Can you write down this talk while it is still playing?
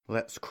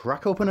Let's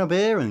crack open a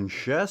beer and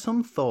share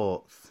some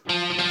thoughts.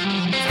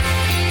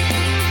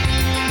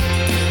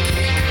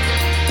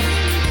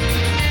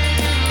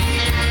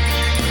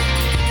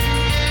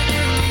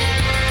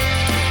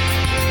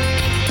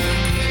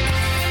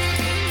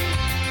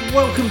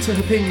 Welcome to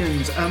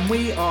Opinions, and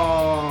we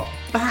are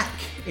back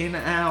in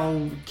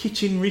our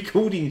kitchen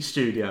recording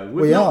studio.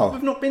 We've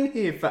not been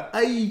here for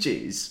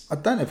ages. I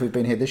don't know if we've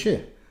been here this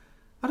year.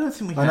 I don't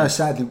think we have. I know,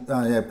 sadly,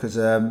 because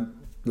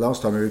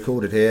last time we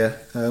recorded here,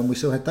 we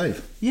still had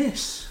Dave.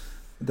 Yes.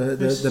 The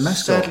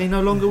mascot. Sadly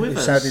no longer with He's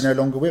us. sadly no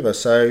longer with us.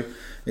 So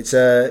it's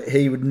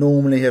he would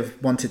normally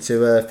have wanted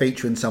to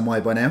feature in some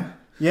way by now.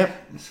 Yep.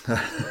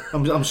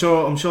 I'm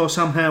sure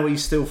somehow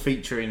he's still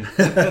featuring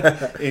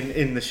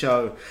in the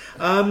show.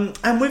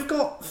 And we've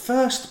got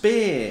first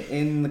beer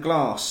in the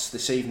glass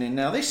this evening.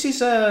 Now this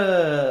is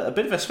a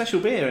bit of a special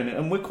beer,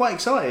 and we're quite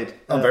excited.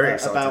 I'm very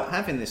excited about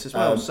having this as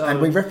well. And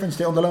we referenced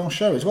it on the last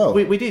show as well.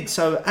 We did.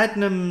 So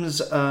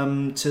Adnams,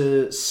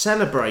 to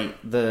celebrate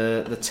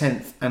the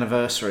 10th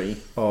anniversary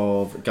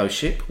of Ghost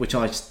Ship, which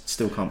I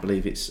still can't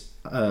believe it's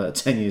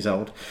 10 years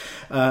old,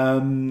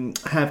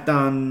 have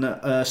done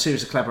a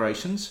series of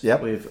collaborations.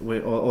 Yep.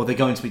 Or they're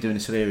going to be doing a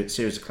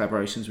series of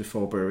collaborations with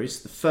 4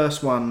 breweries. The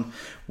first one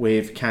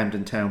with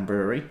Camden Town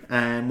Brewery,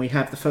 and we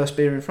have the first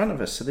beer in front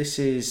of us. So this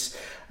is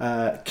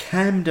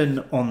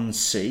Camden on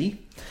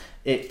Sea.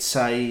 It's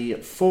a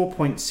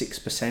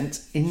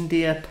 4.6%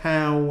 India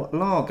Pow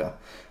lager.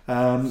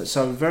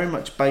 So very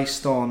much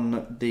based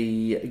on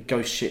the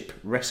Ghost Ship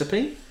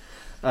recipe.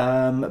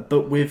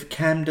 But with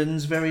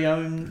Camden's very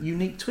own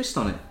unique twist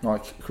on it.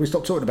 Right, can we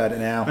stop talking about it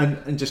now?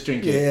 And just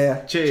drink it.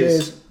 Yeah.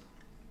 Cheers.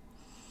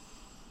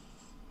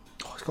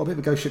 Oh, it's got a bit of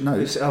a Ghost Ship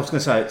nose. I was going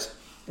to say,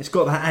 it's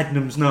got that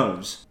Adnams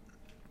nose.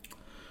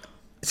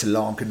 It's a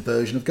lagered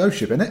version of Ghost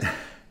Ship, isn't it?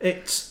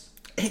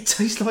 It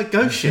tastes like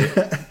Ghost Ship.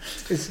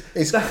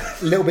 it's a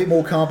little bit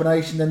more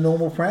carbonation than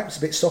normal, perhaps.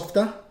 A bit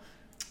softer.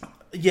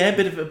 Yeah, a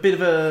bit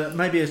of a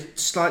maybe a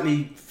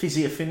slightly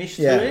fizzier finish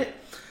to it.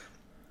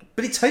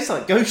 But it tastes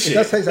like Ghost Ship. It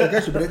does taste like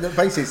Ghost Ship, but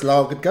basically it's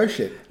lagered Ghost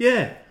Ship.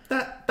 Yeah,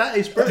 that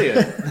is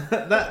brilliant.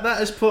 that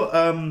has put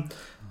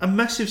a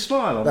massive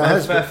smile on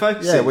both of our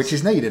faces. Yeah, which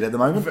is needed at the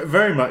moment.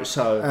 Very much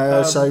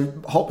so. So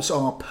hops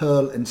are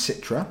Pearl and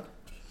Citra.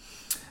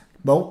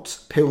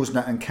 Malt,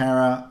 Pilsner and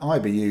Cara,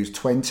 IBU's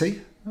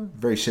 20.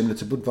 Very similar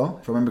to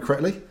Budvar, if I remember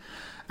correctly.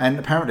 And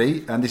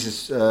apparently, and this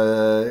is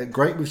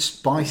great with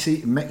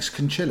spicy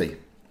Mexican chili.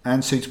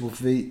 And suitable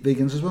for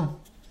vegans as well.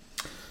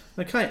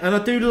 Okay, and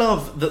I do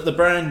love that the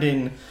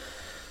branding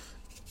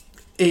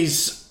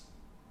is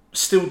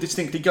still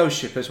distinctly Ghost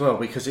Ship as well,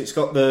 because it's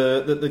got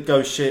the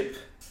Ghost Ship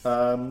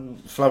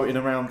floating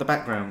around the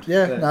background.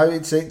 Yeah, there. No,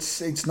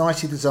 it's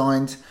nicely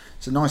designed.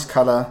 It's a nice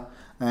colour,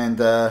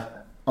 and I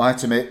have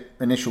to admit,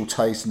 initial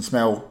taste and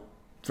smell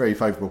very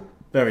favourable.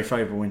 Very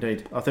favourable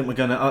indeed. I think we're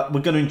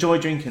gonna enjoy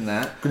drinking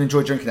that. Going to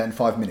enjoy drinking that in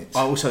 5 minutes.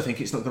 I also think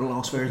it's not going to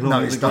last very long. No,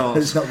 in it's the not.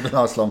 glass. It's not going to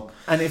last long.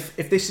 And if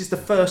this is the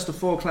first of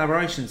 4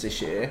 collaborations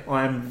this year,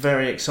 I am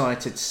very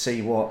excited to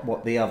see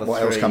what the other what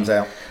 3 else comes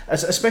out.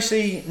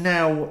 Especially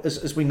now,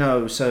 as we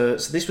know. So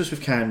this was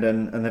with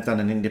Camden, and they've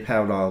done an India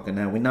Power lager.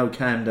 Now we know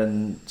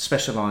Camden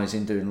specialise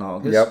in doing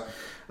lagers.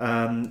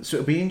 Yep. So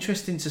it'll be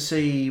interesting to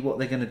see what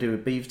they're going to do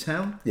with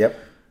Beavertown.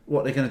 Yep.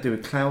 What they're going to do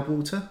with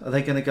Cloudwater. Are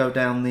they going to go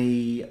down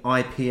the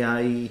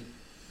IPA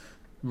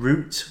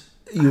route,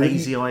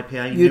 hazy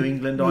IPA, New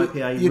England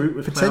IPA route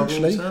with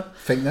potentially Cloudwater?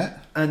 Think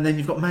that. And then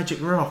you've got Magic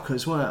Rock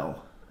as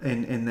well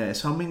in there.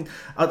 So I mean,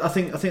 I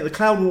think the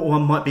Cloudwater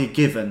one might be a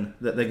given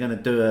that they're going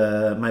to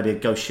do maybe a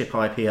Ghost Ship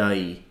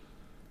IPA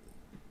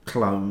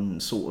clone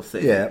sort of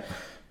thing. Yeah.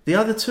 The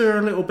other 2 are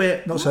a little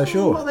bit not so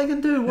sure. What are they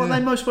going to do? What are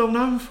they most well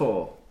known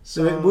for?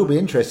 So it will be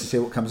interesting to see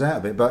what comes out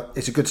of it, but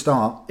it's a good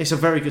start. It's a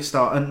very good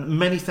start, and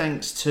many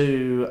thanks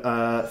to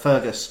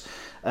Fergus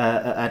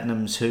at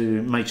Adnams,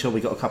 who made sure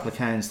we got a couple of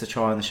cans to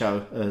try on the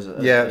show.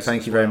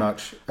 Thank you very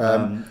much.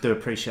 Do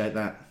appreciate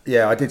that.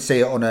 Yeah, I did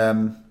see it on.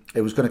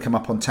 It was going to come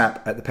up on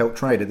tap at the Pelt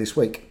Trader this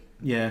week.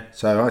 Yeah.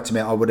 So I have to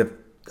admit, I would have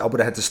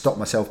had to stop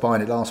myself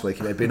buying it last week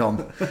if it had been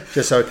on,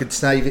 just so I could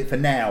save it for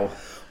now.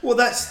 Well,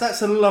 that's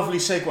a lovely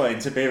segue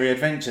into Beery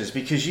Adventures,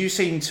 because you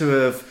seem to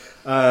have,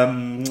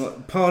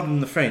 pardon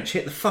the French,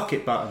 hit the fuck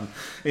it button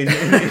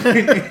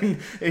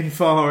in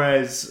far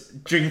as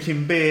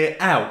drinking beer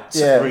out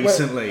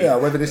recently.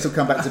 Whether this will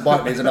come back to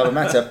bite me is another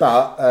matter.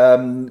 But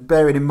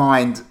bearing in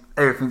mind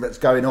everything that's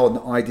going on,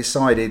 I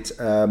decided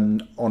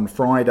on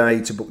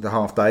Friday to book the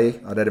half day.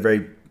 I'd had a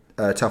very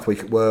tough week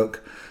at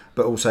work,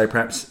 but also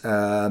perhaps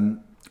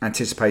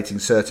anticipating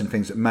certain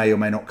things that may or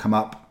may not come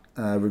up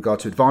with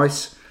regard to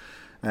advice.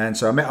 And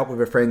so I met up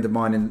with a friend of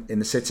mine in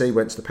the city,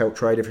 went to the Pelt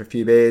Trader for a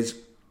few beers,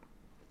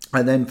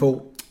 and then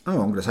thought, I'm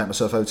going to take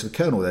myself over to the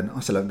Colonel then. I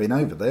still haven't been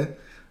over there.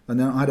 And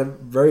then I had a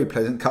very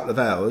pleasant couple of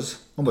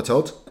hours on my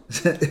Todd,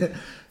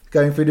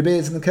 going through the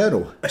beers in the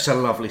Colonel. It's a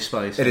lovely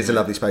space. It is a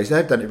lovely space.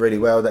 They've done it really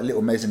well. That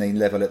little mezzanine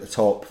level at the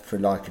top for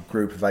like a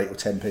group of 8 or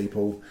 10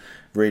 people.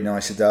 Really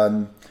nicely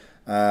done.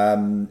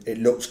 It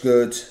looks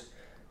good.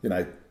 You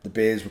know, the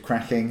beers were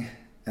cracking.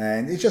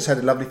 and it just had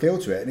a lovely feel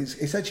to it. And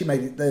it's actually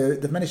made it.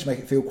 They've managed to make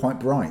it feel quite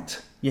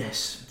bright.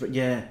 Yes, but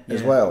yeah.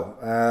 As well.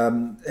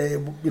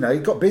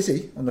 It got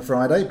busy on the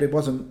Friday, but it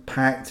wasn't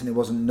packed and it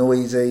wasn't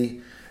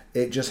noisy.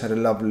 It just had a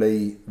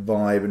lovely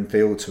vibe and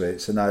feel to it.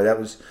 So no,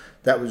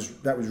 that was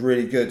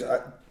really good.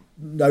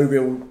 No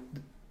real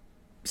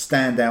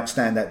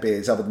standout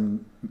beers other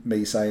than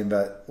me saying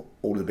that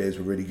all of the beers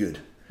were really good.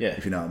 Yeah,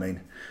 if you know what I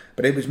mean.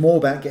 But it was more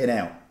about getting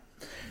out.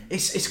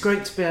 It's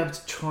great to be able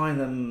to try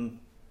them.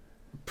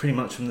 Pretty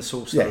much from the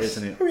source, though,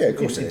 isn't it? Oh, yeah, of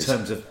course it in is.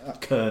 terms of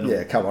kernel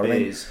Yeah, come on.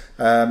 beers.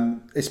 I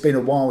mean, it's been a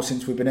while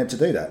since we've been able to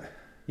do that.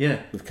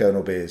 Yeah. With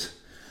kernel beers.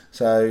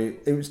 So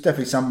it was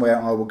definitely somewhere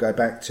I will go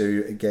back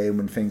to again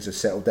when things have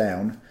settled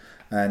down.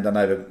 And I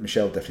know that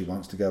Michelle definitely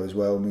wants to go as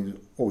well. And we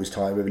always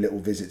tie her with a little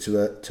visit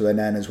to her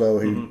nan as well,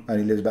 who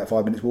only lives about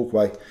 5 minutes walk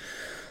away.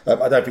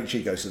 I don't think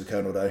she goes to the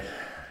kernel, though.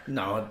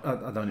 No,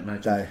 I don't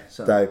imagine.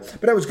 No.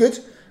 But that was good.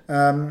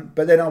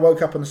 But then I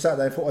woke up on the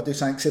Saturday and thought I'd do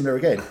something similar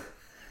again.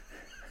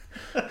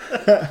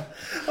 I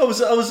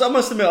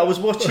must admit, I was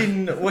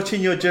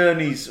watching your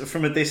journeys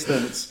from a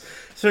distance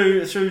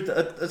through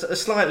a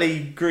slightly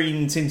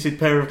green tinted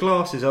pair of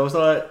glasses. I was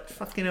like,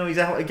 fucking hell, he's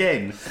out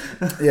again.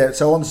 Yeah,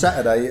 so on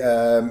Saturday,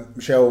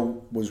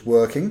 Michelle was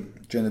working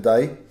during the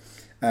day.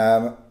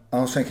 I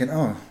was thinking,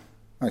 oh,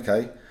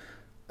 okay,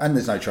 and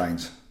there's no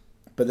trains.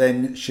 But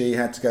then she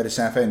had to go to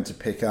Southend to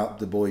pick up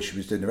the boy she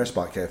was doing the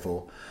respite care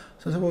for.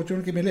 So I said, well, do you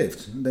want to give me a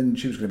lift? And then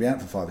she was going to be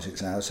out for 5 or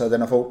 6 hours. So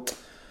then I thought,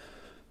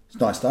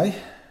 it's a nice day.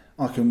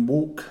 I can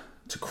walk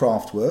to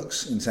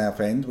Craftworks in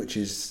Southend, which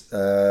is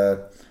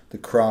the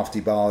crafty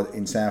bar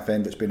in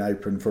Southend that's been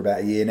open for about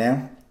a year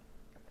now.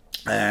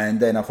 And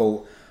then I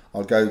thought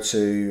I'll go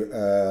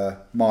to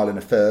Mile and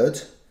a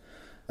Third.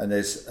 And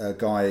there's a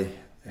guy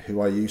who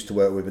I used to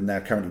work with and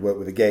now currently work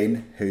with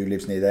again, who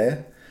lives near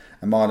there.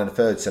 And Mile and a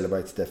Third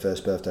celebrated their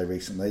first birthday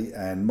recently.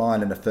 And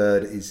Mile and a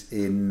Third is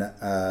in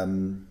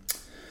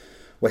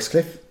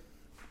Westcliff.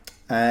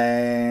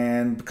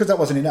 And because that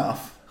wasn't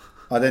enough,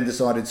 I then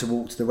decided to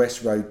walk to the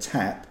West Road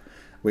Tap,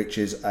 which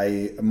is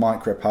a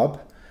micro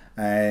pub,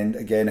 and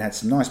again had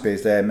some nice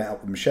beers there. Met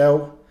up with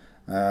Michelle,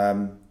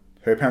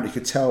 who apparently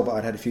could tell that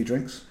I'd had a few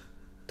drinks.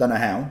 Don't know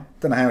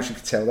how she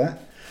could tell that.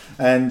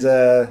 And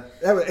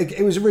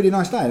it was a really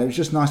nice day. And it was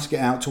just nice to get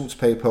out, talk to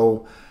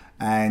people,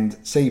 and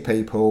see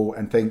people,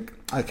 and think,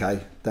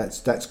 okay,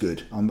 that's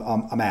good. I'm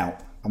out.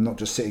 I'm not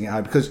just sitting at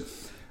home,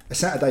 because a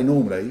Saturday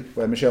normally,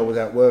 where Michelle was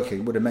out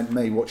working, would have meant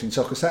me watching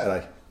Soccer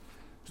Saturday.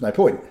 There's no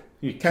point.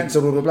 You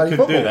cancelled all the bloody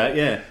football. Do that,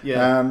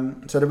 yeah.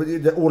 So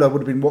all I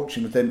would have been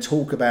watching was then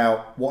talk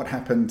about what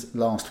happened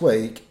last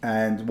week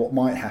and what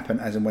might happen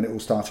as and when it all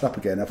started up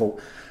again. I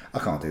thought, I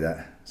can't do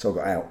that. So I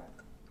got out.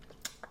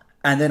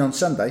 And then on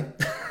Sunday,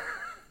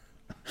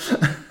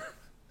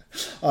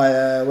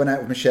 I went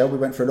out with Michelle. We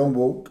went for a long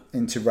walk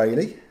into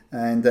Rayleigh,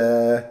 and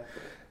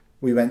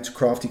we went to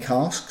Crafty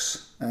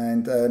Casks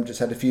and just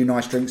had a few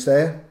nice drinks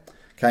there.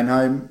 Came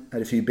home,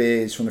 had a few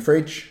beers from the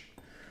fridge.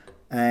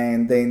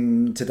 And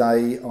then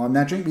today I'm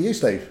now drinking with you,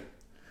 Steve.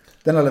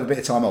 Then I'll have a bit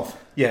of time off.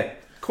 Yeah,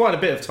 quite a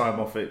bit of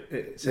time off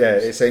it seems. Yeah,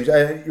 it seems.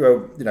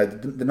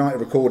 The night of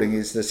recording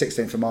is the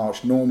 16th of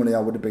March. Normally I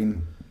would have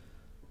been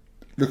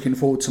looking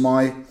forward to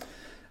my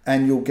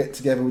annual get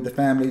together with the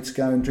family to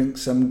go and drink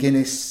some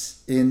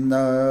Guinness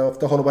off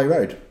the Holloway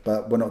Road.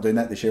 But we're not doing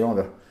that this year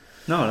either.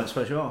 No, I don't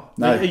suppose you are.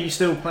 No. Are you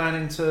still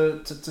planning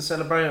to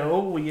celebrate at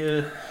all? Will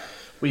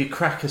you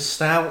crack a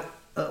stout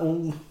at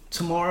all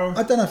tomorrow?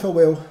 I don't know if I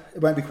will.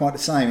 It won't be quite the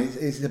same.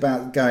 It's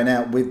about going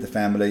out with the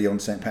family on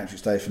St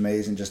Patrick's Day for me. It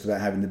isn't just about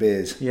having the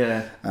beers.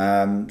 Yeah.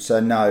 So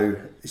no,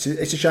 it's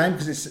a shame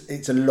because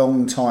it's a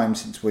long time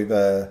since we've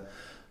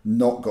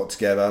not got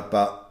together.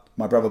 But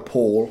my brother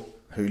Paul,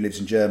 who lives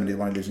in Germany, the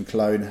one who lives in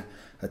Cologne,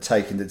 had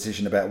taken the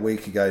decision about a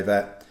week ago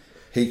that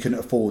he couldn't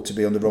afford to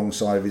be on the wrong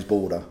side of his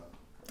border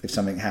if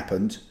something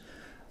happened.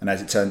 And as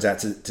it turns out,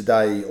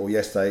 today or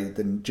yesterday,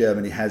 then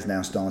Germany has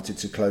now started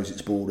to close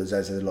its borders,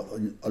 as a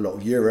lot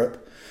of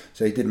Europe.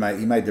 So he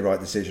made the right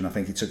decision. I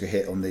think he took a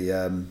hit on the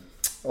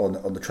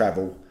on the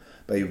travel,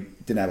 but he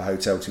didn't have a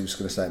hotel, so he was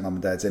going to stay at mum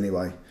and dad's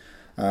anyway.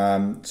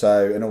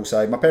 And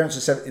also my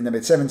parents are in their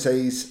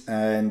mid-70s,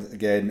 and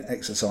again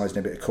exercising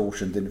a bit of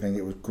caution. Didn't think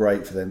it was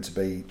great for them to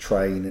be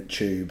train,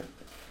 tube,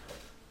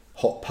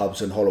 hot pubs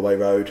and Holloway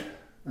Road,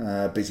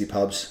 busy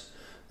pubs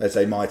as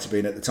they might have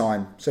been at the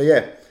time. So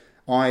yeah.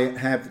 I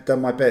have done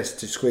my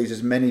best to squeeze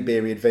as many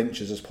beery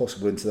adventures as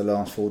possible into the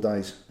last 4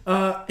 days.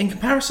 In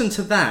comparison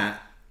to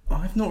that,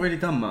 I've not really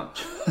done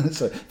much.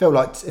 So I felt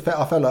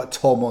like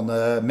Tom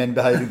on Men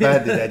Behaving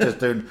Badly there, just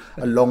doing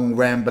a long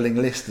rambling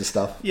list of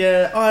stuff.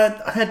 Yeah,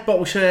 I had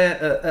bottle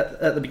share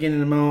at the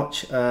beginning of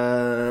March.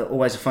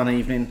 Always a fun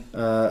evening.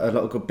 A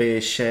lot of good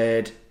beers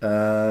shared,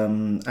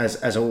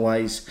 as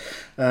always.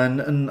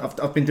 and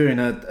I've been doing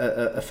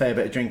a fair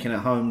bit of drinking at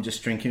home,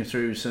 just drinking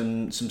through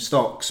some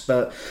stocks.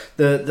 But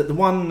the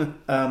one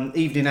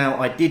evening out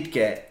I did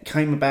get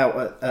came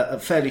about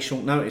at fairly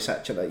short notice,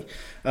 actually.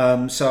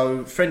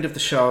 So, friend of the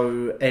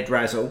show, Ed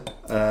Razzle,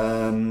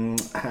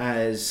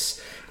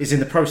 is in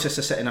the process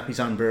of setting up his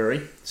own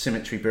brewery,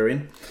 Symmetry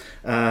Brewing,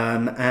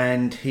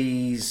 and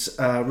he's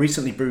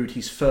recently brewed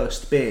his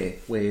first beer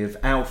with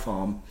Owl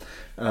Farm,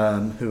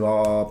 who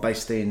are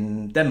based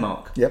in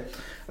Denmark. Yep.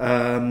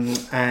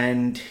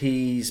 And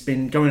he's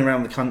been going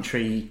around the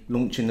country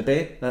launching the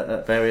beer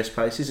at various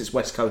places. It's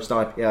West Coast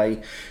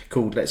IPA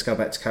called Let's Go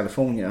Back to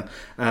California.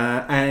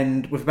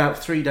 And with about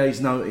 3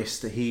 days' notice,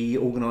 that he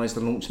organised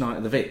the launch night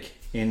of the Vic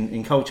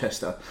in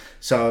Colchester.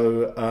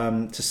 So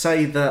to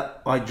say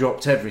that I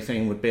dropped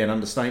everything would be an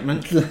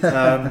understatement.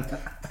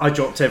 I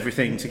dropped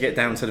everything to get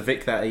down to the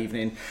Vic that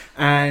evening,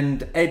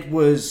 and Ed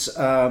was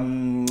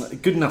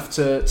good enough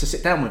to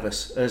sit down with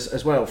us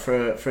as well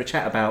for a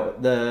chat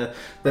about the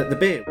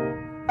beer.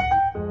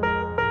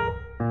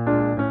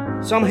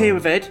 So I'm here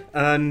with Ed,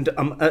 and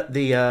I'm at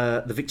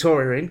the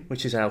Victoria Inn,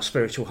 which is our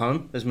spiritual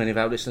home, as many of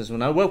our listeners will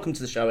know. Welcome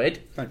to the show, Ed.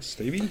 Thanks,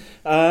 Stevie.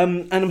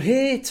 And I'm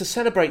here to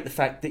celebrate the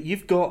fact that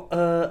you've got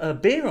a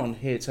beer on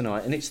here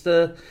tonight, and it's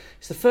the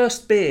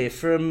first beer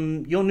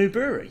from your new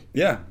brewery.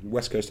 Yeah,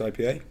 West Coast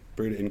IPA.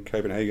 Brewed it in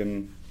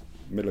Copenhagen,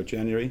 middle of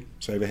January.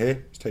 It's over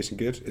here. It's tasting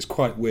good. It's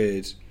quite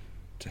weird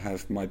to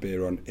have my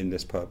beer on in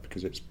this pub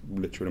because it's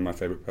literally one of my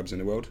favourite pubs in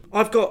the world.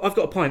 I've got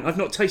a pint. I've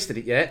not tasted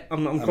it yet.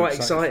 I'm quite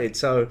excited.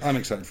 So I'm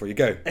excited for you.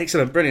 Go.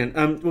 Excellent,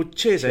 brilliant. Well,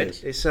 cheers, Ed.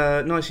 It's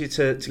nice of you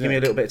to give me a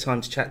little bit of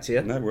time to chat to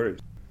you. No worries.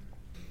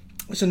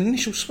 There's an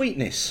initial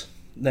sweetness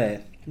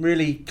there.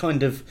 Really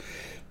kind of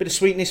bit of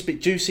sweetness,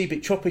 bit juicy,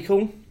 bit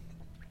tropical.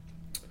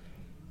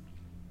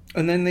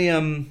 And then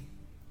the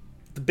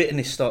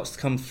bitterness starts to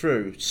come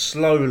through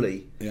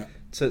slowly. Yeah.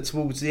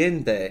 Towards the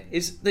end there.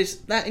 Is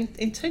that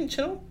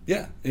intentional?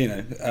 Yeah,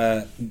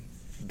 the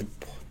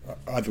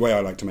way I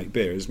like to make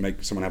beer is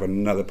make someone have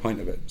another pint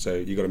of it. So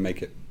you got to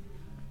make it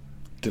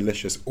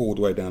delicious all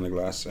the way down the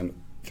glass and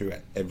through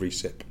every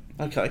sip.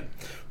 Okay,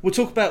 we'll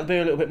talk about the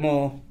beer a little bit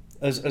more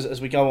as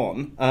we go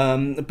on.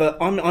 But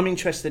I'm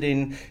interested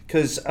in,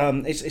 because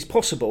it's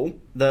possible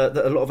that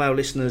a lot of our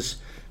listeners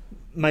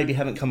maybe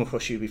haven't come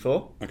across you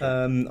before. Okay.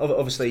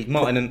 Obviously,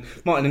 Martin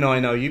and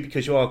I know you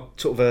because you are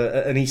sort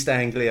of an East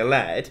Anglia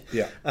lad.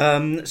 Yeah.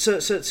 So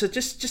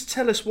just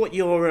tell us what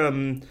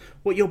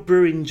your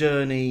brewing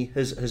journey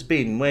has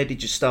been. Where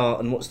did you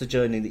start, and what's the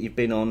journey that you've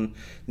been on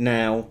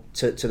now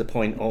to the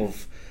point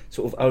of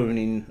sort of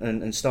owning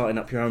and starting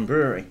up your own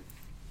brewery?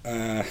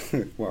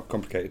 Well,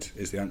 complicated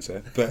is the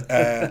answer.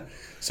 But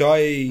so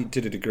I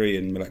did a degree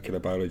in molecular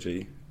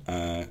biology.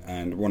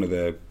 And one of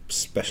the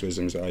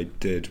specialisms I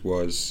did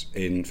was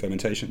in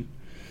fermentation,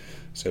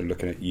 so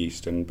looking at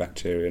yeast and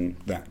bacteria and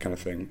that kind of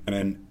thing, and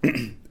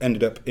then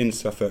ended up in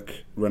Suffolk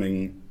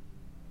running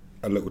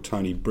a little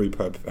tiny brew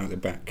pub out the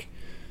back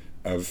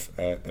of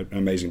an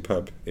amazing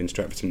pub in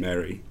Stratford St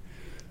Mary,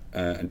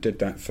 and did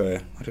that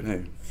for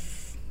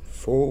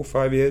 4 or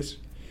 5 years,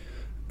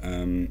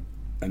 and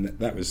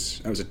that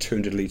was a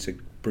 200 litre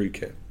brew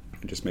kit,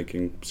 and just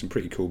making some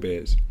pretty cool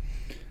beers.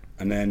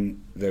 And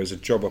then there was a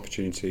job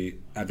opportunity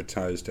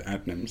advertised at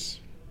Adnams.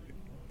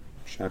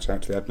 Shout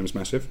out to the Adnams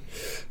Massive,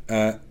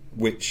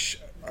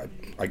 which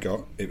I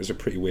got. It was a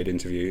pretty weird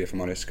interview, if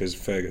I'm honest, because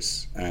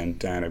Fergus and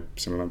Dan are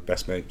some of my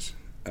best mates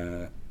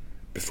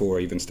before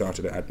I even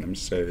started at Adnams.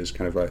 So it was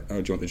kind of like,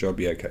 oh, do you want the job?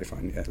 Yeah, okay,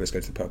 fine. Yeah, let's go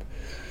to the pub.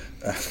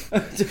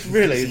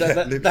 Really?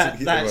 Yeah,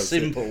 that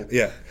simple?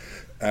 Yeah.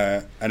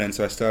 And then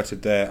so I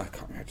started there. I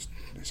can't remember.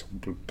 It's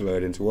all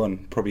blurred into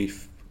one. Probably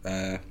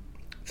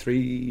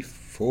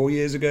 3-4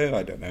 years ago,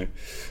 I don't know.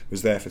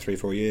 Was there for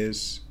 3-4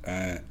 years.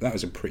 That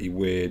was a pretty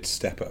weird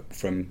step up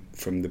from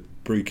the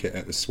brew kit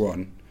at the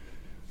Swan,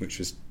 which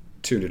was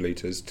 200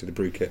 litres, to the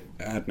brew kit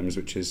at Adnams,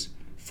 which is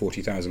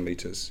 40,000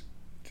 litres,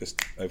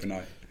 just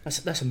overnight.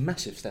 That's a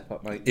massive step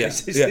up, mate. Yeah.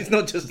 It's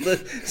not just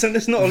so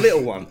it's not a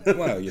little one.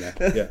 Well,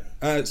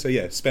 yeah. So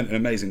yeah, spent an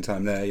amazing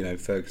time there.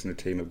 Fergus and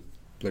the team are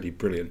bloody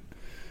brilliant.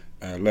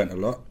 Learnt a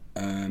lot.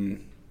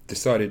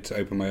 Decided to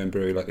open my own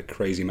brewery like the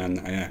crazy man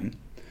that I am.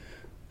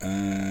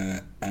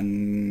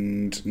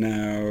 And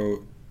now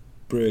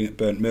brewing at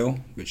Burnt Mill,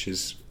 which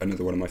is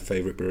another one of my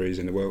favourite breweries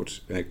in the world.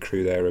 The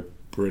crew there are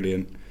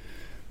brilliant,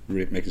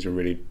 making some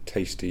really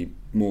tasty,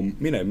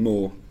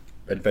 more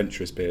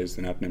adventurous beers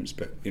than Adnams,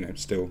 but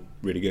still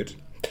really good.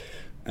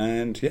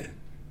 And yeah,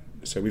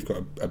 so we've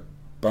got a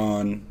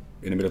barn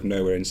in the middle of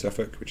nowhere in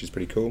Suffolk, which is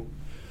pretty cool,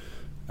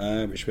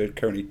 which we're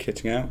currently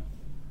kitting out.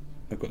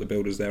 I've got the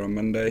builders there on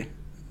Monday,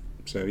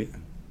 so yeah,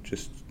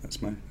 just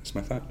that's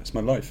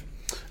my life.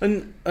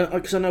 And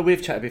because I know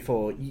we've chatted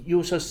before, you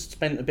also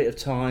spent a bit of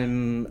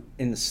time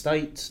in the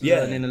States,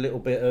 learning a little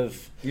bit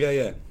of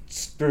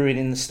brewing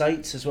in the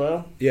States as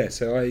well. Yeah,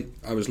 so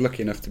I was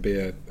lucky enough to be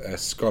a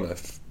scholar.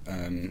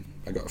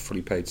 I got a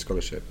fully paid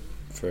scholarship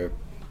for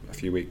a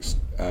few weeks,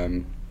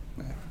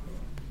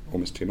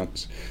 almost 2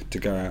 months, to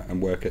go out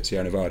and work at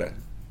Sierra Nevada.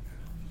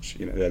 Which,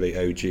 they're the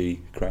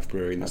OG craft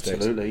brewery in the States.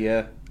 Absolutely,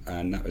 yeah.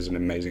 and that was an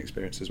amazing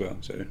experience as well.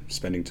 So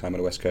spending time on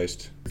the West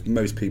Coast,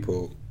 most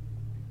people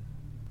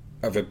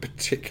of a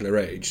particular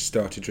age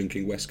started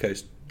drinking West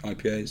Coast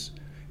IPAs.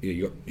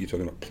 You're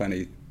talking about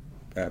Pliny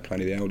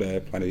the Elder,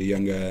 Pliny the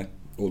Younger,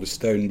 all the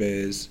Stone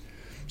beers,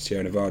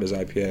 Sierra Nevada's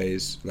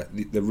IPAs,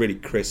 like the really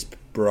crisp,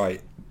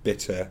 bright,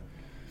 bitter,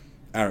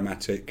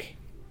 aromatic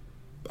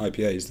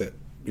IPAs that,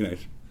 you know,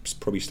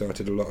 probably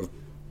started a lot of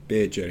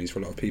beer journeys for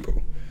a lot of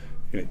people.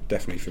 You know,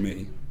 definitely for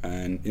me.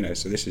 And, you know,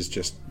 so this is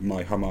just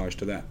my homage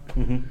to that.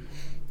 Mm-hmm.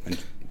 And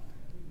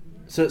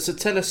So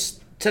tell us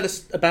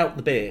about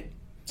the beer.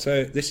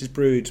 so this is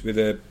brewed with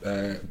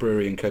a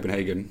brewery in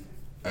Copenhagen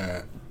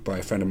by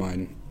a friend of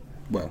mine.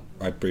 Well,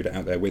 I brewed it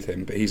out there with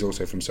him, but he's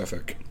also from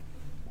Suffolk.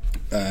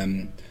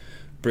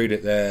 Brewed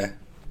it there,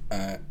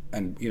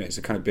 and, you know, it's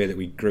the kind of beer that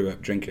we grew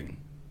up drinking.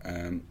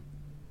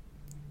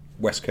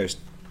 West Coast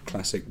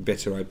classic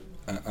bitter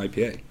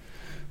IPA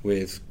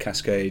with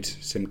Cascade,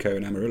 Simcoe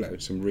and Amarillo.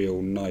 Some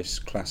real nice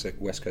classic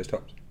West Coast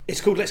hops.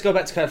 It's called Let's Go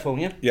Back to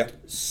California. Yeah.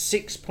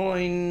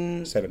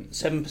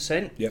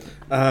 6.7%. Yep.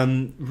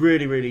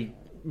 Really, really,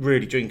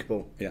 really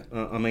drinkable. Yeah.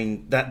 I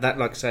mean, that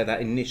like I say,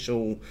 that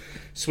initial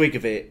swig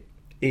of it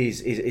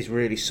is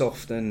really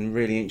soft and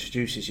really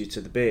introduces you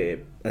to the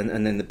beer,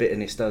 and then the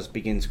bitterness does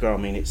begin to grow. I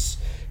mean, it's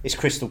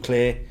crystal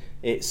clear.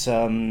 It's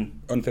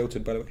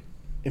Unfiltered, by the way.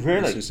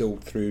 really, This is all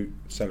through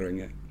cellaring,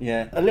 yeah.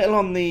 yeah, a little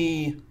on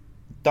the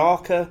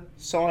darker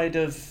side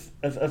of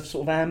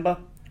sort of amber.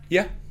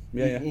 Yeah.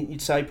 Yeah.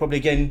 You'd say probably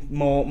again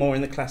more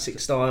in the classic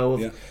style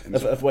Yeah.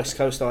 of West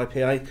Coast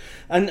IPA,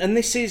 and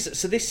this is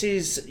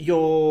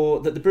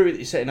the brewery that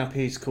you're setting up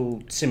is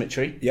called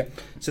Symmetry. Yeah.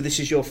 So this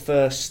is your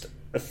first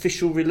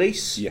official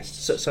release, Yes.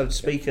 so to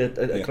speak, a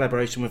Yeah.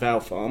 collaboration with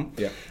Owl Farm.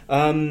 Yeah.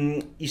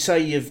 You say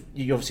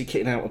you're obviously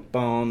kitting out a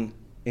barn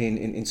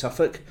in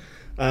Suffolk.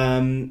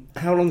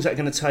 How long is that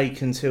going to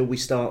take until we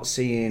start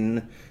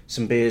seeing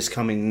some beers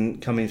coming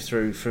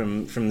through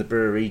from the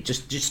brewery?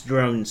 Just your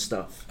own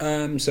stuff.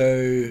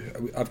 So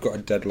I've got a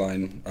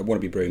deadline. I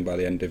want to be brewing by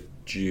the end of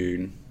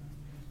June.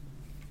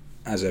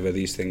 As ever,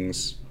 these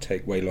things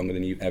take way longer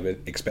than you ever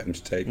expect them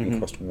to take, and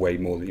cost way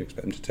more than you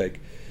expect them to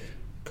take.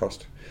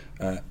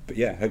 But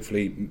yeah,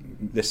 hopefully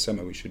this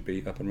summer we should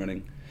be up and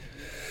running,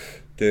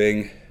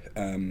 doing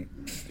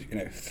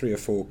 3 or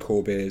 4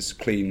 core beers,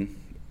 clean,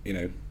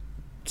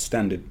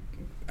 standard,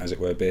 as it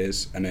were,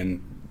 beers, and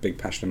then big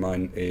passion of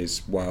mine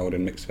is wild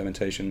and mixed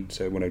fermentation.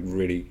 So when I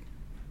really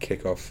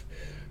kick off,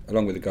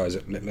 along with the guys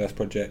at Little Earth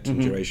Project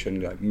and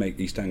Duration, like make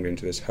East Anglia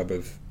into this hub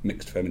of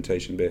mixed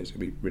fermentation beers,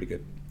 it'd be really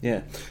good.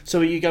 Yeah.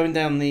 So are you going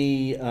down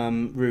the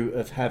route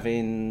of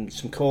having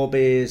some core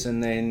beers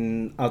and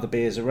then other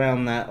beers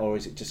around that, or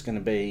is it just going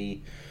to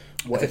be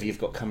whatever you've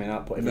got coming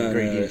up, whatever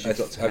ingredients you've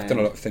got to hand? I've done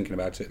a lot of thinking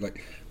about it.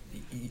 Like,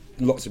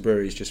 lots of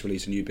breweries just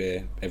release a new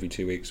beer every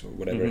 2 weeks or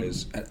whatever it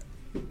is.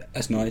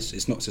 That's nice.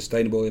 It's not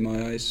sustainable in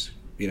my eyes.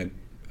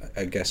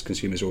 I guess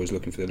consumers are always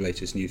looking for the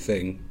latest new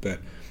thing, but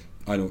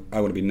I want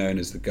to be known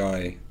as the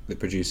guy that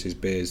produces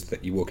beers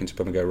that you walk into a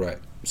pub and go, right,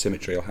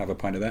 Symmetry, I'll have a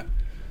pint of that.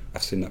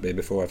 I've seen that beer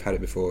before, I've had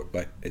it before.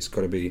 Like, it's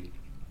got to be,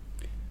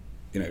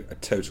 a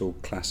total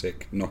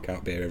classic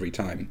knockout beer every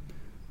time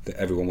that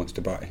everyone wants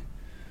to buy,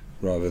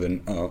 rather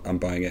than, oh, I'm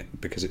buying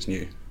it because it's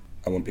new.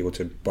 I want people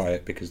to buy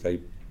it because they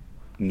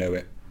know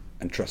it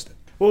and trust it.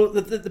 Well,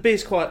 the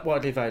beer's quite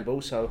widely available,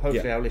 so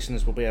hopefully Yeah. our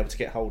listeners will be able to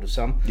get hold of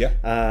some. Yeah.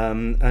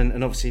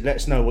 And obviously let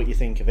us know what you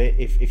think of it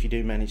if you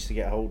do manage to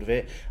get hold of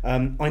it.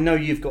 I know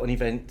you've got an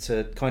event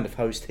to kind of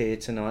host here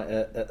tonight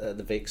at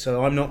the Vic,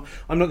 so I'm not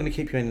going to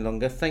keep you any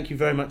longer. Thank you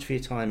very much for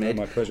your time, Ed.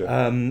 My pleasure.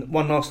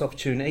 One last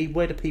opportunity.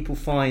 Where do people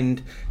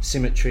find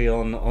Symmetry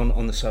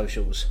on the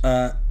socials?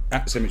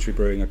 At Symmetry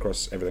Brewing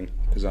across everything,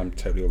 because I'm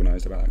totally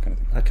organised about that kind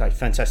of thing. Okay,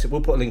 fantastic. We'll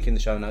put a link in the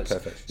show notes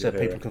Perfect. so Yeah,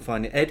 people yeah. can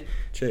find it. Ed,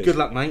 Cheers. good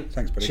luck, mate.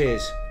 Thanks, buddy.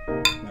 Cheers.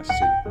 Nice to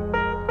see you.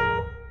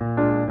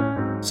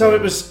 So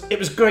it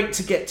was great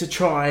to get to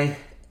try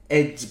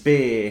Ed's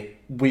beer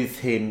with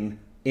him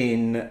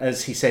in,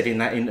 as he said in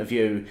that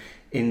interview,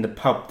 in the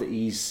pub that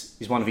is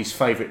one of his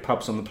favourite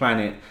pubs on the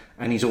planet,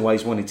 and he's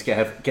always wanted to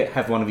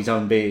have one of his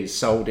own beers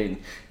sold in.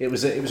 It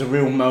was a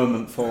real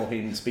moment for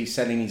him to be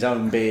selling his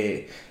own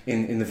beer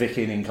in the Vic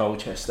Inn in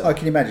Colchester. I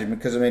can imagine,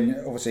 because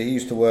obviously he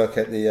used to work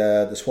at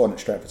the Swan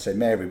at Stratford St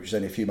Mary, which is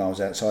only a few miles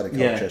outside of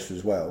Yeah. Colchester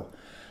as well.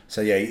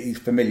 So yeah, he's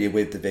familiar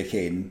with the Vic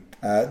Inn.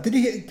 Did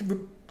he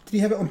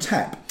have it on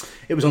tap?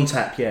 It was on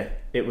tap, yeah.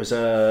 It was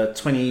a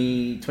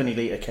 20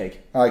 litre keg.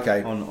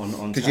 Okay.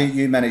 On Because tap.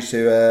 you managed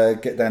to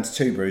get down to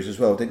Two Brews as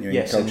well, didn't you?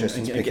 Yes, in and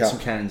Colchester to pick get up some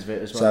cans of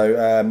it as well.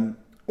 So,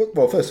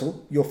 well, first of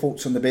all, your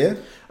thoughts on the beer?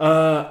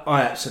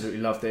 I absolutely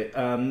loved it.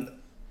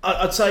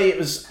 I'd say it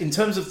was, in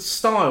terms of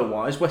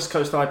style-wise, West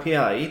Coast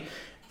IPA,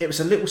 it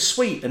was a little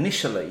sweet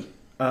initially,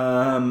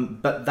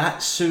 but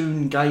that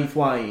soon gave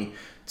way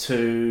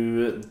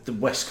to the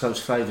West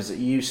Coast flavours that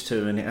you're used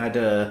to, and it had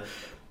a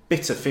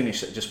bitter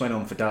finish that just went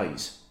on for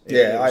days.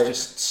 It was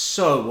just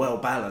so well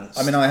balanced.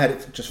 I mean, I had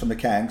it just from the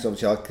can, because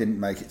obviously I didn't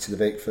make it to the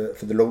Vic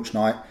for the launch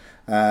night.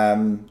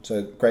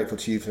 So grateful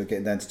to you for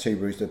getting down to Two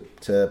Brews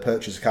to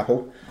purchase a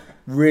couple.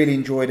 Really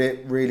enjoyed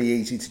it. Really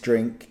easy to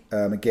drink.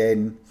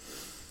 Again,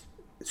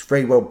 it's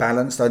very well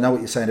balanced. I know what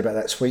you're saying about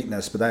that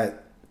sweetness, but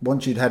that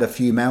once you'd had a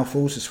few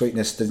mouthfuls, the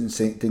sweetness didn't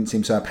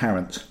seem so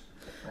apparent.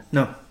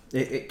 No,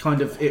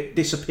 it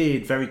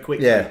disappeared very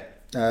quickly. Yeah,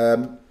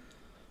 a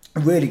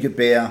really good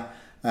beer.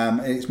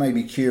 It's made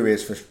me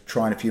curious for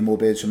trying a few more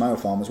beers from Ale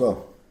Farm as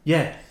well.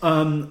 Yeah,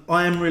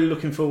 I am really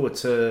looking forward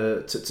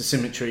to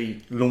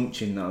Symmetry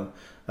launching though.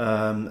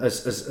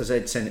 As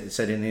Ed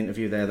said in the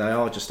interview there, they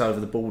are just over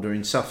the border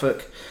in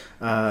Suffolk,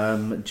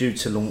 due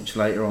to launch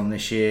later on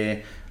this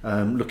year.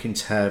 Looking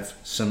to have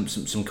some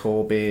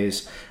core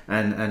beers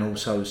and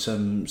also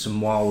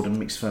some wild and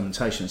mixed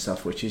fermentation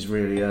stuff, which is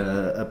really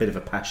a bit of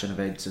a passion of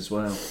Ed's as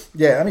well.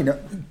 Yeah, I mean,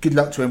 good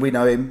luck to him. We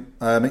know him.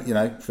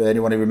 For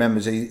anyone who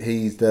remembers,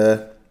 he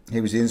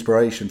was the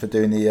inspiration for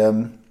doing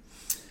the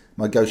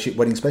my Ghost Ship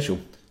wedding special.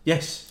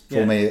 Yes,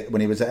 for me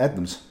when he was at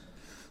Adams.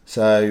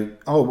 So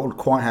I'm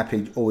quite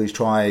happy to always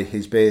try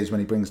his beers when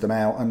he brings them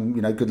out, and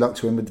good luck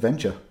to him with the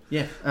venture.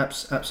 Yeah,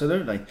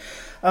 absolutely.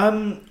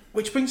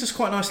 Which brings us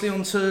quite nicely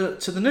on to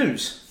the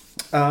news.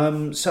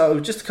 So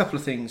just a couple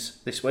of things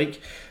this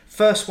week.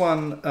 First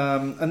one,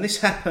 and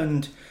this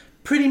happened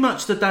pretty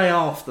much the day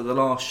after the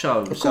last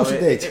show. Of course it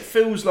did. It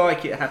feels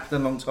like it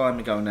happened a long time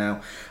ago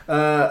now.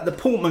 The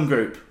Portman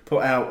Group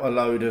put out a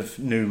load of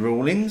new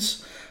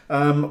rulings.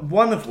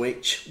 One of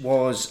which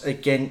was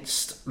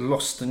against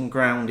Lost and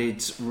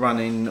Grounded's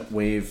running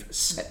with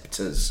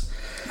Sceptres.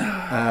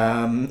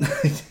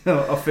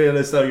 I feel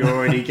as though you're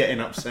already getting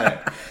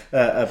upset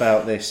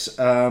about this.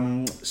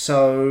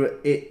 So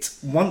it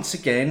once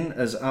again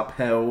has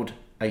upheld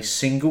a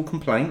single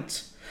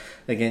complaint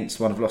against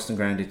one of Lost and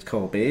Grounded's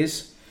core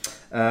beers.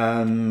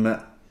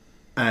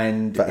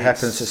 And that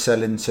happens to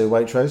sell into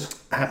Waitrose?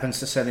 Happens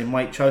to sell in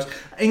Waitrose.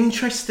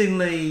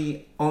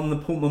 Interestingly, on the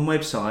Portman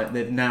website,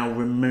 they've now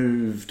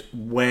removed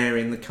where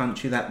in the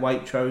country that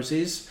Waitrose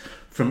is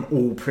from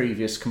all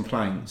previous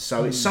complaints.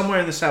 So it's somewhere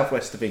in the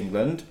southwest of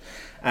England,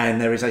 and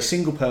there is a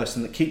single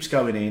person that keeps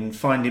going in,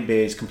 finding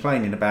beers,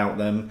 complaining about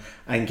them,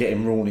 and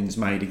getting rulings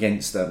made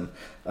against them.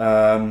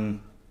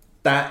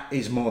 That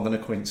is more than a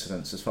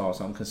coincidence as far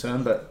as I'm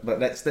concerned, but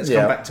let's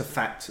come back to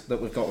fact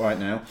that we've got right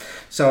now.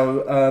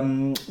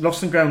 So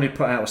Lost and Grounded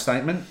put out a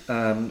statement.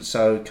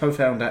 So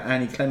co-founder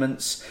Annie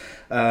Clements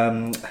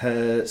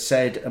has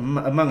said,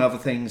 among other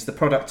things, the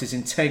product is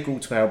integral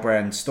to our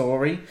brand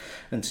story,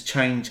 and to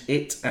change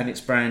it and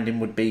its branding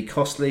would be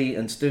costly,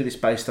 and to do this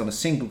based on a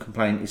single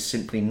complaint is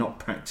simply not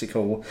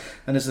practical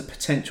and has the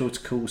potential to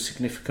cause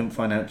significant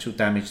financial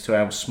damage to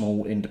our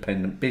small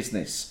independent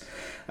business.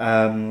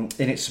 In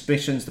its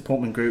submissions, the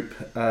Portman Group,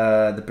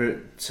 the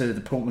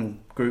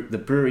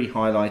brewery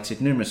highlighted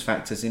numerous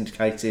factors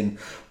indicating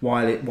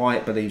why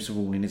it believes the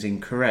ruling is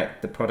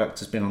incorrect. The product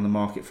has been on the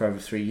market for over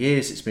 3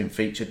 years. It's been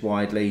featured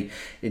widely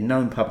in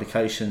known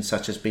publications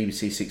such as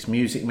BBC Six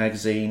Music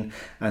Magazine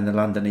and the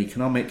London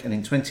Economic, and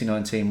in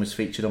 2019 was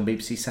featured on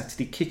BBC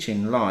Saturday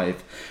Kitchen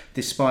Live.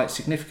 Despite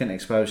significant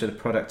exposure, the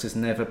product has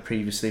never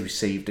previously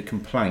received a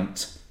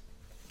complaint.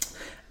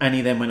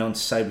 Annie then went on to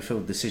say, we feel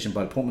the decision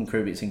by the Portman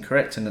Group is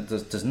incorrect and that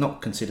does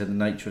not consider the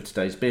nature of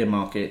today's beer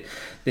market.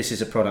 This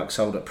is a product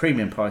sold at a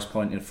premium price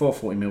point in a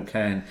 440ml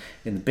can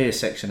in the beer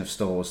section of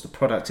stores. The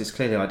product is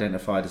clearly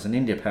identified as an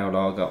India Pale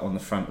Lager on the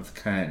front of the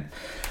can.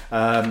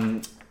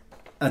 And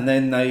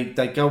then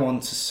they go on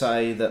to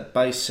say that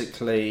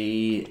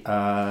basically,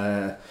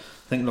 I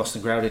think Lost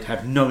and Grounded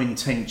have no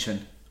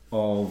intention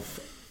of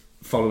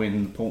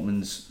following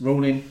Portman's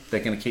ruling.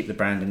 They're going to keep the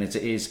branding as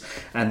it is,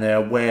 and they're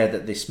aware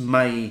that this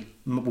will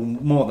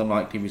more than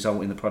likely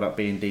result in the product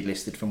being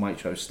delisted from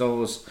Waitrose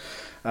stores,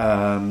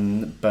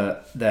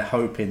 but they're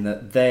hoping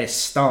that their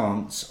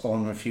stance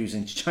on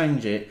refusing to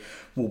change it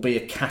will be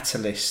a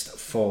catalyst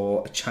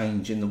for a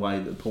change in the way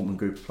that the Portman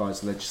Group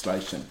applies the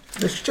legislation.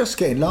 It's just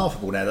getting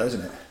laughable now, though,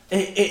 isn't it?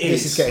 It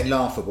is. This is getting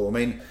laughable. I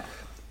mean,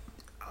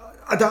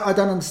 I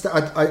don't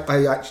understand.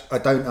 I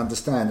don't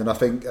understand, and I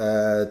think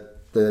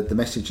the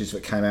messages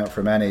that came out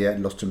from Annie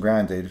at Lost and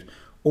Grounded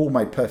all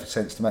made perfect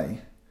sense to me.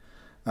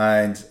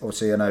 And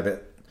obviously I know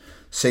that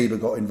Seba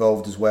got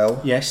involved as well.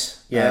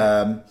 Yes,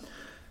 yeah.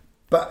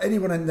 But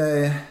anyone in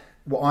their,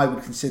 what I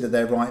would consider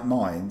their right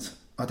mind,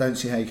 I don't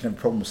see how you can have a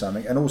problem with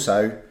something. And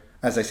also,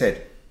 as I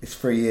said, it's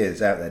 3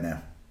 years out there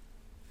now.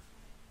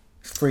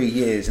 It's 3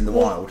 years in the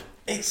wild.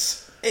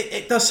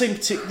 It does seem,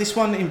 this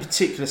one in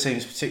particular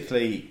seems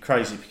particularly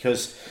crazy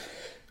because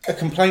a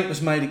complaint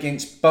was made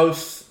against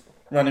both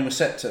Running with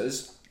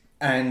Sceptres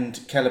and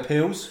Keller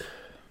Peels,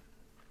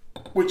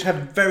 which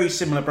had very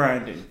similar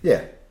branding.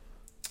 Yeah.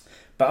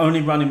 But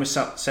only Running with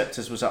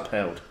Sceptres was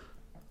upheld.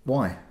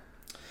 Why?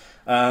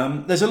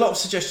 There's a lot of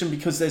suggestion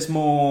because there's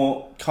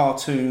more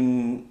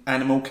cartoon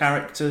animal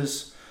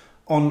characters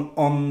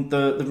on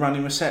the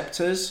Running with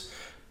Sceptres,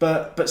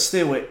 but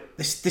still,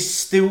 this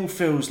still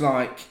feels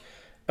like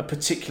a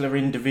particular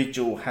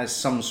individual has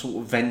some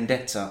sort of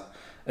vendetta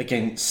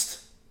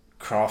against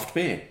craft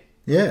beer.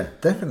 Yeah,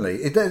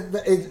 definitely. And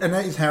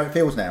that is how it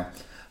feels now.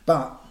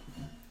 But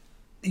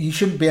you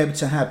shouldn't be able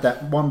to have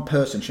that, one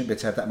person shouldn't be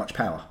able to have that much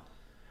power.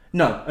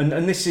 No,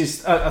 and this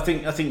is I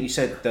think you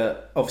said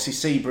that obviously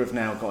SEBA have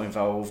now got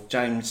involved.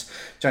 James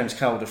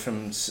Calder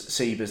from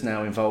SEBA's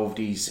now involved.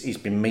 He's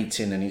been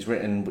meeting and he's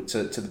written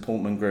to the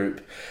Portman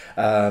Group,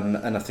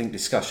 and I think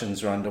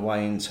discussions are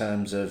underway in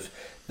terms of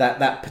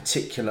that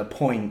particular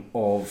point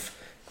of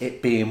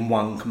it being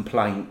one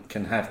complaint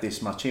can have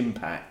this much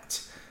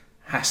impact.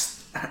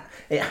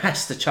 It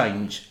has to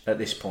change at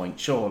this point,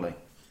 surely.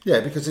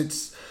 Yeah, because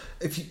it's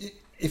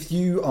if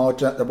you are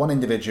the one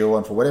individual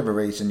and for whatever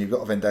reason you've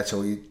got a vendetta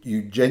or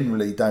you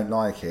genuinely don't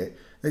like it,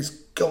 there's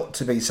got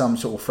to be some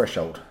sort of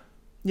threshold.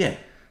 Yeah.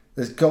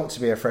 There's got to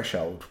be a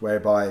threshold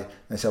whereby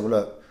they say, well,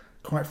 look,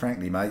 quite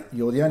frankly, mate,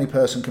 you're the only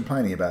person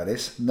complaining about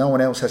this. No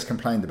one else has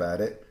complained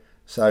about it.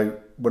 So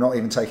we're not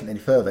even taking it any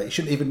further. It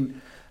shouldn't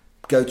even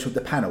go to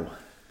the panel.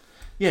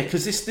 Yeah,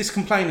 because this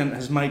complainant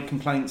has made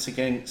complaints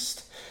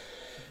against,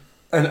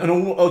 and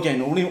all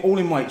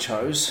in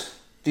Waitrose,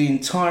 the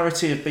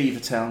entirety of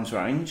Beavertown's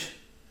range,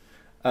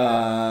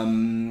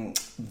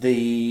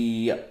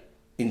 the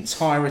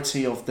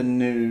entirety of the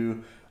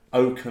new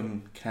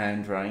Oakham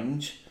canned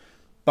range,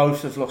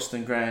 both of Lost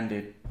and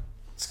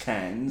Grounded's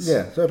cans.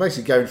 Yeah, so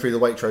basically going through the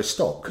Waitrose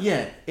stock.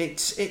 Yeah,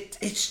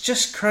 it's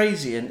just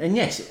crazy, and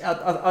yes,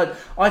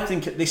 I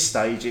think at this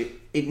stage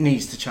it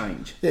needs to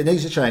change. Yeah, it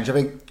needs to change. I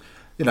think,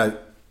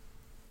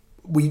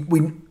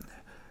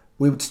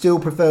 we would still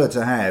prefer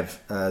to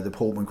have the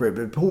Portman Group,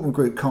 but the Portman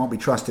Group can't be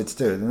trusted to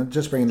do it. And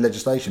just bring in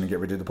legislation and get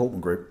rid of the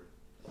Portman Group,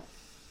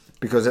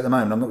 because at the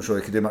moment I'm not sure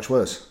it could do much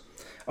worse.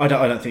 I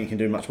don't think you can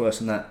do much worse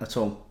than that at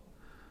all.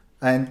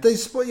 And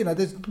there's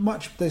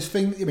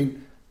things. I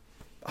mean,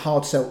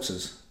 hard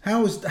seltzers.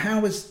 How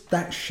is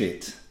that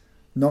shit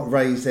not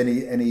raised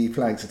any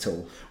flags at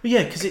all? Well,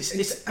 yeah, because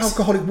it's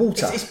alcoholic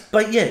water.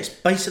 It's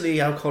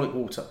basically alcoholic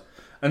water.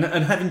 And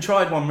having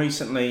tried one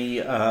recently,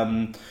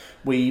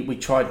 we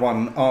tried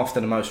one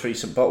after the most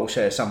recent bottle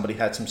share. Somebody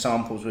had some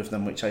samples with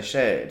them, which I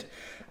shared,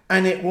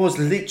 and it was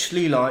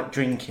literally like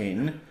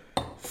drinking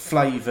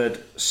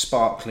flavoured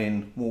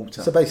sparkling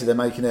water. So basically, they're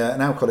making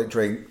an alcoholic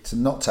drink to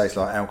not taste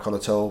like alcohol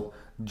at all,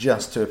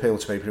 just to appeal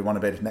to people who want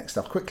to buy the next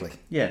stuff quickly.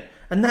 Yeah,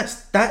 and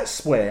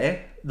that's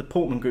where the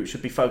Portman Group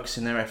should be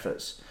focusing their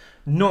efforts,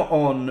 not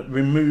on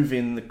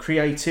removing the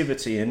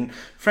creativity and,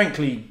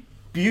 frankly,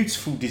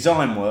 beautiful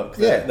design work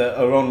that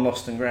are on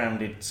Lost and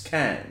Grounded's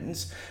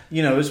cans.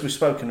 As we've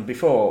spoken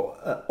before,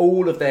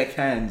 all of their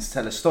cans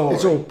tell a story.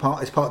 It's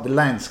part of the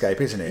landscape,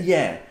 isn't it?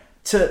 Yeah.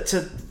 Good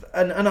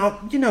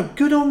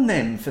on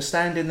them for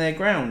standing their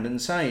ground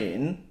and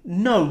saying,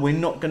 no, we're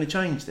not going to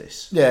change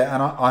this. Yeah,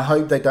 and I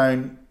hope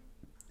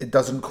it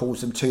doesn't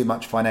cause them too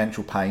much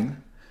financial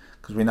pain,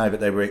 because we know that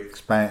they were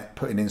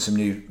putting in some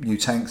new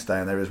tanks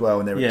down there as well,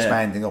 and they were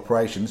expanding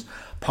operations.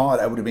 Part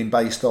of that would have been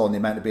based on the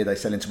amount of beer they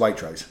sell into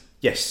Waitrose.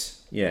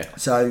 Yes, yeah.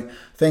 So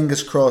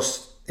fingers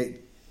crossed,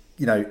 it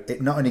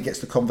not only gets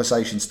the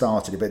conversation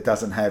started, but it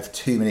doesn't have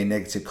too many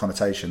negative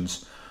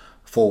connotations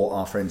for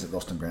our friends at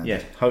Lost and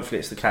Grounded. Yeah, hopefully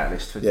it's the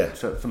catalyst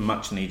for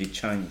much needed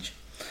change.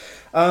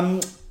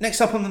 Next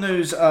up on the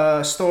news,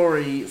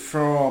 story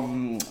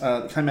from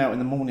came out in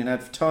the Morning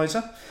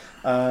Advertiser,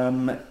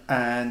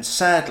 and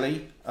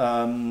sadly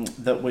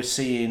that we're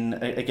seeing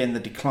again the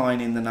decline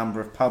in the number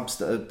of pubs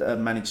that are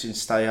managing to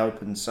stay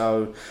open.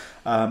 So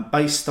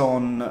based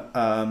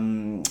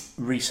on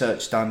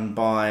research done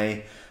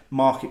by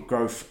Market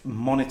Growth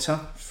Monitor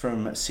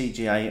from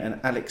CGA and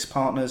Alex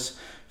Partners,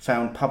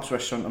 found pubs,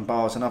 restaurants and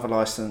bars and other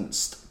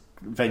licensed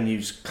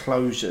venues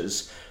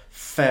closures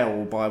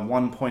fell by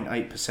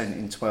 1.8%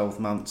 in 12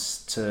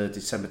 months to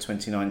December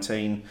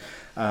 2019.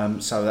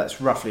 So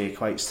that's roughly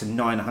equates to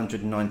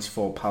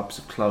 994 pubs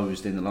have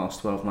closed in the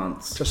last 12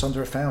 months. Just under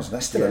 1,000.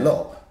 That's still a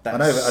lot. I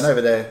know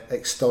that they're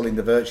extolling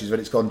the virtues, but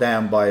it's gone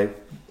down by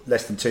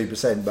less than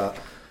 2%. But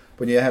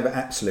when you have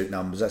absolute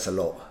numbers, that's a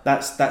lot.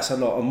 That's a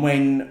lot. And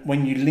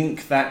when you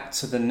link that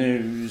to the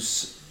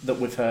news that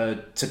we've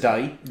heard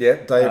today.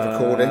 Yeah, day of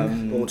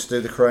recording, all to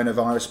do with the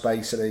coronavirus,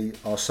 basically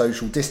our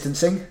social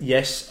distancing.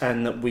 Yes,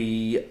 and that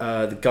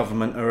the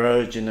government are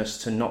urging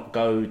us to not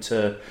go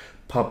to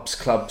pubs,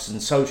 clubs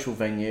and social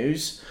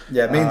venues.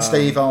 Yeah, me and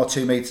Steve are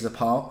 2 metres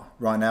apart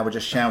right now. We're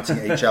just shouting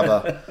at each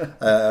other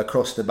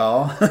across the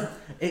bar.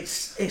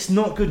 It's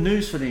not good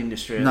news for the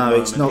industry at the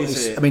moment, it's not.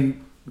 Is it? I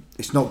mean,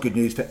 it's not good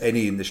news for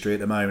any industry at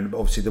the moment. But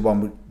obviously,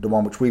 the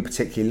one which we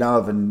particularly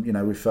love, and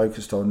we've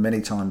focused on many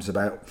times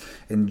about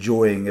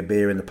enjoying a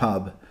beer in the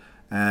pub,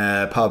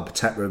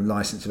 tap room,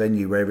 licensed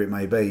venue, wherever it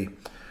may be.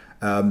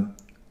 I'm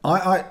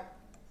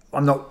not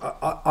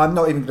even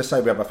going to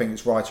say whether I think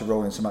it's right or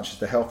wrong in so much as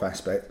the health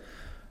aspect,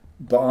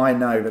 but I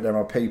know that there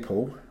are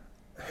people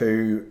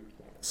who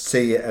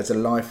see it as a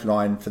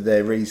lifeline for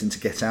their reason to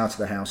get out of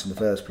the house in the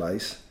first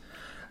place,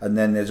 and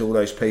then there's all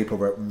those people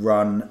that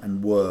run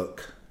and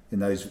work in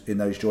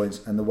those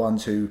joints, and the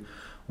ones who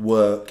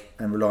work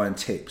and rely on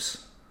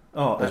tips.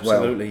 Oh, as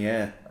absolutely,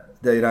 well.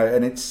 Yeah.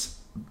 And it's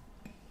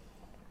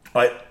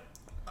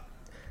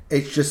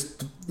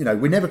just we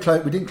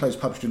didn't close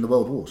pubs during the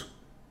World Wars.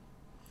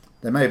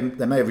 They may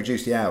have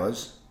reduced the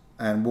hours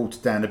and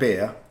watered down the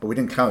beer, but we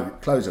didn't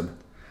close them.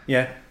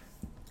 Yeah.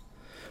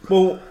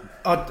 Well,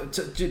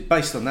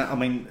 based on that, I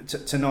mean,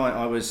 tonight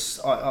I was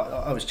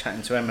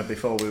chatting to Emma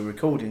before we were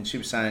recording. She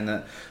was saying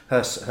that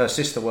her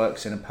sister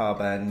works in a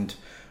pub, and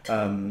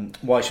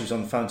while she was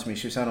on the phone to me,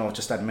 she was saying, "Oh, I've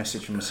just had a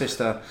message from my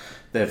sister.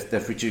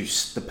 They've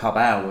reduced the pub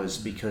hours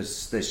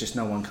because there's just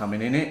no one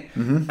coming in it."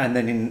 Mm-hmm. And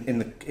then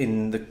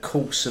in the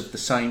course of the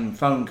same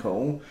phone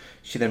call,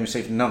 she then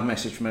received another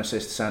message from her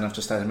sister saying, "I've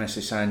just had a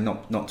message saying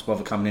not to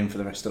bother coming in for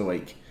the rest of the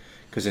week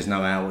because there's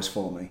no hours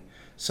for me."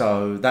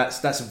 So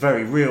that's a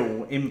very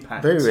real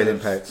impact. Very real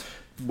impact.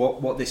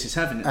 What this is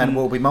having, and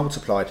will be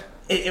multiplied.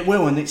 It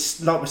will, and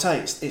it's like we say,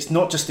 it's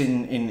not just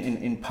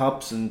in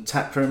pubs and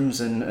tap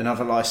rooms and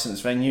other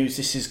licensed venues.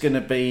 This is going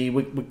to be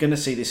we're going to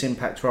see this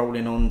impact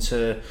rolling on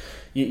to.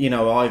 You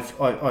know,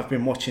 I've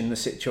been watching the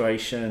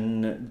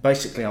situation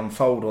basically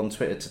unfold on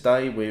Twitter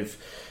today with,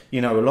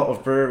 you know, a lot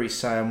of breweries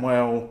saying,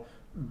 well,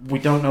 we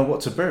don't know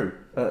what to brew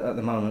at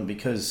the moment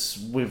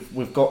because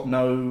we've got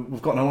no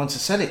one to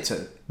sell it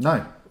to.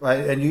 No,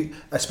 and you,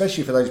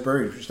 especially for those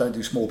breweries which don't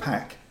do small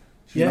pack,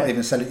 you're not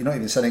even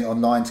selling it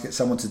online to get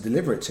someone to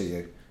deliver it to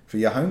you for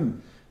your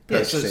home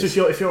purchases.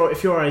 So if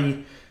you're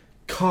a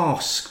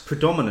cask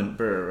predominant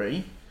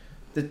brewery,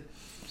 there's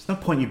no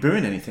point you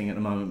brewing anything at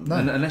the moment,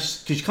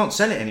 unless because you can't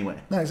sell it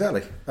anywhere. No,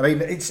 exactly. I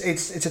mean,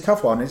 it's a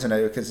tough one, isn't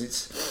it? Because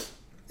it's,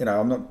 you know,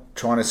 I'm not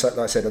trying to say, like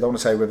I said, I don't want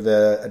to say whether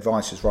the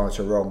advice is right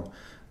or wrong,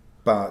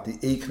 but the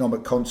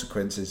economic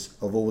consequences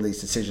of all these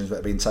decisions that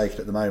are being taken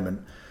at the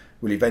moment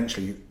will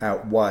eventually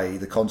outweigh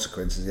the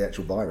consequences of the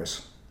actual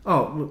virus.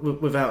 Oh,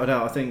 without a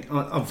doubt. I think,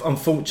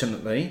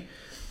 unfortunately,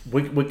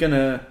 we're going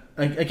to,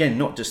 again,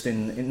 not just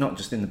in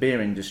the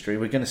beer industry,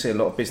 we're going to see a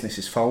lot of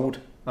businesses fold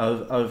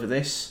over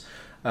this,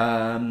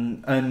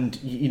 and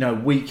you know,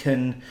 we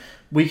can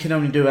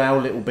only do our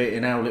little bit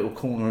in our little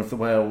corner of the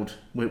world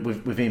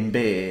within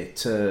beer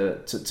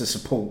to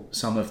support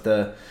some of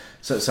the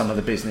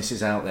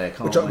businesses out there,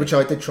 which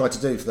I did try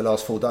to do for the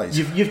last 4 days.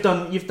 You've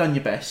done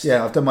your best.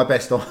 Yeah, I've done my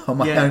best on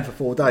my own for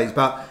 4 days,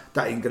 but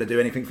that ain't going to do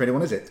anything for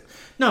anyone, is it?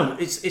 No,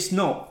 it's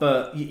not.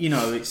 But you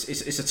know,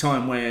 it's a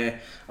time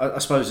where I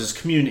suppose as a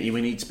community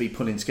we need to be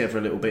pulling together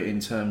a little bit in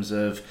terms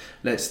of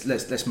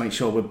let's make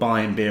sure we're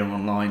buying beer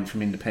online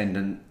from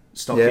independent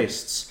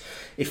stockists. Yeah.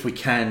 If we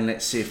can,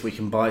 let's see if we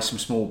can buy some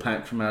small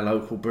pack from our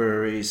local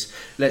breweries.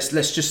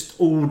 Let's just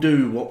all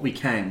do what we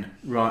can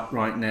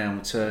right now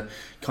to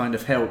kind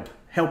of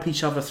help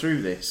each other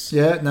through this.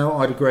 Yeah, no,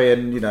 I'd agree,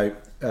 and you know,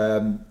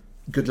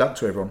 good luck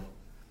to everyone.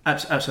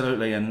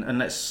 Absolutely, and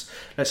let's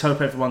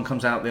hope everyone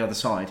comes out the other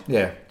side.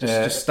 Yeah,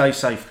 just stay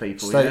safe,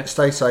 people.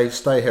 Stay safe,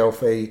 stay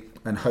healthy,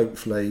 and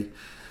hopefully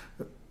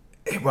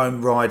it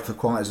won't ride for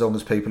quite as long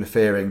as people are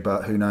fearing.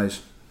 But who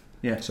knows?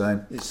 Yeah.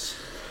 So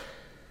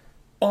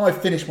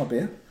I've finished my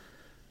beer.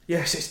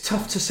 Yes, it's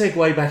tough to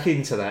segue back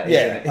into that.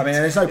 Yeah, isn't it? I mean,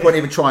 there's no point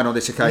even trying on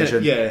this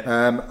occasion. Yeah.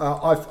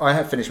 I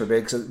have finished my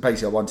beer because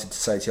basically I wanted to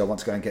say to you I want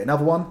to go and get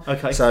another one.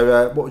 Okay.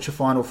 So, what was your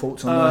final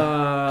thoughts on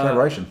the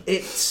collaboration?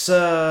 It's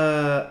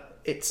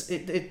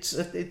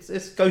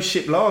Ghost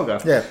Ship Lager.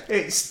 Yeah.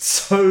 It's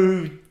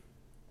so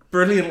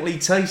brilliantly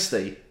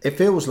tasty. It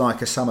feels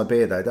like a summer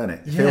beer, though, doesn't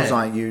it? It feels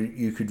like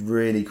you could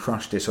really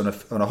crush this on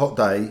a hot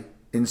day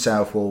in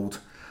Southwold,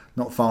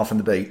 not far from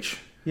the beach.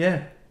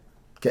 Yeah.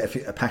 Get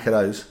a pack of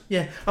those.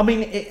 Yeah, I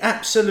mean, it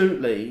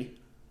absolutely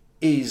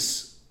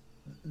is.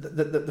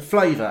 The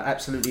flavour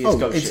absolutely is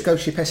Ghost Ship. It's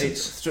Ghost Ship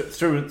essence. It's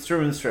through and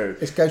through.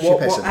 It's Ghost Ship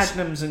essence. What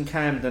Adnams and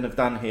Camden have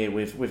done here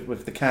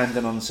with the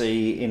Camden on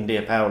Sea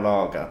India Pale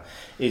Lager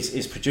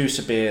is produce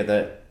a beer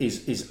that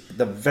is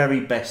the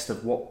very best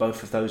of what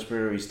both of those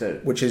breweries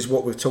do. Which is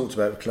what we've talked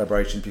about with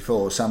collaborations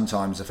before.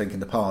 Sometimes I think in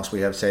the past we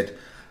have said,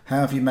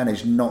 how have you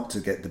managed not to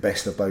get the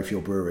best of both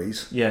your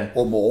breweries? Yeah.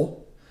 Or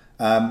more?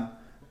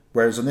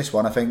 Whereas on this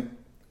one, I think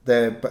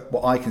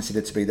what I consider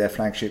to be their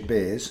flagship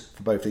beers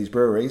for both these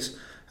breweries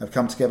have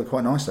come together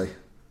quite nicely.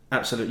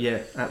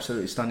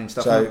 Absolutely stunning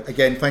stuff. So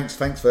again, thanks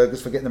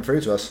Fergus for getting them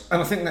through to us.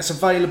 And I think that's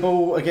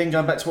available, again,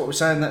 going back to what we're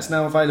saying, that's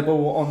now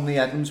available on the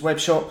Adnams web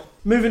shop.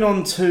 Moving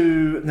on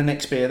to the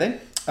next beer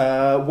then.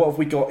 What have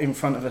we got in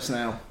front of us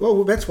now?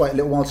 Well, let's wait a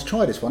little while to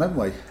try this one, haven't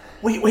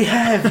we? We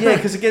have, yeah,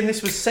 because again,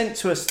 this was sent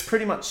to us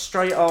pretty much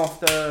straight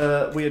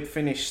after we had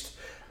finished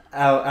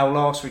our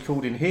last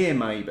recording here,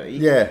 maybe.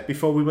 Yeah.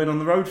 Before we went on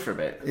the road for a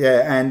bit.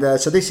 Yeah, and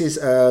so this is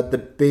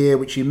the beer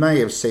which you may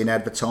have seen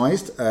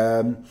advertised.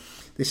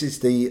 This is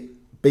the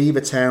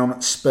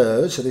Beavertown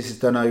Spurs. So this is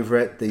done over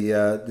at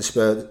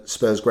the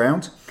Spurs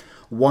ground.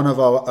 One of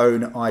our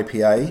own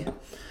IPA.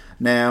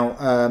 Now,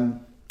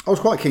 I was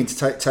quite keen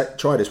to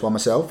try this one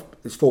myself.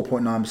 It's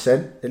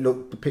 4.9%.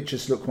 The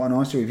pictures look quite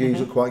nice. The reviews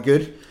look quite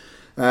good.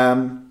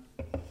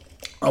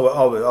 I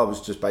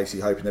was just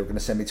basically hoping they were going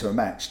to send me to a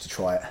match to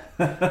try it.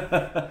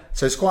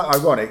 So it's quite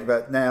ironic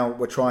that now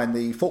we're trying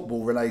the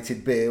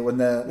football-related beer when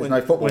there's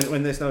no football.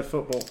 When there's no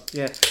football,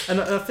 yeah.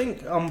 And I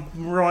think I'm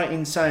right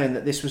in saying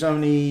that this was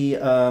only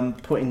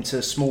put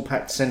into small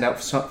pack to send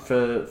out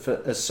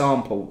for as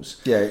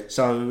samples. Yeah.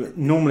 So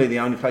normally the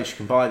only place you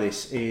can buy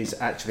this is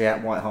actually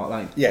at White Hart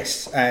Lane.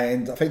 Yes,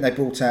 and I think they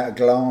brought out a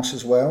glass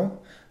as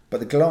well, but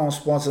the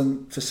glass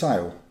wasn't for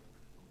sale.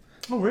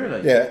 Oh,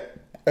 really? Yeah,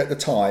 at the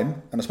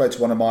time, and I spoke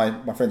to one of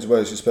my friends who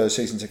was a Spurs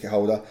season ticket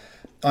holder.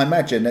 I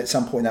imagine at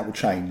some point that will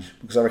change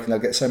because I reckon they'll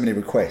get so many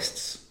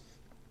requests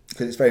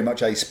because it's very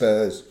much a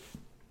Spurs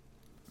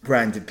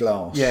branded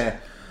glass. Yeah.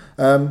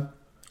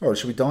 Well,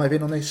 should we dive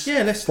in on this?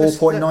 Yeah, let's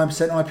 4.9%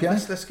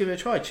 IPA. Let's give it a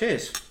try.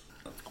 Cheers.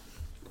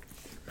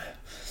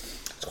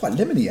 It's quite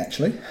lemony,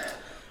 actually.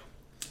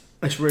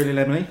 It's really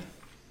lemony.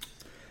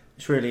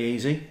 It's really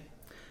easy.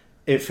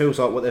 It feels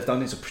like what they've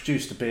done is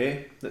produced a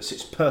beer that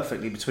sits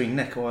perfectly between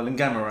Neck Oil and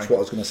Gamma Ray. That's what I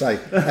was going to say,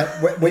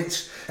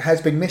 which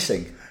has been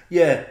missing.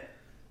 Yeah.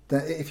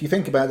 If you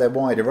think about their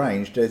wider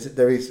range,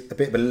 there is a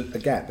bit of a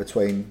gap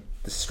between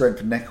the strength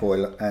of Neck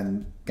Oil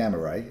and Gamma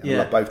Ray. I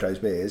love both those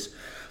beers.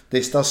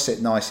 This does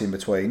sit nice in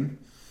between.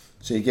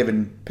 So you're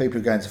giving people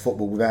who go into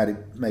football without it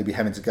maybe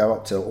having to go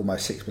up to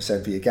almost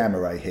 6% for your Gamma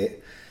Ray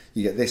hit.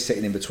 You get this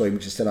sitting in between,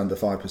 which is still under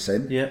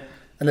 5%. Yeah.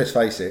 And let's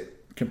face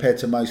it, compared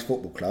to most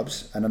football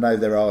clubs, and I know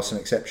there are some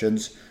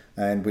exceptions,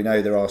 and we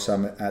know there are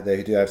some out there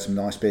who do have some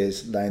nice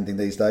beers landing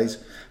these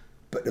days,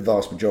 but the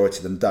vast majority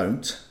of them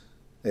don't.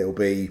 It'll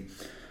be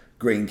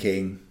Green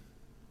King.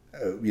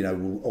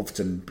 Will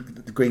often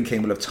the Green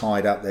King will have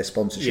tied up their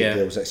sponsorship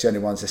deals. That's the only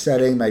ones they're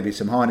selling. Maybe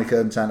some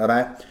Heineken, something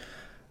like that.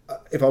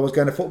 If I was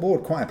going to football,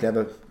 I'd quite happily have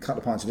a couple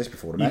of pints of this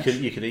before the match.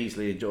 You could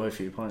easily enjoy a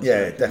few pints.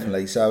 Yeah,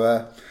 definitely.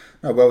 So,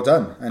 well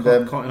done.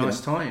 And quite a nice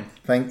time.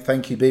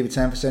 Thank you,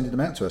 Beavertown, for sending them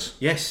out to us.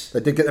 Yes. They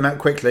did get them out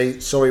quickly.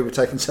 Sorry we're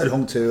taking so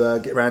long to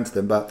get around to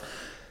them, but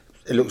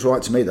it looks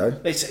right to me, though.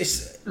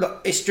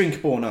 It's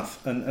drinkable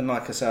enough, and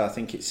like I say, I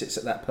think it sits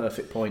at that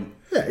perfect point.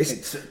 Yeah,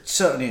 it's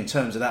certainly in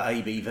terms of that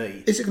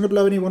ABV. Is it going to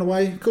blow anyone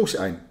away? Of course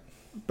it ain't.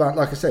 But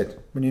like I said,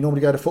 when you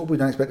normally go to football, you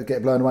don't expect to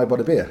get blown away by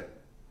the beer.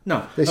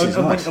 No, This is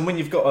nice. When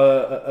you've got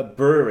a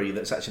brewery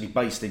that's actually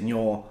based in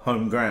your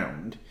home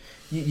ground,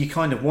 you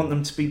kind of want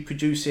them to be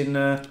producing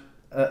a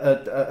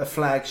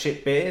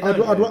flagship beer. I'd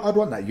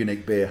want that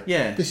unique beer.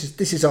 Yeah.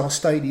 This is our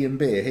stadium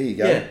beer. Here you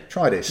go. Yeah.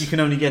 Try this. You can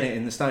only get it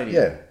in the stadium.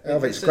 Yeah.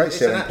 It's a great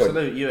selling point. It's an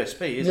absolute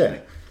USP, isn't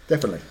it?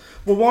 Definitely.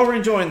 Well, while we're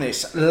enjoying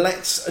this,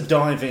 let's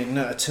dive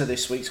in to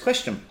this week's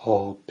question.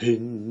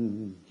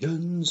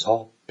 Opinions,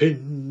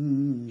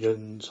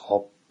 opinions,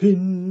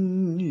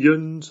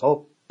 opinions,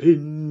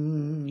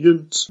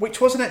 opinions.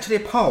 Which wasn't actually a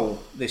poll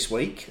this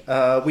week.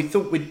 We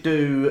thought we'd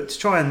do, to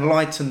try and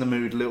lighten the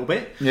mood a little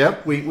bit.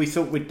 Yep. We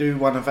thought we'd do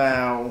one of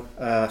our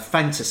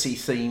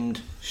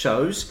fantasy-themed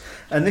shows.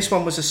 And this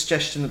one was a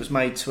suggestion that was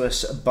made to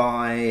us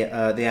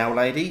by the Owl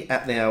Lady,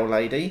 at the Owl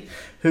Lady,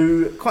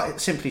 who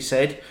quite simply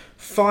said,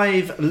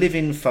 5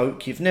 living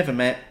folk you've never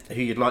met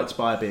who you'd like to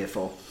buy a beer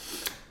for.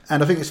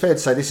 And I think it's fair to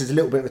say this is a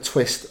little bit of a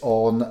twist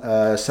on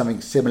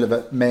something similar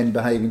that Men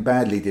Behaving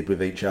Badly did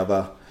with each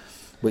other,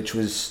 which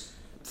was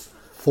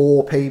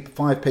 5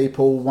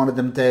 people, one of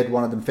them dead,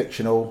 one of them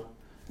fictional,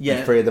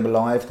 and 3 of them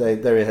alive. They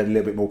had a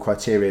little bit more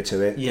criteria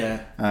to it.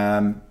 Yeah.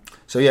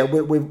 So yeah,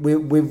 we're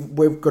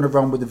going to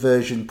run with the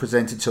version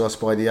presented to us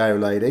by the Ale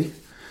Lady.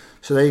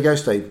 So there you go,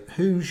 Steve.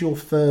 Who's your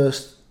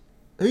first?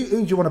 Who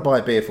do you want to buy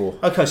a beer for?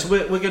 Okay, so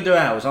we're going to do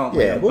ours, aren't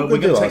we? Yeah, but we're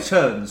going to take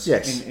turns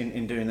yes.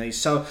 in doing these.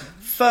 So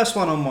first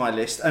one on my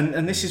list,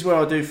 and this is where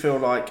I do feel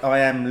like I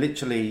am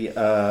literally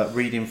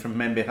reading from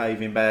Men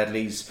Behaving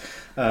Badly's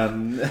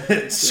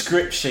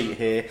script sheet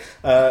here.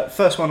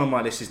 First one on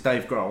my list is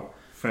Dave Grohl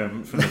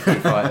from the Foo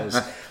Fighters.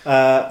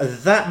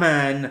 That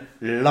man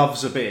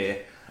loves a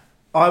beer.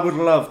 I would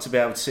love to be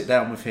able to sit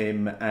down with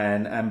him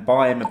and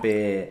buy him a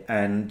beer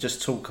and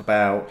just talk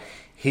about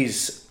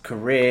his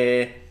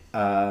career,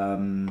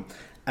 and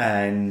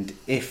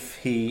if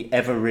he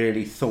ever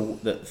really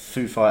thought that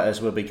Foo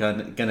Fighters were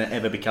going to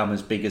ever become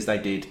as big as they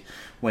did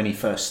when he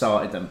first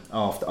started them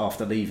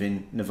after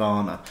leaving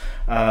Nirvana.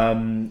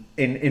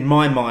 In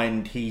my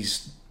mind,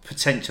 he's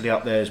potentially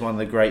up there as one of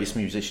the greatest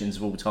musicians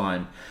of all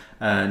time.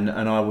 And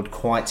I would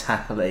quite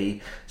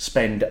happily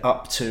spend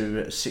up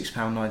to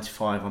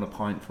 £6.95 on a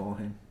pint for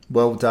him.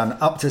 Well done.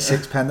 Up to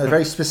 £6.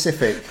 Very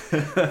specific.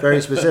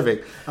 Very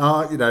specific.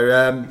 I think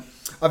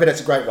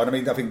that's a great one. I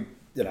mean, I think,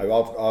 I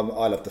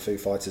love the Foo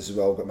Fighters as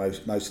well. I've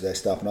got most of their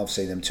stuff, and I've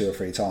seen them 2 or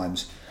 3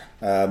 times.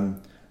 I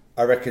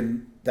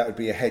reckon that would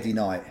be a heady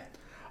night.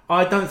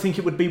 I don't think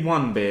it would be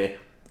one beer.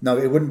 No,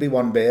 it wouldn't be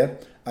one beer,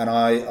 and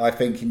I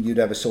think you'd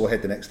have a sore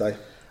head the next day.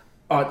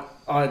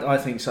 I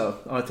think so.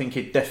 I think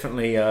it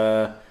definitely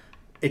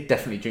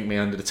drink me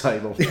under the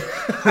table.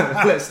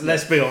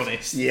 let's be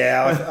honest.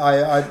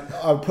 Yeah,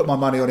 I would put my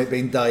money on it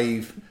being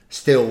Dave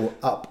still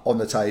up on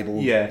the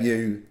table. Yeah.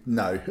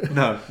 No.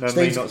 No,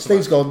 Steve's, not so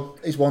Steve's much. gone.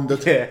 He's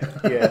wandered.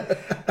 Yeah.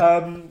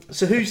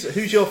 So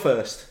who's your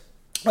first?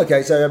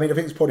 Okay, so I think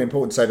it's probably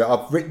important to say that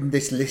I've written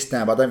this list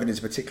down, but I don't think it's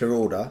a particular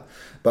order.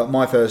 But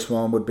my first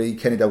one would be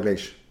Kenny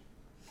Dalglish.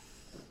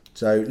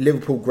 So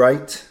Liverpool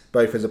great,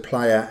 both as a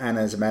player and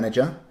as a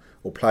manager,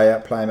 or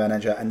player,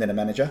 manager, and then a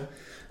manager.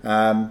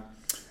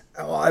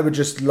 I would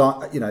just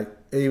like,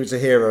 he was a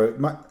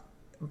hero.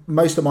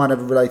 Most of mine are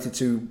related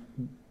to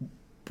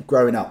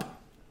growing up.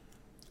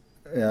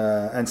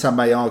 And some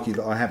may argue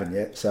that I haven't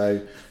yet,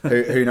 so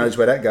who knows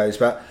where that goes.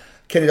 But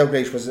Kenny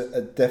Dalglish was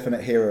a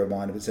definite hero of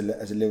mine as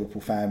a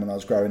Liverpool fan when I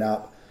was growing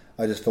up.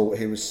 I just thought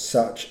he was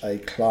such a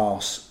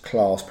class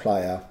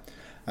player.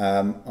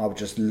 I would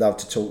just love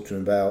to talk to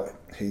him about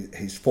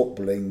his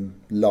footballing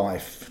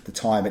life, the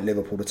time at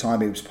Liverpool, the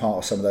time he was part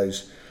of some of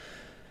those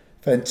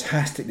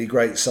fantastically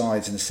great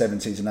sides in the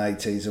 70s and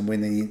 80s and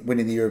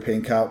winning the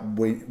European Cup,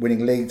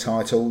 winning league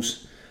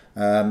titles.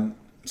 So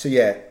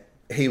yeah,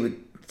 he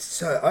would.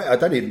 So I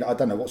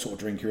don't know what sort of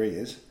drinker he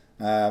is,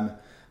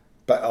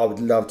 but I would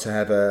love to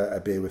have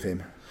a beer with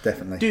him.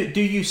 Definitely.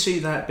 Do you see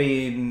that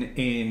being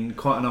in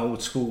quite an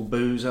old school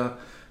boozer?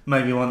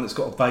 Maybe one that's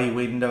got a bay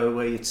window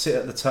where you'd sit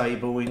at the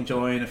table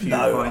enjoying a few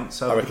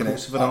pints over the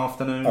course of an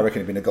afternoon? I reckon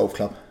it'd be in a golf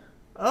club.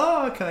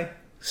 Oh, okay.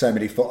 So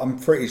many. I'm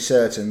pretty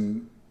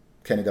certain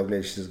Kenny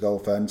Dalglish is a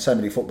golfer, and so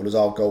many footballers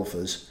are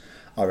golfers.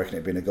 I reckon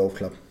it'd be in a golf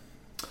club.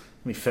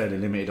 Be fairly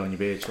limited on your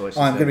beer choices.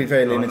 I'm going to be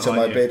very limited on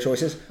my beer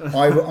choices.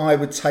 I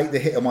would take the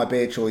hit on my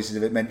beer choices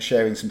if it meant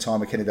sharing some time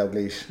with Kenny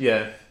Dalglish.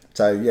 Yeah.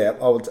 So yeah,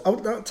 I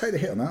would take the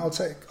hit on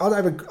that.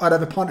 I'd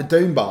have a pint of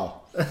Doom Bar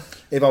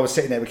if I was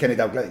sitting there with Kenny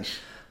Dalglish.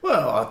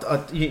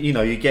 Well,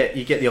 you get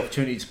the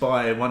opportunity to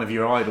buy one of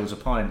your idols a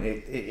pint.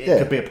 It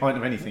could be a pint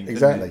of anything.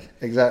 Exactly.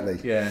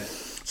 Yeah.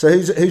 So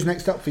who's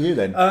next up for you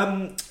then?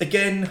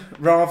 Again,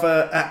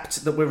 rather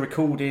apt that we're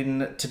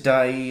recording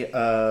today,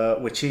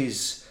 which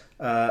is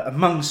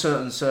among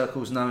certain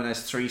circles known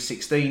as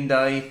 316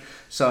 Day.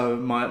 So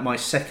my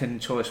second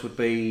choice would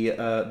be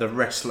the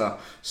wrestler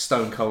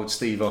Stone Cold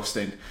Steve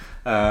Austin.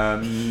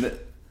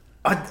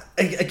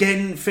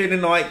 Again,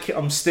 feeling like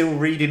I'm still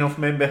reading off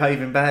Men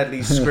Behaving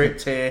Badly's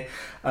script here.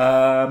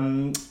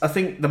 I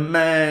think the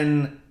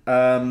man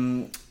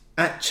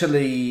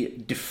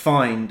actually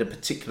defined a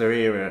particular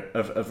era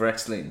of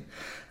wrestling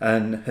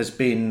and has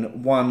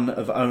been one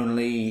of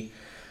only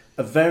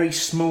a very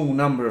small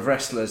number of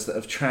wrestlers that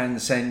have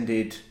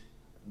transcended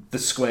the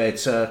squared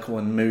circle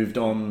and moved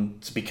on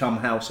to become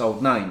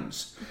household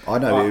names. I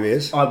know who he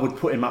is. I would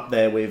put him up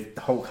there with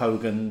Hulk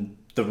Hogan,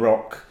 The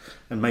Rock,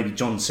 and maybe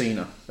John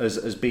Cena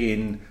as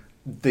being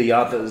the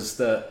others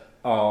that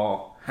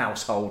are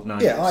household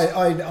names. Yeah,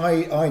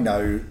 I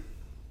know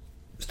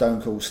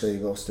Stone Cold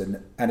Steve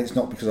Austin, and it's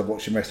not because I've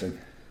watched him wrestling.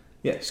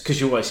 Yes, because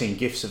you're always seeing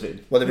gifs of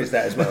him. Well, there is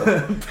that as well.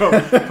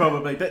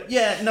 Probably. But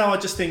yeah, no, I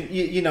just think,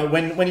 you know,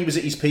 when he was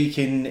at his peak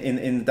in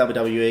the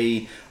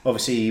WWE,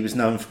 obviously he was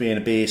known for being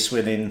a beer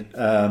swilling,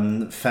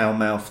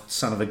 foul-mouthed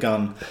son of a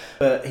gun.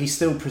 But he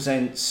still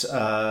presents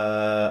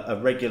a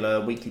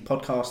regular weekly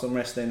podcast on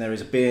wrestling. There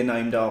is a beer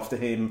named after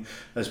him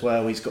as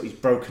well. He's got his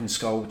Broken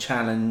Skull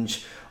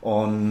Challenge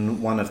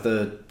on one of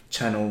the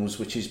channels,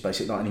 which is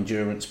basically like an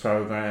endurance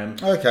program.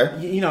 Okay.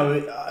 You know,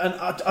 and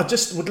I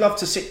just would love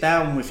to sit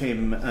down with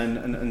him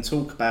and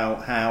talk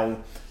about how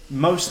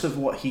most of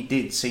what he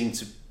did seemed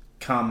to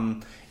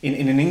come in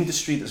an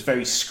industry that's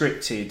very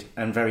scripted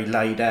and very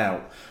laid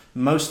out.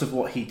 Most of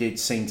what he did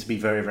seemed to be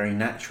very, very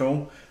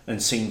natural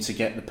and seemed to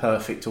get the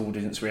perfect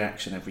audience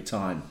reaction every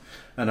time.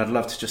 And I'd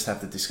love to just have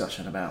the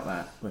discussion about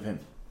that with him.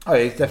 Oh,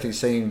 he definitely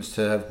seems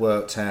to have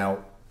worked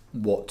out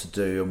what to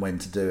do and when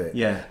to do it.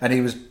 Yeah. And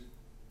he was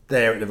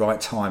there at the right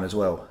time as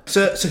well.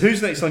 So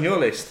who's next on your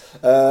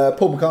list?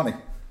 Paul McCartney.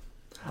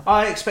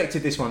 I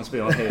expected this one to be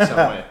on here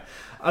somewhere.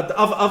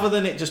 Other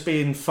than it just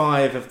being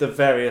 5 of the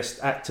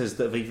various actors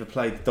that have either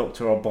played the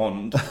Doctor or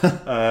Bond,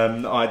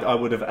 I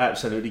would have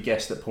absolutely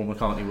guessed that Paul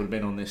McCartney would have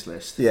been on this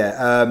list.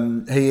 Yeah,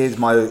 he is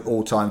my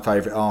all-time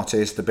favourite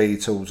artist. The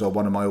Beatles are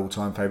one of my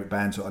all-time favourite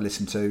bands that I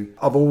listen to.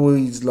 I've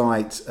always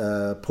liked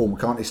Paul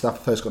McCartney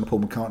stuff. I first got into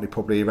Paul McCartney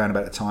probably around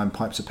about the time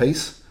Pipes of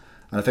Peace.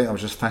 And I think I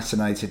was just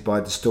fascinated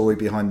by the story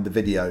behind the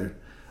video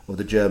of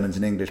the Germans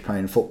and English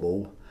playing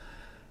football,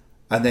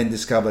 and then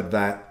discovered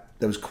that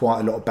there was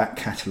quite a lot of back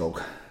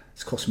catalogue.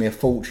 It's cost me a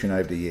fortune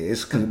over the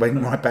years because it went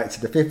right back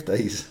to the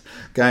 50s,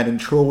 going and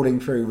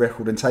trawling through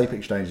record and tape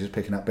exchanges,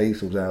 picking up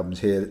Beatles albums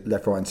here,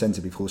 left, right and centre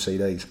before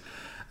CDs.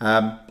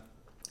 And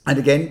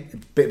again, a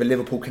bit of a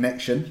Liverpool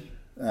connection.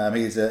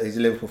 He's a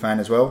Liverpool fan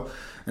as well,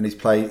 and he's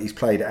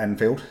played at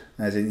Anfield,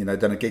 as in, you know,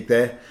 done a gig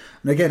there.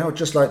 And again, I'd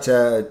just like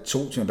to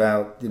talk to him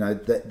about, you know,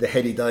 the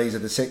heady days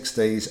of the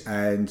 60s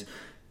and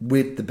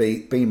with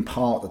being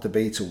part of the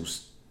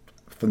Beatles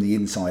from the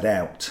inside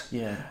out.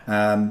 Yeah.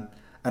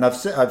 And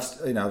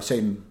I've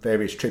seen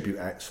various tribute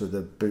acts for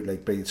the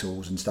bootleg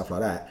Beatles and stuff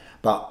like that.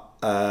 But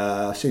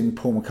I've seen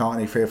Paul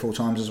McCartney 3 or 4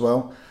 times as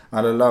well.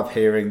 And I love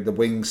hearing the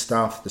Wings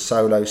stuff, the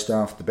solo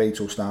stuff, the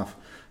Beatles stuff.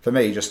 For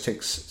me, he just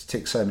ticks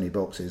so many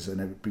boxes, and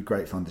it would be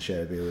great fun to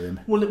share a beer with him.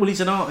 Well, he's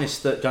an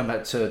artist that, going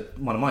back to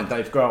one of mine,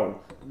 Dave Grohl,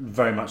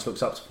 very much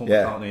looks up to Paul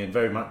McCartney and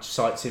very much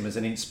cites him as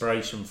an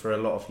inspiration for a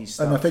lot of his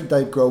stuff. And I think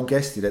Dave Grohl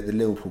guested at the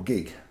Liverpool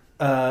gig.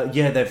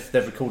 Yeah,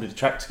 they've recorded a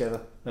track together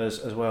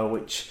as well,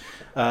 which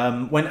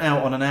went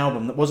out on an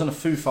album that wasn't a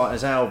Foo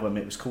Fighters album.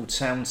 It was called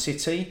Sound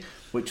City,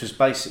 which was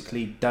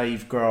basically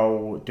Dave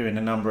Grohl doing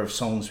a number of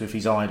songs with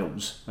his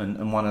idols,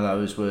 and one of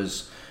those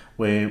was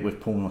with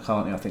Paul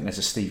McCartney. I think there's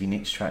a Stevie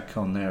Nicks track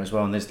on there as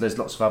well, and there's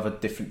lots of other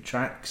different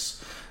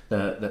tracks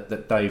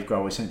that Dave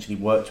Grohl essentially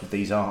worked with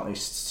these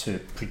artists to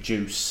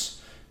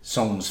produce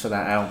songs for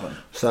that album.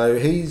 So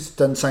he's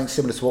done something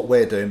similar to what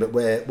we're doing, but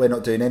we're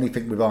not doing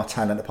anything with our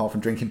talent apart from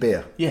drinking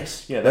beer.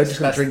 Yes, yeah. We're just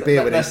going to drink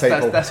beer with these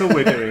people. That's all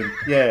we're doing.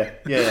 Yeah.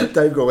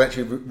 Dave Grohl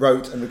actually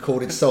wrote and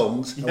recorded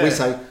songs, and we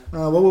say,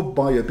 "Oh, well, we'll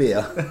buy you a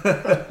beer."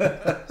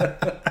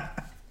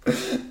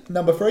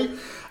 Number 3.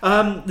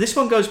 This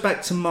one goes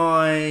back to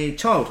my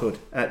childhood,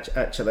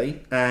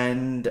 actually,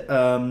 and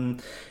a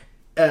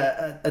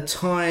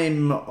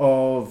time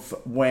of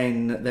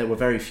when there were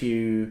very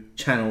few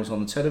channels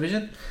on the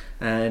television,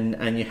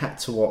 and you had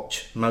to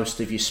watch most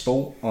of your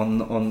sport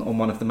on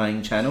one of the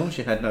main channels.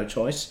 You had no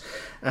choice.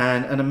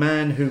 And a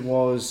man who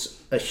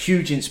was a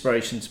huge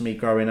inspiration to me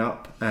growing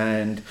up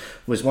and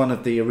was one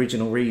of the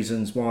original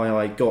reasons why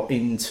I got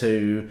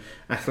into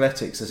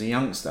athletics as a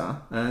youngster,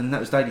 and that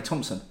was Daley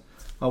Thompson.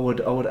 I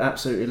would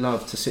absolutely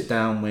love to sit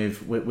down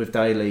with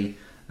Daley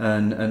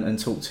and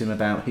talk to him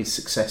about his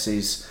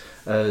successes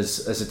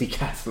as a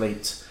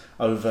decathlete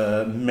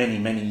over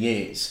many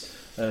years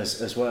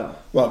as well.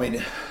 Well, I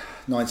mean,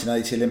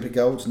 1980 Olympic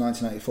golds,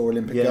 1984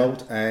 Olympic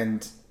gold,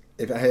 and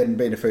if it hadn't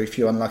been for a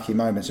few unlucky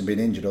moments and been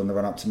injured on the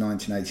run up to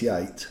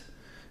 1988,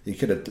 he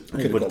could have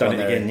got done one it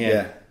there. again.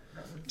 Yeah.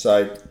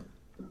 So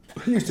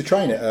he used to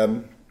train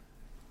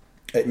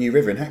at New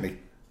River in Hackney.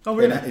 Oh,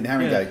 really? In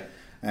Haringey,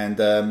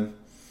 and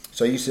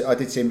so I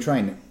did see him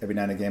train every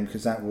now and again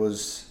because that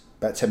was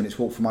about 10 minutes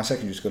walk from my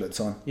secondary school at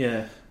the time.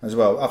 Yeah. As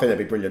well, I think that'd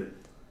be brilliant.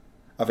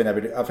 I think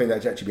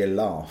that'd actually be a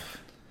laugh.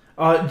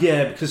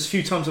 Yeah, because a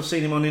few times I've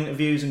seen him on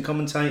interviews and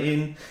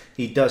commentating,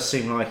 he does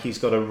seem like he's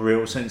got a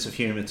real sense of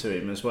humour to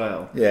him as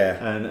well. Yeah,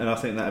 and I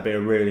think that'd be a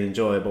really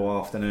enjoyable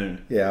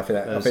afternoon. Yeah, I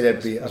think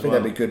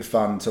that'd be good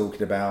fun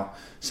talking about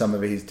some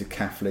of his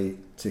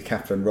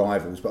decathlon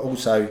rivals, but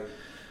also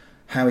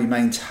how he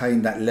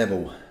maintained that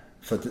level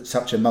for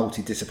such a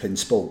multidisciplined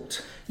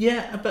sport.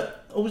 Yeah,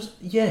 but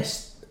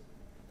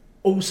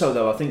also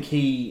though, I think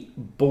he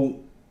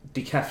brought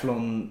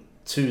decathlon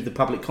to the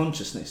public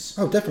consciousness.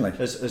 Oh, definitely.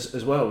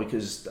 As well,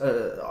 because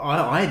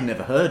I had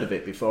never heard of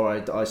it before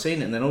I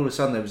seen it, and then all of a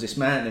sudden there was this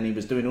man and he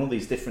was doing all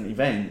these different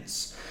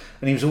events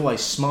and he was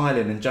always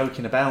smiling and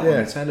joking about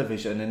on the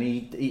television, and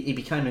he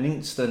became an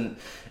instant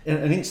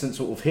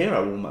sort of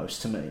hero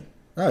almost to me.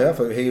 Oh yeah, I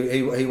thought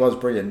he was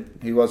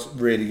brilliant. He was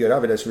really good. I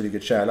think that's a really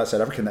good show. Like I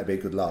said, I reckon that'd be a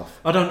good laugh.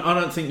 I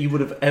don't think you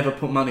would have ever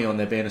put money on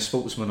there being a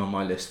sportsman on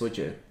my list, would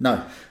you?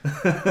 No,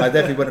 I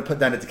definitely wouldn't put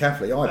down a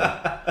decathlete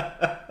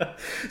either.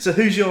 So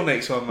who's your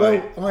next one,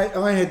 mate?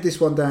 Well, I had this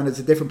one down as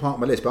a different part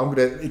of my list, but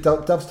it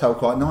dovetail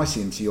quite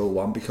nicely into your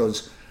one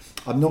because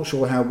I'm not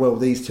sure how well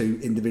these two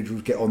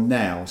individuals get on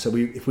now. So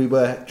if we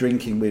were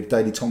drinking with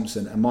Daley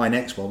Thompson and my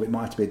next one, it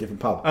might have to be a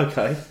different pub.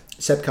 Okay.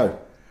 Seb Coe.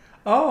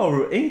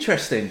 Oh,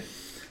 interesting.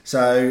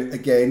 So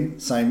again,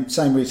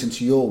 same reason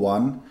to your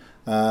one,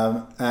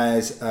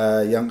 as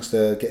a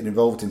youngster getting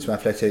involved into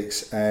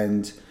athletics,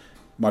 and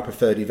my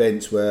preferred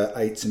events were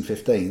 8s and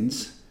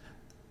 15s.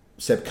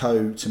 Seb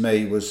Coe to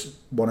me was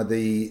one of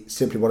the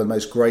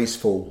most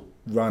graceful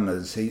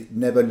runners. He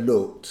never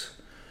looked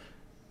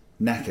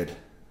knackered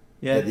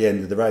at the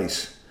end of the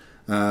race.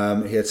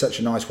 He had such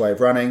a nice way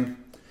of running.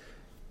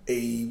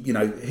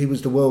 He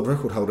was the world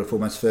record holder for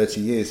almost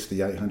 30 years for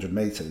the 800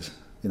 metres.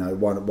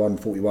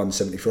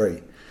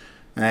 1:41.73.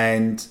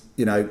 And,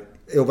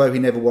 although he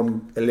never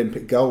won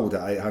Olympic gold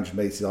at 800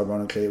 metres,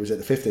 ironically, it was at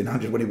the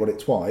 1500 when he won it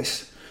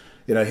twice.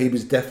 He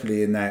was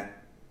definitely in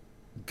that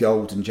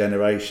golden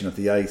generation of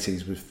the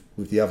 80s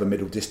with the other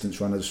middle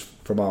distance runners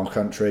from our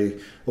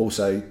country.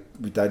 Also,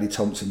 with Daley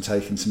Thompson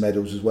taking some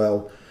medals as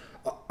well.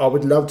 I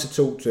would love to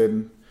talk to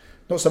him,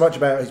 not so much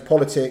about his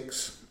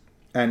politics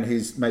and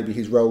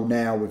his role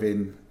now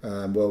within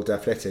world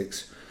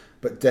athletics,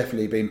 but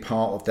definitely being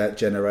part of that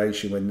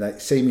generation when they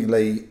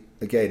seemingly,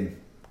 again,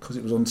 because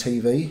it was on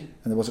TV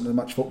and there wasn't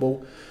much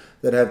football,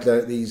 they'd have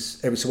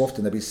these, every so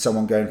often there'd be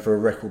someone going for a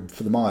record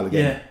for the mile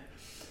again. Yeah.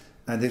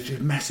 And there's this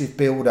massive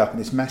build-up and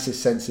this massive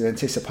sense of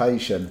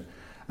anticipation.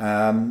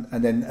 And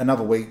then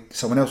another week,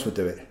 someone else would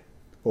do it.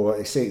 Or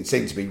it seemed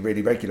to be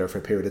really regular for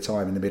a period of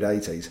time in the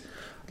mid-80s.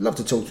 I'd love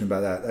to talk to him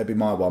about that. That'd be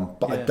my one.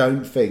 But I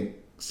don't think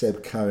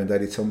Seb Coe and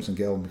Daley Thompson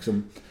get on, because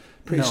I'm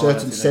pretty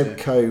certain Seb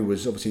Coe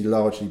was obviously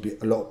largely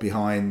a lot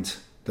behind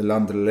the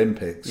London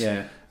Olympics.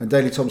 Yeah. And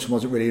Daley Thompson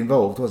wasn't really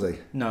involved, was he?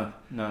 No.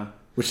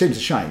 Which seems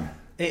a shame.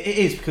 It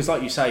is, because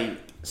like you say,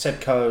 Seb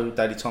Coe,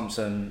 Daley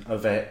Thompson,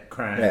 Ovett,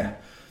 Cram,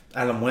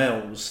 Alan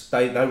Wells,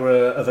 they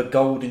were of a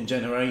golden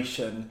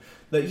generation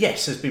that,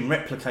 yes, has been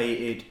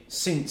replicated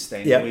since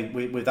then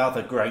with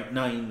other great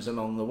names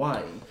along the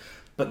way.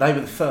 But they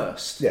were the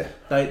first. Yeah.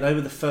 They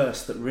were the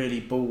first that really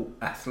brought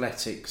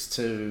athletics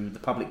to the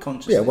public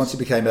consciousness. Yeah, once it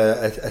became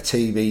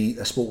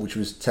a sport which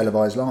was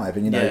televised live.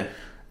 And,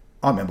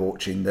 I remember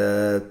watching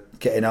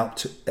getting up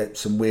at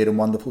some weird and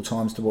wonderful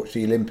times to watch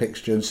the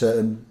Olympics during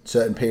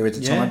certain periods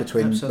of time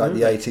between like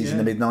the 80s and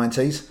the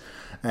mid-90s.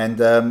 And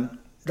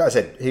like I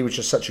said, he was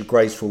just such a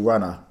graceful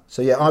runner.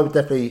 So, I would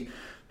definitely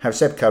have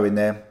Seb Coe in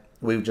there.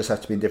 We would just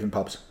have to be in different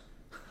pubs.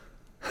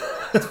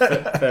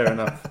 Fair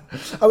enough.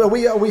 Oh,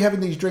 are we having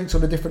these drinks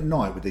on a different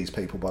night with these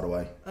people, by the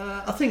way?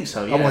 I think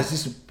so, yeah. Otherwise,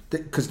 this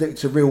because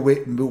it's a real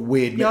weird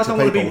mix Yeah, I of don't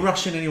want to people. be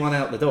rushing anyone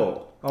out the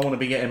door. I want to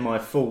be getting my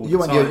full You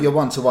want time. your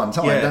one-to-one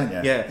time, yeah, don't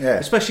you? Yeah,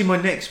 especially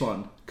my next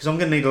one, because I'm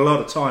going to need a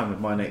lot of time with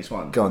my next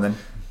one. Go on then.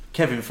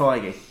 Kevin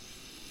Feige.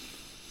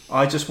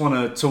 I just want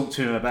to talk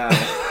to him about...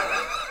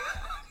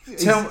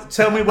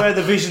 tell me where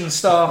the vision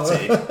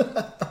started.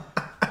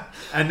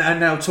 And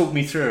now talk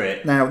me through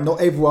it. Now,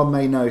 not everyone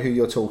may know who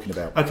you're talking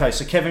about. Okay,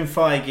 so Kevin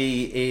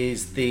Feige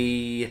is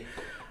the...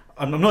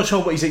 I'm not sure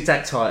what his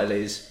exact title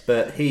is,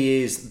 but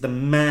he is the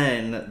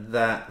man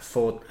that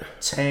for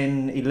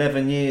 10,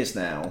 11 years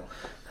now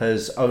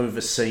has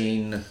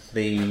overseen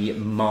the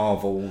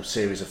Marvel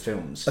series of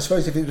films. I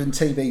suppose if it was in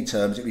TV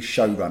terms, it'd be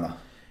showrunner.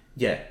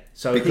 Yeah.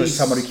 So Because he's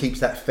someone who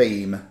keeps that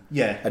theme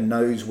Yeah. and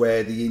knows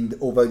where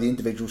although the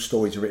individual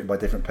stories are written by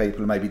different people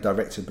and maybe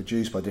directed and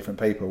produced by different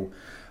people,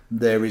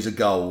 there is a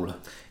goal.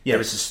 Yeah.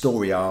 There is a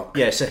story arc.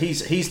 Yeah, so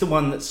he's the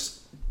one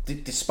that's,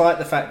 despite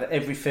the fact that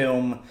every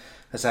film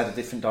has had a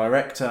different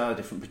director, a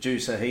different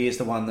producer, he is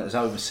the one that has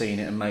overseen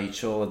it and made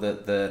sure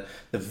that the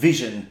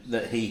vision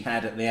that he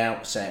had at the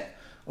outset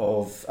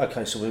of,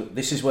 okay, so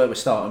this is where we're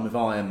starting with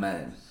Iron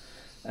Man,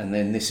 and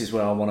then this is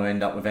where I want to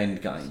end up with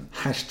Endgame.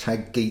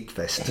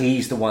 #GeekFest.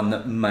 He's the one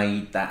that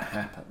made that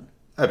happen.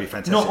 That'd be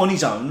fantastic. Not on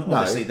his own, No.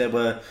 obviously. There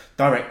were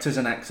directors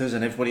and actors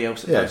and everybody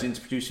else that Yeah. goes into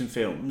producing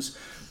films.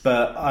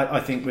 But I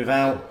think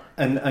without...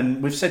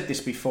 And we've said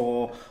this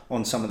before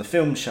on some of the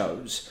film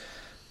shows,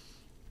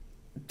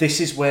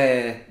 this is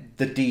where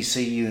the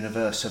DC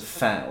universe have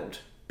failed,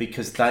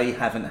 because they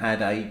haven't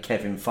had a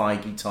Kevin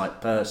Feige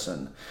type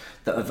person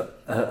that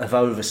have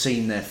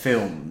overseen their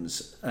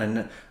films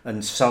and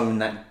sewn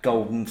that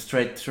golden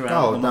thread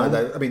throughout Oh them no! all.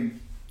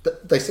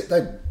 They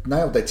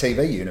nailed their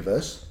TV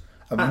universe,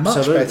 and much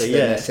Absolutely, better than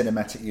yeah. their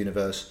cinematic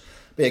universe.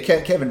 But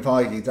yeah, Kevin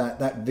Feige,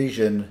 that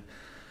vision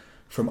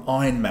from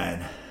Iron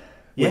Man,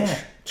 which, Yeah.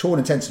 to all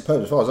intents and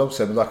purposes, as far as I was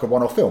concerned, was like a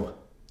one-off film.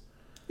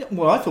 Yeah,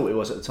 well, I thought it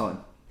was at the time.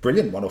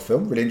 Brilliant one-off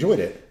film. Really enjoyed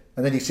it.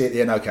 And then you see at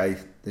the end, okay,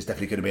 there's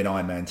definitely going to be an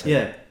Iron Man 2.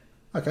 Yeah.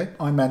 Okay,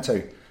 Iron Man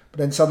 2. But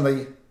then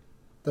suddenly,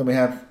 then we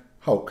have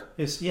Hulk,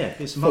 It's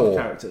some other 4.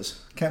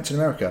 characters. Captain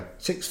America,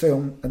 6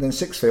 film, and then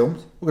 6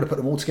 films. We're going to put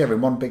them all together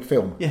in one big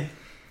film. Yeah.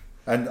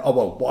 And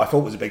what I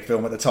thought was a big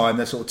film at the time,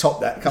 they sort of topped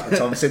that a couple of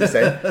times since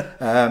then.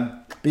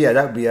 But yeah,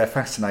 that would be a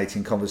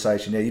fascinating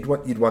conversation. Yeah, you'd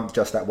want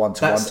just that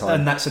one-to-one time.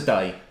 And that's a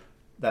day.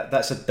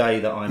 That's a day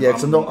that I'm... Yeah,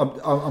 because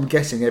I'm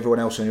guessing everyone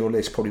else on your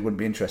list probably wouldn't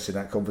be interested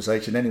in that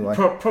conversation anyway.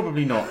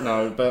 Probably not,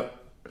 no, but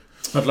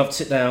I'd love to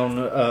sit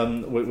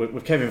down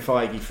with Kevin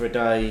Feige for a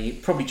day,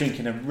 probably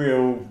drinking a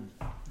real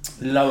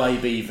low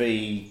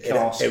ABV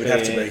cask It would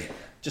have to beer, be.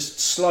 just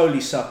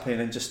slowly supping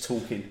and just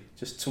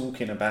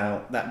talking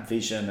about that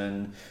vision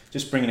and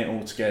just bringing it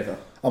all together.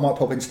 I might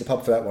pop into the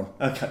pub for that one.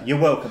 Okay, you're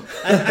welcome.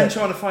 And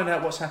trying to find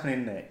out what's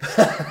happening next.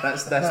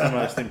 That's the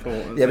most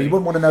important Yeah, but thing. you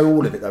wouldn't want to know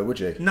all of it though, would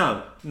you?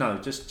 No,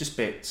 just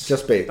bits.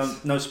 Just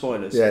bits. No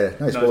spoilers. Yeah,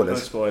 no spoilers. No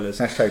spoilers.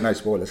 Hashtag no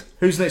spoilers.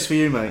 Who's next for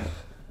you, mate?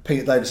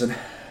 Peter Davison.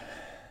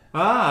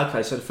 Ah,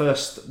 okay. So the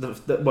first,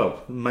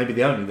 well, maybe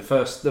the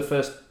first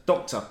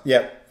Doctor.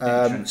 Yeah.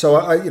 Interesting. So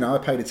I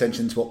paid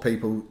attention to what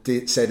people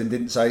said and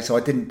didn't say. So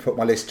I didn't put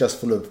my list just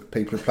full of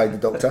people who played the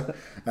Doctor.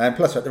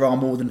 Plus, there are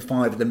more than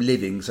 5 of them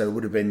living, so it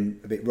would have been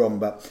a bit wrong.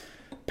 But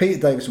Peter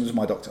Davison was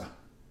my Doctor.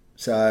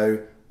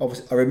 So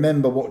obviously, I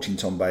remember watching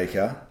Tom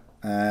Baker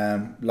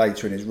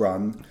later in his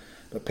run,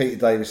 but Peter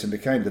Davison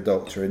became the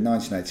Doctor in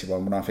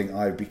 1981 when I think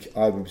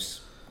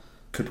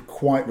could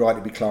quite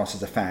rightly be classed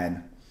as a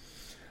fan.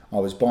 I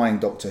was buying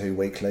Doctor Who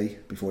weekly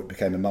before it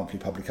became a monthly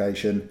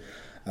publication.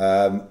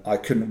 I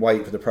couldn't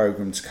wait for the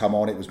programme to come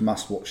on. It was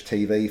must-watch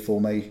TV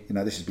for me.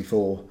 This is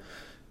before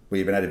we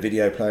even had a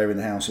video player in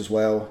the house as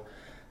well.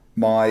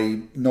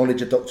 My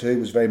knowledge of Doctor Who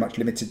was very much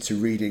limited to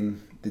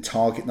reading the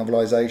Target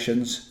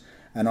novelisations,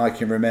 and I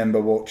can remember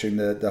watching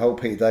the whole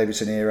Peter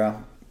Davison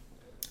era,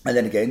 and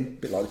then again,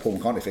 a bit like the Paul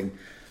McCartney thing,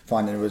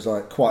 finding there was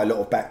like quite a lot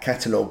of back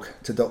catalogue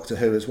to Doctor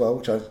Who as well,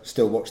 which I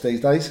still watch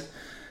these days,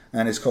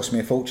 and it's cost me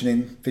a fortune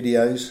in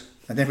videos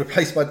and then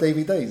replaced by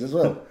DVDs as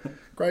well.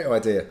 Great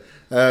idea.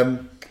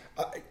 And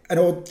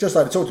I'd just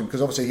like to talk to him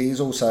because obviously he is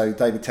also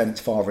David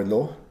Tennant's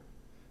father-in-law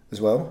as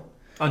well.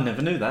 I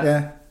never knew that.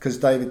 Yeah, because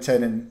David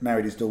Tennant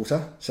married his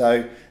daughter.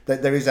 So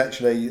there is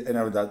actually, the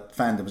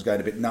fandom was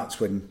going a bit nuts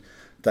when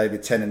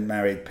David Tennant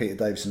married Peter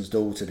Davison's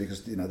daughter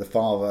because,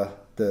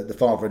 the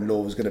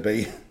father-in-law was going to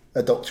be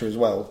a doctor as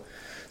well.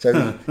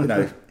 So,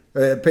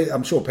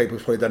 I'm sure people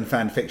have probably done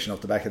fan fiction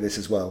off the back of this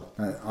as well.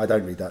 I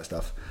don't read that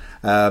stuff.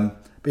 But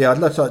yeah, I'd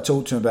love to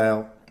talk to him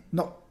about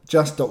not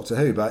just Doctor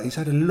Who, but he's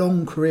had a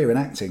long career in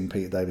acting,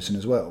 Peter Davison,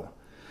 as well.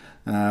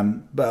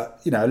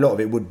 But, a lot of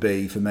it would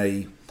be, for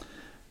me,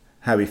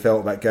 how he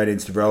felt about going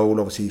into the role.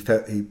 Obviously,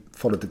 he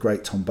followed the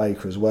great Tom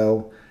Baker as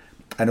well.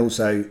 And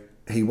also,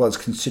 he was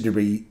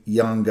considerably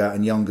younger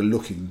and younger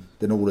looking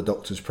than all the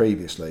Doctors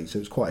previously. So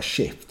it was quite a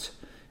shift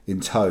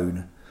in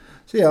tone.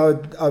 So yeah,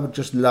 I would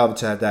just love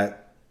to have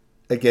that,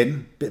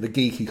 again, bit of a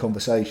geeky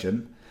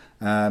conversation.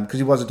 because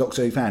he was a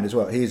Doctor Who fan as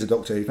well. He is a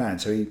Doctor Who fan,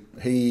 so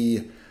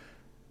he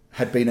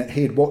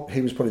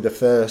was probably the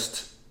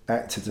first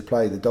actor to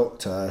play the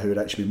Doctor who had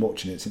actually been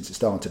watching it since it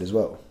started as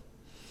well.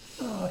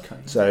 Oh, okay.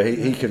 So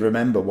he could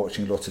remember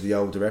watching a lot of the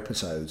older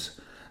episodes.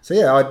 So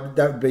yeah,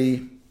 that would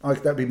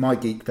be my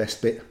Geek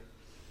Fest bit.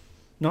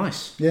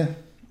 Nice. Yeah.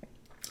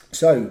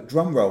 So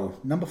drum roll,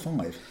 number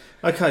 5.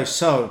 Okay,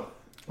 so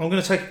I'm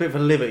going to take a bit of a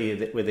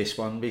liberty with this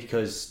one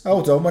because...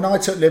 Hold on, when I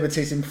took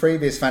liberties in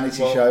previous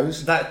fantasy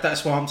shows...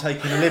 That's why I'm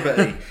taking a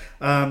liberty.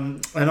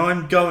 And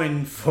I'm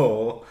going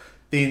for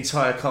the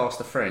entire cast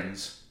of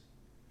Friends.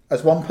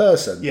 As one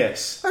person?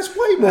 Yes. That's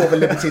way more of a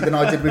liberty than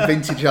I did with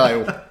Vintage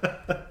Ale.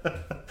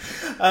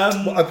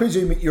 Well, I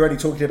presume you're only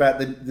talking about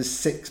the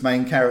 6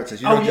 main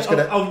characters. You're not just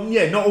gonna...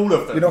 yeah, not all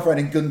of them. You're not throwing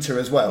in Gunter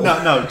as well?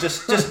 No,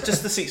 just the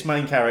 6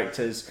 main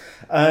characters.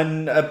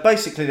 And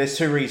basically there's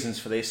 2 reasons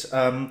for this.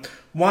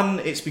 One,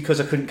 it's because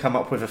I couldn't come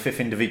up with a 5th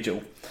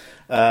individual.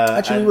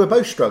 Actually, we were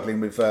both struggling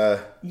with...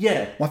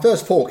 Yeah. My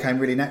first 4 came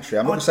really naturally.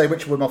 I'm not going to say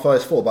which were my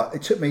first 4, but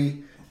it took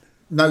me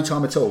no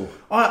time at all.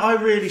 I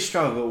really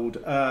struggled.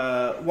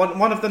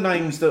 One of the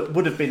names that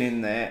would have been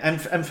in there,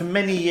 and for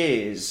many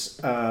years,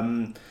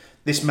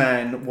 this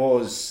man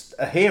was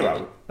a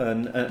hero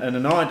and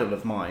an idol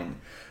of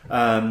mine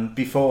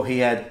before he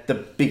had the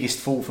biggest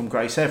fall from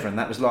grace ever, and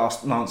that was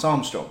Lance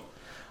Armstrong.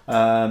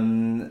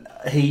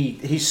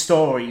 His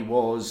story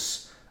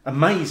was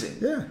amazing.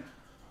 Yeah.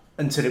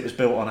 Until it was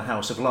built on a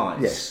House of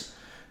Lies. Yes.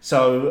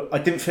 So I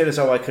didn't feel as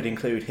though I could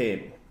include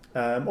him.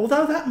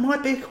 Although that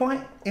might be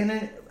quite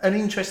an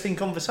interesting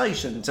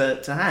conversation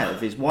to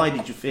have, is why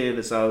did you feel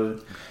as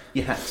though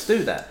you had to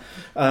do that?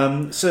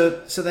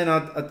 So then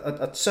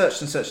I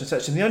searched,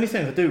 and the only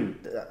thing I could do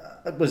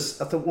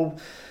was, I thought, well,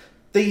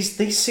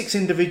 these 6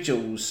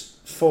 individuals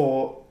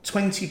for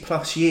 20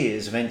 plus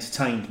years have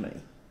entertained me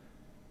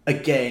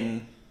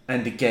again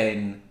and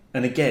again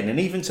and again, and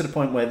even to the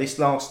point where this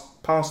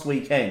past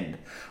weekend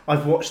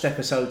I've watched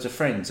episodes of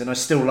Friends and I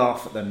still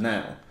laugh at them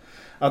now.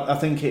 I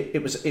think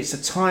it's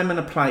a time and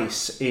a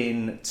place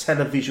in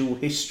televisual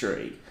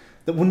history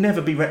that will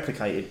never be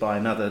replicated by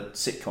another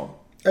sitcom.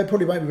 It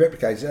probably won't be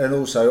replicated, and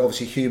also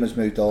obviously humour's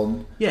moved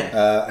on.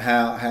 Yeah.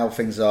 How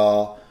things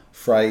are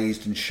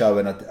phrased and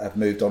shown have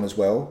moved on as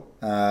well.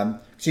 So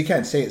you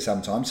can see it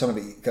sometimes. Some of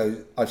it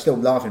goes. I'm still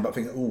laughing, but I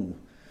think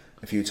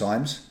a few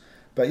times.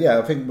 But yeah,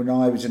 I think when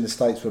I was in the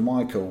States with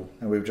Michael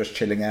and we were just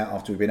chilling out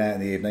after we'd been out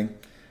in the evening,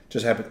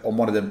 just happened on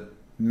one of the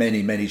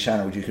many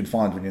channels you can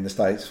find when you're in the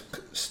States,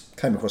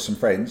 came across some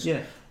Friends.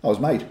 Yeah. I was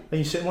made. And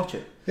you sit and watch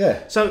it.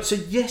 Yeah. So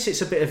yes,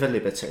 it's a bit of a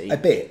liberty. A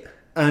bit.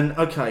 And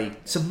okay,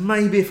 so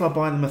maybe if I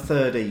buy them a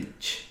third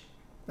each,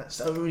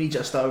 that's only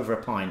just over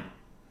a pint.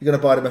 You're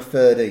going to buy them a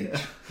third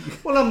each.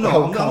 Well, I'm not.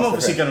 whole I'm cast of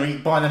obviously Friends. going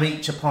to buy them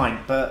each a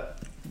pint, but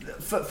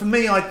for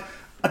me, I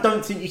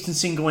don't think you can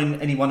single in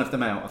any one of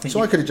them out. I think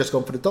So I could have just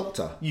gone for the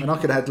Doctor, and I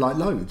could have had like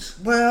loads.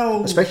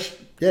 Well,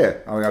 Especially, yeah.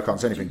 I mean, I can't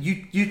say anything.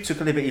 you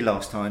took a liberty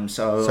last time,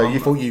 so So you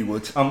thought you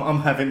would.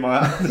 I'm having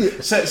my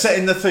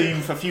setting the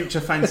theme for future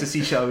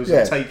fantasy shows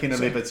Yeah. and taking a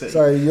liberty.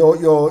 So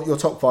your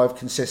top 5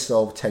 consists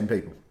of 10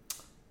 people.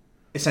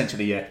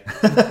 Essentially, yeah.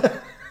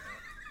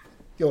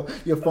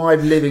 Your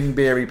 5 living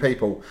beery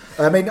people.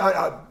 I mean,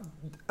 I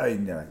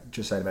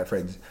just saying about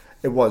Friends.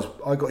 I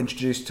got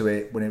introduced to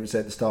it when it was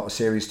at the start of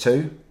Series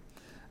 2,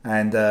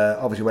 and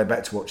obviously went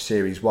back to watch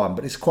Series 1.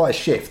 But it's quite a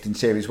shift in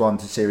Series 1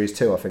 to Series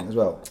 2, I think, as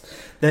well.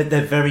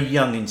 They're very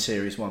young in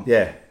Series 1.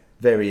 Yeah,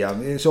 very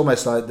young. It's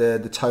almost like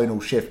the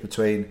tonal shift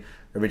between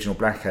original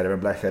Blackadder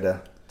and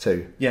Blackadder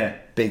 2. Yeah.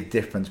 Big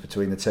difference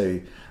between the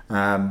two.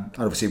 And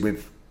obviously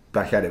with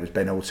Blackadder it was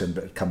Ben Alton,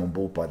 but had come on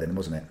board by then,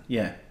 wasn't it?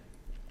 Yeah.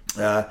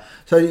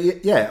 So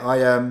yeah,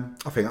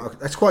 I think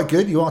that's quite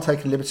good. You are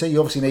taking liberty. You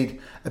obviously need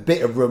a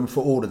bit of room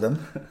for all of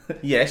them.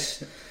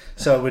 Yes.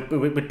 So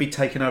we'd be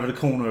taking over the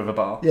corner of a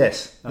bar.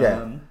 Yes,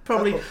 yeah.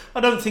 Probably.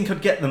 I don't think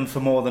I'd get them for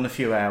more than a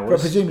few hours. But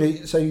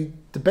presumably, so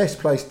the best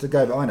place to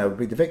go that I know would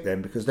be the Vic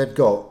then, because they've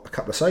got a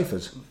couple of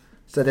sofas,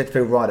 so they'd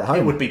feel right at home.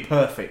 It would be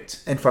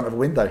perfect. In front of a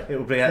window. It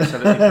would be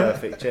absolutely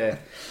perfect.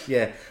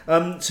 Yeah.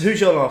 So who's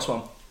your last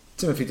one?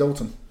 Timothy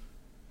Dalton.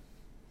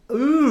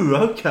 Ooh,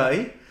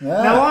 okay.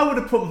 Yeah. Now I would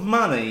have put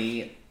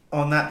money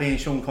on that being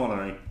Sean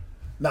Connery.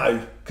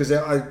 No, because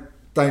I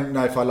don't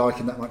know if I like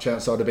him that much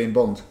outside of being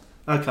Bond.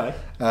 Okay.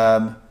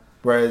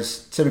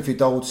 Whereas Timothy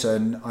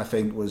Dalton, I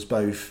think, was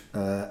both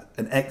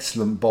an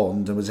excellent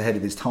Bond and was ahead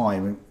of his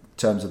time in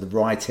terms of the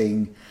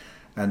writing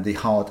and the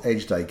hard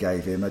edge they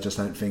gave him. I just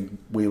don't think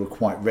we were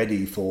quite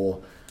ready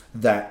for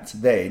that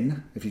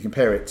then. If you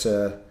compare it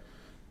to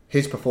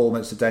his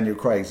performance to Daniel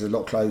Craig's, it's a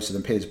lot closer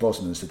than Pierce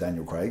Brosnan's to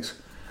Daniel Craig's.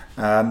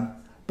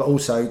 But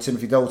also,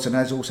 Timothy Dalton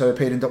has also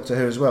appeared in Doctor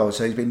Who as well,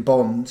 so he's been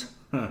Bond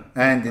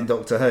and in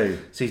Doctor Who.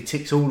 So he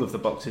ticks all of the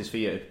boxes for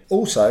you.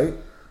 Also,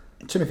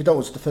 Timothy Dalton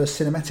was the first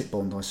cinematic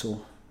Bond I saw.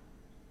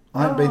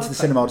 I hadn't been to the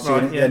cinema to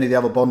see any of the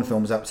other Bond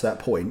films up to that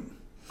point.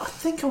 I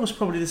think I was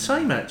probably the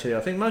same actually. I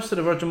think most of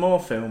the Roger Moore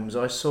films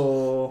I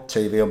saw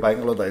TV on bank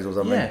holidays or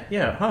something.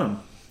 Yeah, at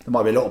home. There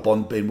might be a lot of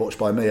Bond being watched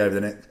by me over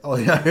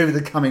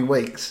the coming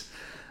weeks.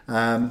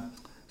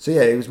 So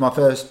yeah, it was my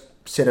first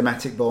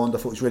cinematic Bond. I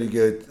thought it was really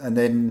good. And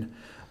then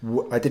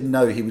I didn't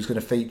know he was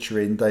going to feature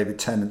in David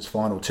Tennant's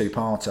final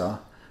two-parter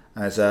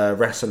as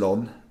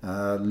Rassilon,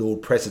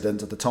 Lord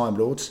President of the Time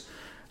Lords.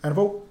 And I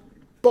thought,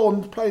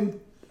 Bond playing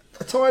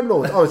a Time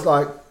Lord. I was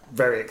like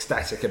very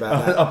ecstatic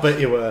about that. I bet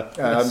you were.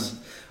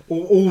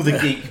 All the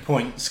geek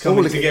points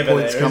coming together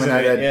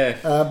there, yeah.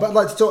 But I'd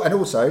like to talk, and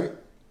also,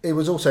 it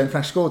was also in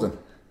Flash Gordon.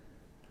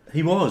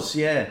 He was,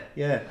 yeah.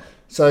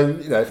 So,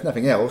 if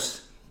nothing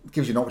else, it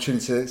gives you an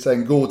opportunity to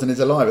saying Gordon is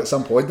alive at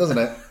some point, doesn't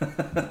it?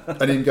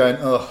 And him going,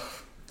 oh,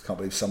 I can't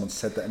believe someone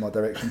said that in my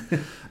direction.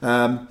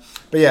 But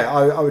yeah,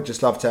 I would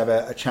just love to have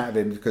a chat with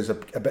him because,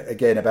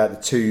 again,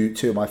 about the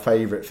two of my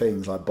favourite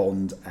things like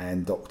Bond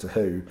and Doctor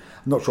Who.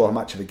 I'm not sure how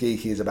much of a geek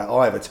he is about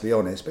either, to be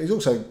honest, but he's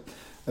also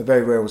a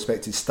very well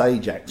respected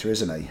stage actor,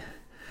 isn't he?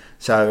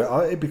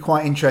 So it'd be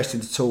quite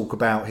interesting to talk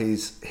about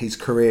his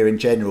career in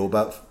general,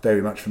 but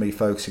very much for me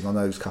focusing on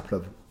those couple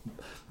of...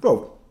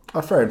 Well,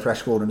 I'd throw in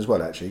Flash Gordon as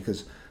well, actually,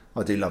 because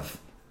I do love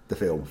the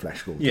film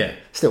Flash Gordon. Yeah.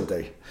 Still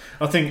do.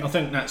 I think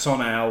that's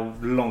on our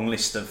long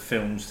list of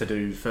films to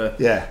do for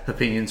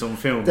opinions on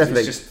films.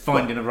 Definitely. It's just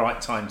finding the right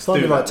time to do it.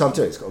 Finding the right time to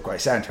do it. It's got a great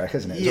soundtrack,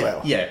 hasn't it, as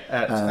well? Yeah,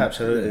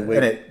 absolutely.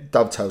 And it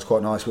dovetails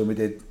quite nice when we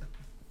did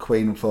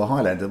Queen for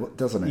Highlander,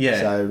 doesn't it? Yeah.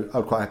 So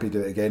I'm quite happy to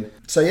do it again.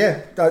 So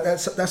yeah,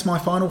 that's my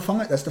final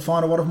fight. That's the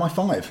final one of my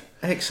 5.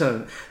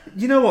 Excellent.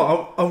 You know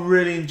what? I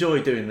really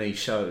enjoy doing these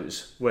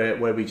shows where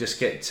we just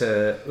get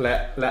to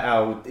let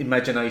our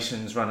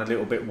imaginations run a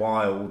little bit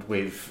wild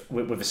with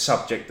a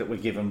subject that we're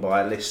given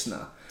by a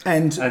listener,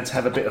 and to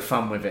have a bit of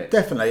fun with it.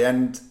 Definitely,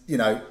 and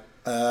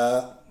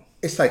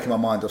it's taking my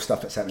mind off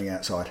stuff that's happening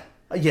outside.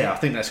 Yeah, I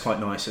think that's quite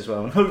nice as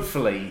well, and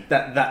hopefully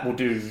that will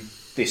do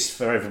this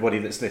for everybody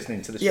that's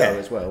listening to the show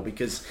as well,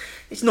 because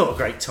it's not a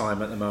great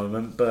time at the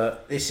moment,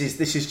 but this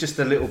is just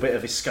a little bit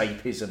of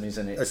escapism,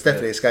 isn't it? It's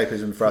definitely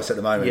escapism for us at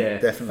the moment. Yeah,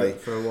 definitely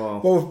for a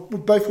while. Well,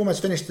 we've both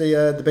almost finished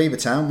the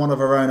Beavertown, one of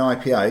our own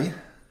IPA.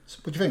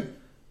 What do you think?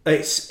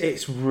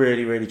 It's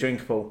really, really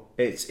drinkable.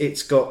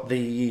 It's got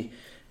the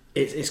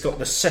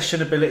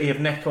sessionability of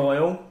neck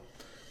oil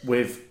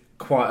with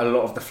quite a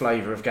lot of the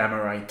flavour of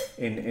gamma ray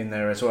in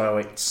there as well.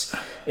 It's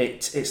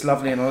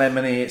lovely and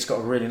lemony. It's got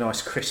a really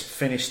nice crisp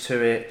finish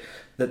to it.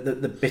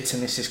 The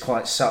bitterness is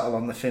quite subtle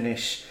on the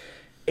finish.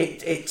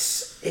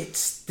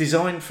 It's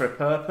designed for a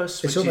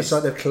purpose. It's almost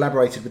like they've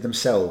collaborated with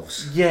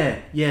themselves. Yeah.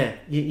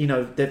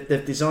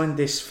 They've designed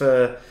this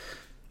for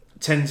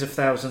tens of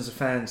thousands of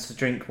fans to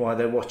drink while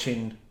they're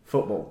watching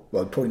football.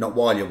 Well, probably not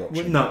while you're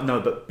watching. No,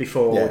 but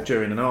before,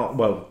 during, and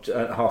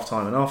at half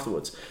time and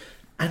afterwards.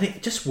 And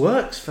it just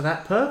works for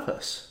that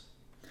purpose.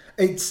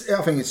 I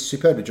think it's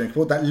superbly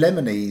drinkable. That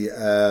lemony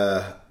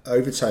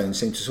overtone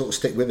seemed to sort of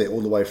stick with it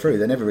all the way through.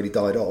 They never really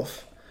died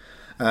off.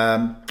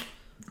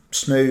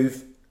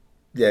 Smooth,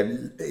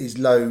 is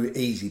low,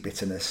 easy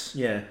bitterness.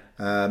 Yeah.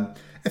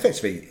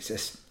 Effectively, it's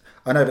just,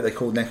 I know that they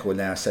call neck oil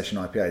now a session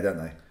IPA, don't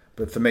they?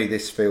 But for me,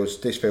 this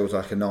feels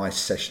like a nice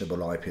sessionable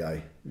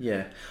IPA.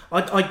 Yeah,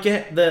 I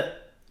get that.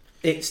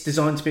 It's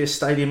designed to be a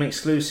stadium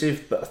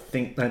exclusive, but I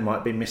think they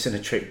might be missing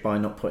a trick by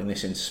not putting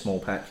this into small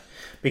pack,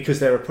 because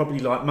there are probably,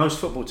 like most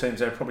football teams,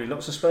 there are probably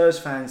lots of Spurs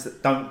fans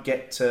that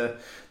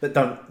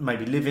don't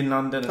maybe live in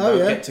London and don't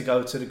get to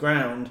go to the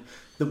ground,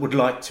 that would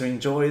like to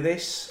enjoy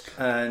this.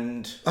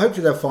 And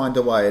hopefully they'll find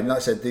a way. And like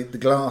I said, the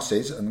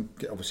glasses, and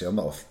obviously I'm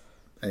not off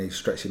any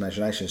stretch of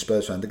imagination, a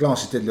Spurs fan, the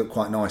glasses did look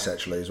quite nice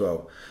actually as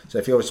well. So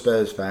if you're a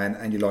Spurs fan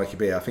and you like your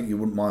beer, I think you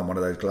wouldn't mind one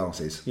of those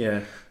glasses. Yeah.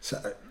 So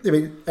I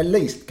mean, at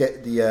least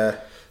get the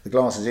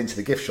glasses into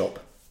the gift shop,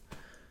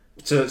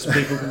 so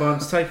people can buy them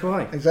to take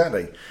away.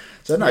 Exactly.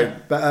 So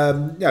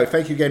but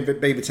thank you again,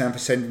 Beavertown, for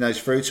sending those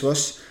through to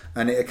us,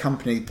 and it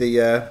accompanied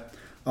the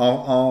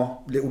our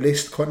little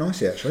list quite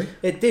nicely actually.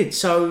 It did.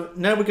 So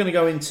now we're going to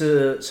go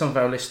into some of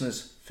our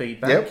listeners'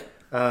 feedback. Yep.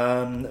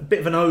 A bit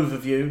of an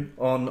overview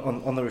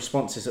on the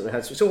responses that we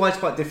had. So it's always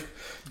quite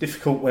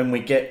difficult when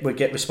we get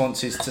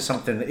responses to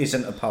something that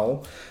isn't a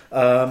poll.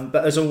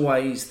 But as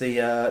always,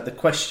 the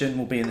question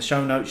will be in the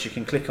show notes. You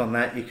can click on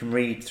that. You can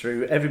read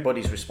through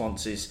everybody's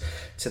responses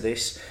to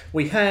this.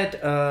 We had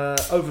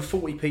over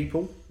 40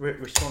 people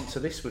respond to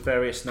this with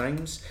various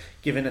names,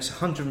 giving us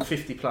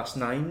 150 plus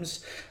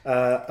names,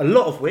 a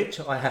lot of which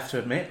I have to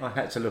admit I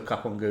had to look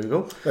up on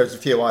Google. There was a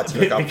few I had to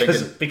look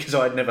up because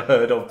I'd never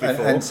heard of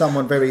before. And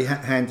someone very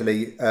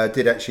handily a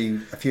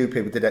few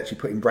people did actually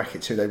put in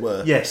brackets who they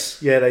were.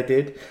 Yes, yeah, they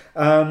did.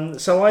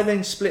 So I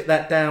then split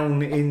that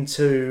down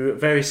into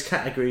various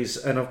categories,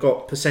 and I've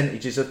got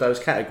percentages of those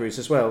categories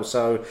as well.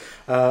 So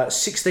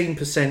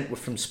 16% were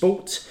from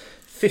sport,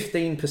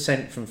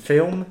 15% from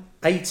film,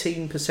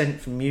 18%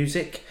 from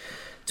music,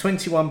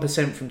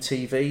 21% from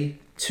TV,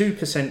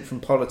 2% from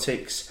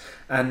politics,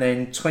 and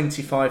then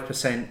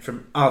 25%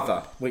 from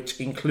other, which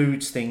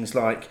includes things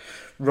like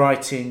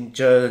writing,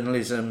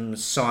 journalism,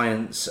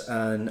 science,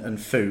 and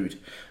food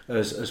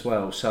as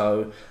well.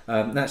 So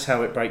that's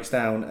how it breaks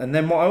down. And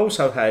then what I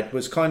also had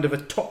was kind of a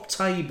top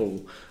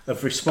table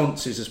of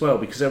responses as well,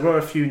 because there were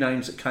a few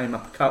names that came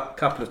up a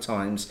couple of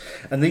times,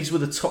 and these were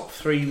the top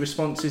 3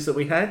 responses that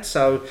we had.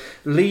 So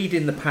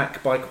leading the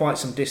pack by quite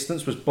some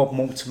distance was Bob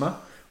Mortimer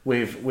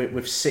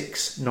with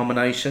 6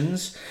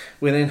 nominations.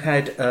 We then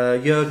had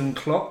Jurgen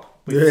Klopp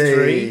with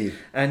 3,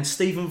 and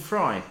Stephen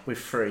Fry with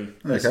 3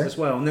 as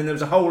well. And then there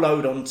was a whole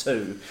load on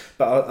 2,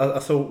 but I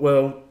thought,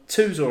 well,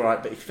 2's all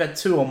right, but if you've had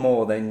 2 or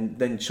more,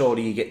 then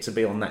surely you get to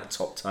be on that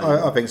top table.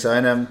 I think so.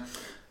 And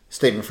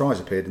Stephen Fry's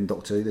appeared in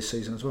Doctor Who this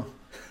season as well.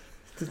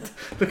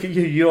 Look at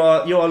you! You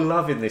are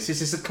loving this.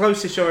 This is the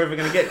closest you're ever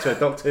going to get to a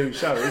Doctor Who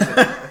show, isn't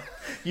it?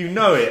 You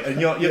know it,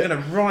 and you're going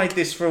to ride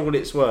this for all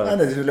it's worth.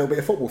 And there's a little bit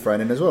of football thrown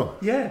in as well.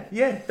 Yeah,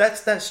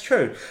 that's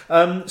true.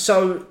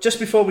 So just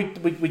before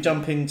we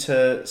jump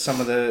into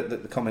some of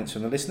the comments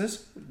from the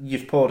listeners,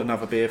 you've poured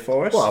another beer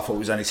for us. Well, I thought it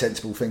was the only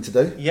sensible thing to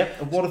do.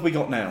 Yep. And what have we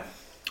got now?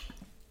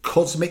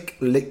 Cosmic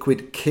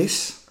Liquid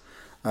Kiss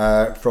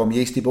from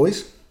Yeasty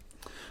Boys.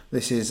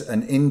 This is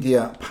an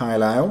India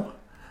Pale Ale.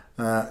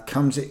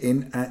 Comes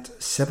in at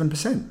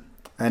 7%,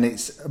 and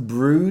it's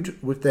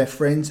brewed with their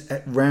friends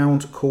at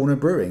Round Corner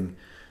Brewing,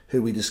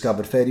 who we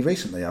discovered fairly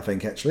recently, I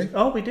think, actually.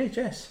 Oh, we did,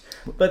 yes.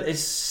 But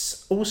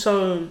it's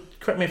also,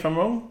 correct me if I'm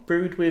wrong,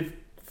 brewed with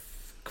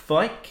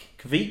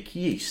Kveik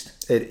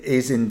yeast. It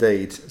is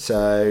indeed.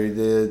 So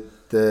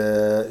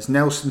it's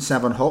Nelson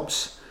Sauvin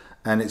hops,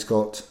 and it's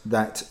got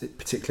that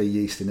particular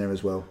yeast in there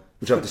as well,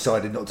 which I've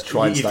decided not to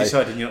try and You've stay.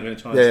 decided you're not going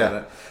to try and say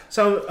that.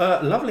 So,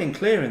 lovely and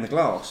clear in the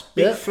glass.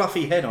 Big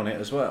fluffy head on it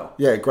as well.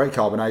 Yeah, great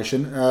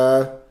carbonation.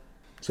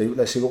 So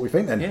let's see what we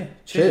think then. Yeah,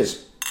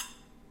 cheers.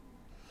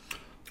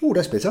 Oh,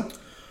 that's bitter.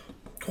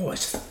 Oh,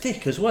 it's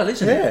thick as well,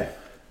 isn't it? Yeah.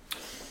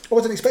 I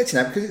wasn't expecting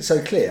that because it's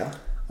so clear.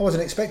 I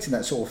wasn't expecting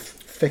that sort of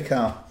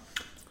thicker.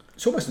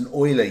 It's almost an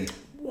oily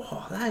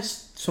Wow,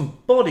 that's some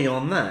body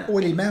on that.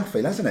 oily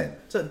mouthfeel, hasn't it?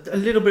 It's a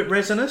little bit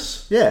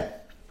resinous. Yeah.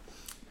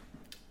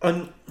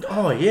 And,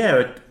 like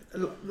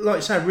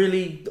you say,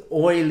 really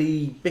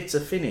oily, bitter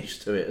finish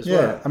to it as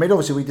well. I mean,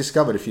 obviously we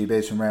discovered a few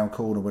beers from Round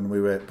Corner when we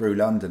were at Brew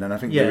London, and I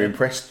think we were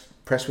impressed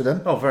with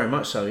them. Oh, very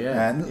much so,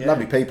 yeah. And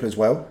lovely people as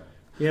well.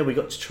 Yeah, we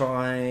got to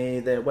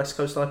try their West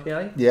Coast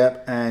IPA. Yeah,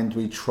 and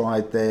we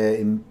tried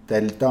their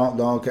dark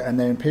lager and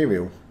their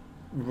imperial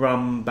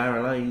Rum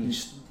barrel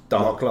aged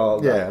dark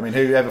lager. Yeah, I mean,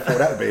 who ever thought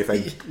that would be a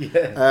thing?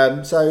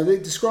 Yeah. So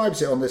it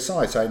describes it on the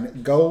side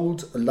saying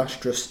gold,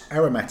 lustrous,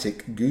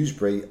 aromatic,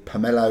 gooseberry,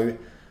 pomelo,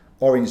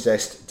 orange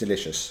zest,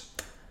 delicious.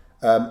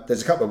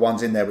 There's a couple of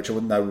ones in there which I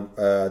wouldn't know.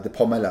 The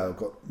pomelo, I've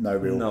got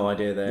no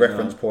idea there.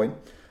 reference point.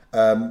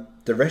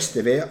 The rest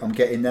of it, I'm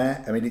getting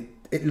that. I mean,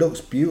 it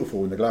looks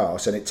beautiful in the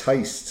glass and it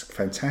tastes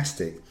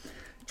fantastic.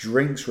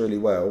 Drinks really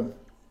well,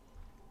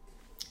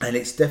 and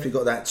it's definitely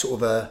got that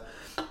sort of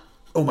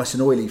almost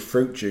an oily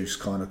fruit juice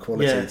kind of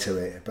quality to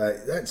it.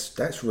 But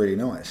that's really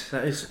nice.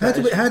 That is.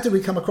 How did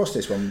we come across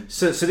this one?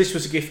 So this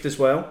was a gift as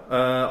well.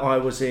 I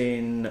was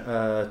in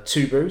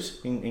Two Brews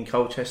in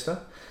Colchester,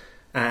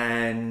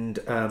 and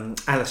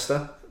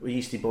Alistair,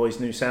 Yeasty Boys'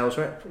 new sales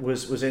rep,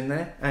 was in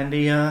there, and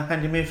he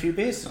handed me a few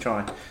beers to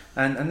try,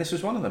 and this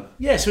was one of them.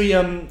 Yeah, so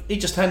he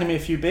just handed me a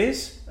few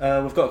beers.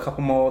 We've got a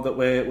couple more that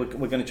we're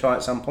going to try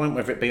at some point,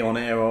 whether it be on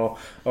air or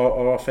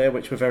off air,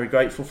 which we're very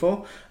grateful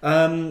for.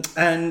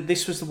 And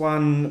this was the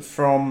one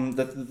from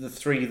the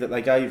 3 that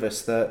they gave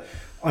us that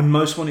I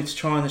most wanted to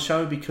try on the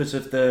show because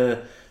of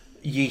the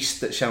yeast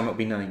that shall not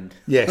be named.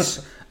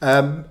 Yes.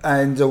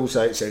 And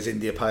also it says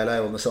India Pale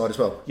Ale on the side as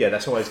well. Yeah,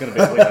 that's always going to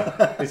be a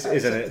winner,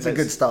 isn't it? It's a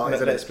good start,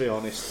 isn't it? Let's be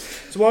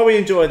honest. So while we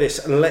enjoy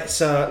this, let's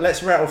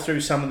rattle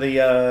through some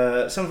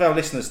of our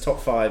listeners'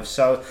 top 5.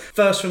 So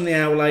first from the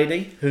Owl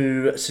Lady,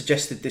 who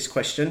suggested this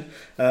question.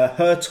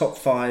 Her top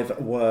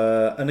 5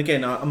 were, and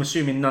again, I'm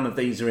assuming none of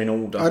these are in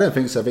order. I don't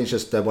think so. I think it's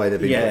just the way they've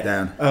been put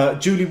down.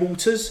 Julie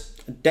Walters,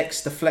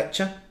 Dexter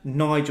Fletcher,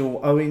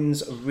 Nigel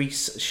Owens,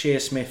 Reece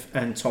Shearsmith,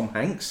 and Tom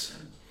Hanks.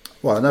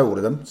 Well, I know all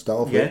of them. Start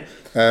off with.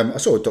 I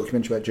saw a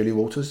documentary about Julie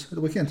Walters at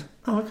the weekend.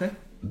 Oh, okay.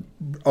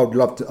 I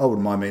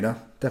wouldn't mind meeting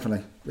her.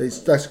 Definitely.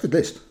 That's a good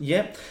list.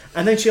 Yeah.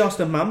 And then she asked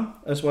her mum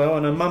as well,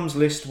 and her mum's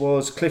list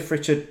was Cliff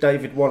Richard,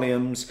 David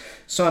Walliams,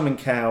 Simon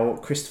Cowell,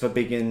 Christopher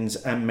Biggins,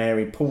 and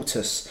Mary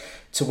Portas.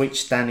 To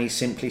which Danny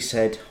simply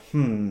said,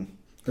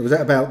 Was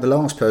that about the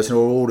last person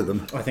or all of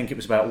them? I think it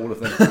was about all of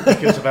them. I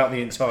think it was about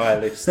the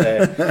entire list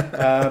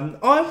there.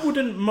 I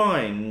wouldn't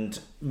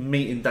mind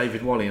meeting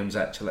David Walliams,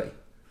 actually.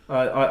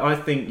 I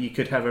think you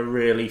could have a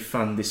really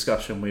fun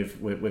discussion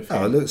with him.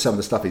 Oh, look at some of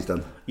the stuff he's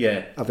done.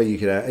 Yeah. I think you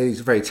could. He's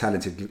a very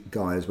talented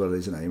guy as well,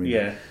 isn't he? I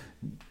mean,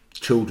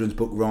 children's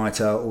book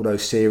writer, all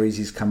those series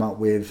he's come up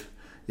with.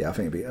 Yeah, I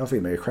think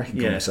it'd be a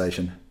cracking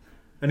conversation.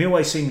 And he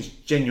always seems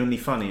genuinely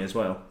funny as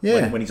well.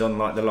 Yeah. When he's on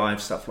like the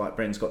live stuff, like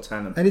Britain's Got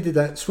Talent. And he did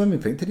that swimming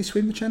thing. Did he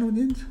swim the channel in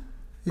the end?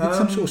 He did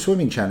some sort of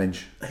swimming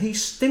challenge. Didn't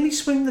he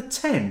swim the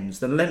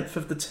Thames, the length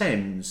of the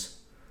Thames,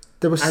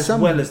 There was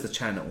well as the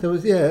channel? There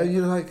was, and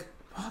you're like,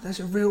 that's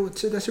a real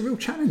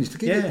challenge to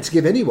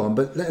give anyone,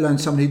 but let alone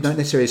somebody who don't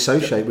necessarily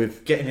associate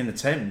with getting in the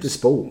Thames. the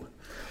sport.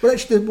 Well,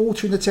 actually, the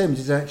water in the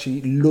Thames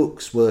actually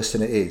looks worse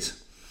than it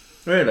is.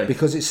 Really?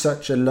 Because it's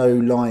such a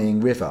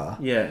low-lying river,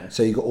 Yeah.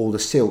 so you've got all the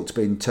silt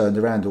being turned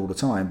around all the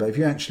time. But if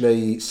you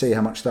actually see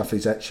how much stuff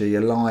is actually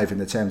alive in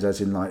the Thames, as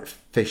in like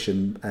fish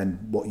and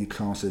what you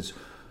class as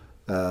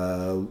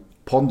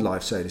pond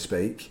life, so to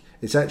speak,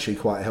 it's actually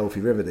quite a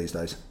healthy river these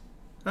days.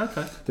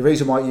 Okay. The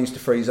reason why it used to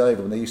freeze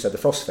over when they used to have the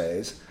frost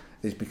fairs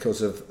is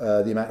because of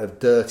the amount of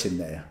dirt in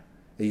there.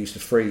 It used to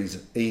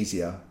freeze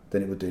easier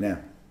than it would do now.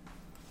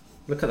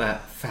 Look at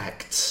that.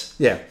 Facts.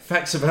 Yeah.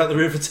 Facts about the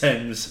River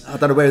Thames. I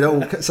don't know where that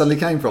all suddenly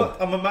came from.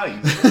 I'm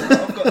amazed.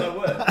 I've got no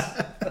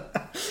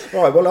words.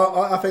 Right, well,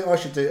 I think I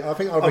should do. I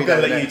think I'll I'm read going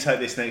to out let now. you take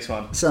this next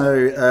one.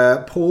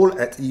 So, Paul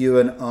at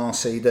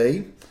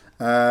UNRCD.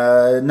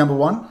 Number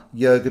 1,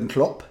 Jurgen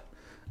Klopp.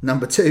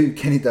 Number 2,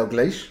 Kenny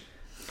Dalglish.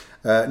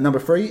 Number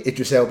 3,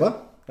 Idris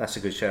Elba. That's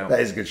a good shout. That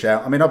is a good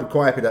shout. I mean, I'd be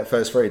quite happy with that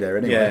first 3 there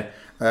anyway.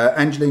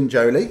 Angelina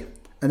Jolie.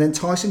 And then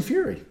Tyson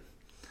Fury.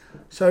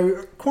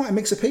 So, quite a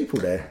mix of people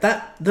there.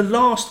 The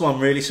last one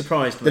really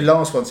surprised me. The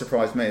last one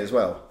surprised me as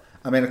well.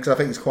 I mean, because I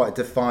think he's quite a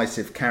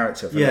divisive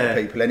character for a lot of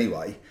people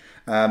anyway.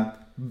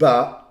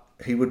 But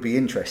he would be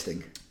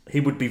interesting. He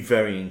would be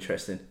very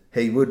interesting.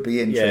 He would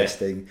be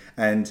interesting.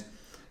 And,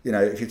 you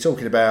know, if you're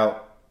talking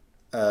about...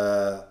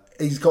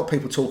 he's got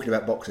people talking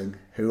about boxing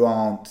who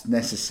aren't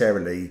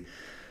necessarily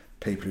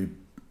people who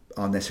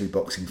aren't necessarily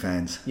boxing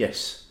fans.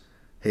 Yes.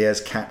 He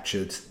has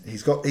captured...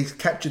 He's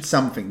captured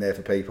something there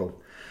for people.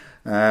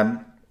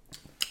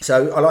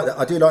 So I like that.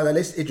 I do like that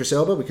list. Idris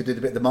Elba, we could do a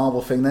bit of the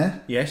Marvel thing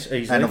there. Yes,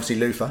 easily. And obviously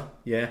Luther.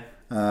 Yeah.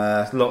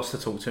 Lots to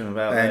talk to him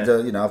about.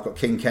 And you know, I've got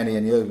King Kenny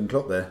and Jurgen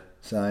Klopp there,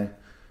 so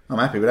I'm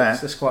happy with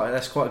that. That's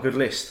quite a good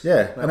list.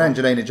 Yeah, and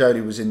Angelina Jolie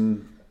was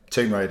in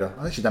Tomb Raider.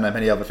 I actually don't know how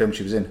many other films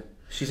she was in.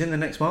 She's in the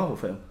next Marvel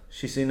film.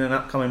 She's in an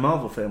upcoming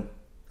Marvel film.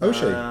 Oh, is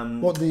she?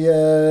 What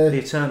The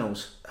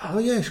Eternals. Oh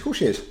yeah, of course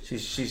she is.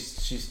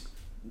 She's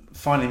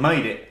finally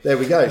made it. There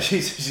we go.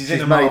 She's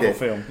in a Marvel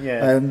film.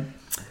 Yeah.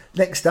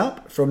 Next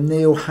up, from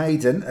Neil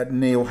Hayden at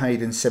Neil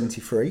Hayden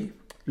 73,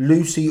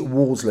 Lucy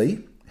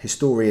Worsley,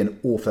 historian,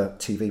 author,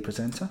 TV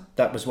presenter.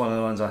 That was one of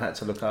the ones I had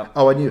to look up.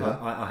 Oh, I knew her.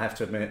 I have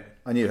to admit.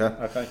 I knew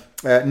her.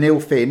 Okay. Neil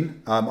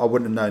Finn, I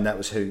wouldn't have known that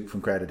was who from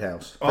Crowded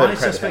House. I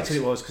suspected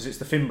it was because it's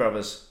the Finn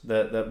brothers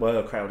that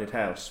were Crowded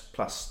House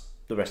plus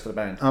the rest of the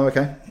band. Oh,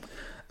 okay.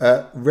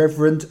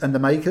 Reverend and the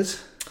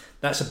Makers.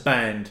 That's a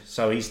band,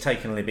 so he's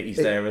taken liberties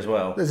there as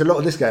well. There's a lot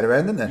of this going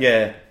around, isn't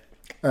there?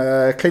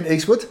 Yeah. Clint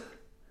Eastwood.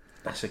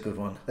 That's a good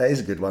one. That is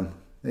a good one.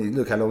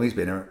 Look how long he's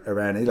been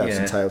around. He'll have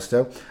some tales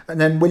to tell. And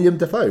then William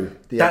Dafoe,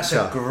 the That's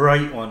actor. a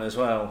great one as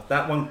well.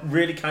 That one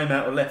really came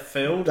out of left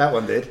field. That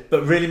one did.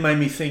 But really made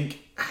me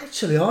think,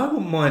 actually, I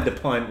wouldn't mind a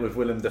pint with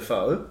Willem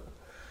Dafoe.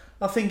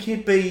 I think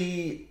he'd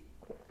be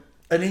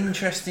an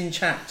interesting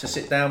chap to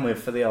sit down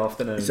with for the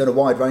afternoon. He's done a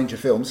wide range of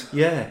films.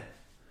 Yeah.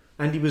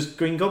 And he was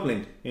Green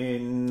Goblin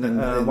in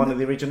one of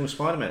the original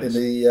Spider-Mans. In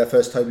the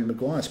first Tobey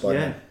Maguire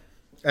Spider-Man.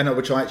 Yeah. And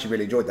which I actually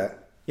really enjoyed that.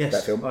 Yes,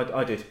 that film.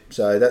 I did.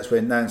 So that's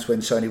when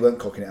Sony weren't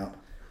cocking it up.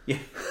 Yeah,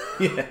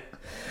 yeah.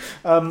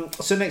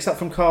 So next up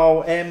from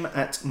Carl M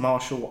at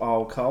Marshall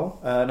R. Cole.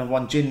 Number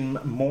 1, Jim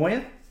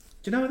Moyer. Do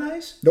you know who that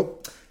is?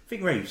 Nope.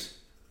 Vic Reeves.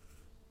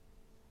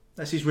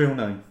 That's his real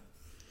name.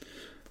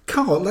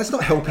 Carl, that's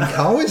not helping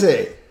Carl, is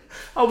it?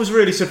 I was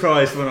really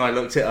surprised when I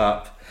looked it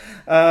up.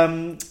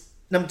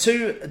 Number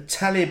 2,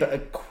 Talib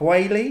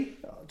Kweli.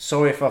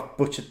 Sorry if I've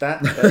butchered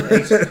that,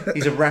 but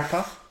he's a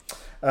rapper.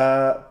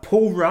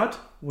 Paul Rudd.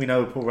 We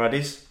know who Paul Rudd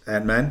is.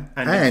 Ant-Man.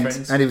 And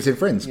Friends. And he was in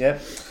Friends. Yeah.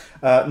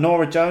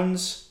 Nora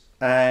Jones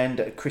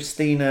and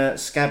Christina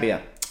Scabbia,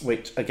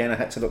 which again I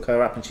had to look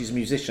her up, and she's a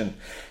musician.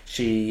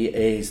 She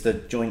is the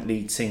joint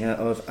lead singer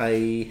of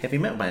a heavy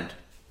metal band.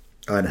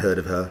 I hadn't heard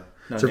of her.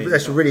 No, So neither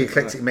that's a have I. really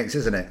eclectic mix,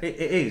 isn't it? It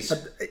is.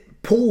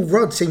 Paul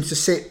Rudd seems to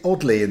sit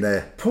oddly in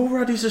there Paul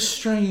Rudd is a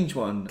strange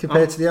one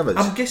compared to the others.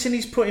 I'm guessing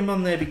he's put him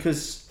on there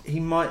because he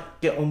might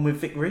get on with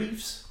Vic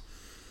Reeves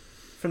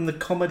from the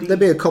comedy. There'd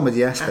be a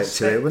comedy aspect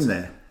to it, wouldn't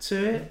there? To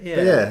it, yeah.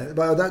 But yeah,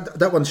 but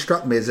that one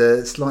struck me as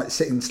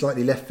sitting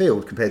slightly left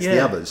field compared to the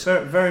others.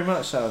 Very, very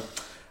much so.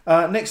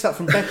 Next up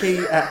from Becky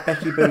at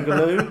Becky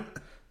Boogaloo.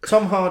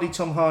 Tom Hardy.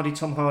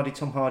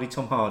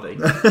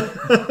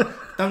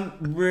 Don't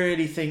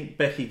really think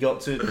Becky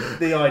got to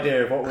the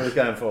idea of what we were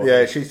going for.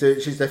 Yeah, she's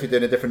definitely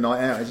doing a different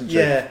night out, isn't she?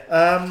 Yeah,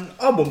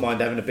 I wouldn't mind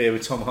having a beer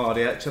with Tom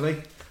Hardy,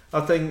 actually. I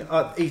think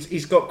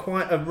he's got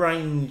quite a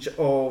range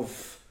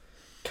of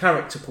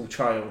character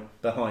portrayal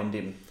behind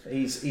him.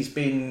 He's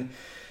been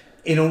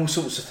in all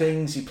sorts of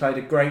things. He played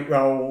a great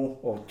role,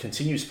 or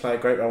continues to play a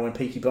great role in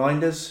Peaky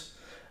Blinders.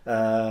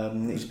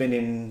 He's been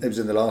in... He was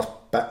in the last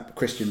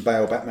Christian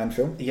Bale Batman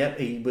film. Yeah,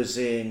 he was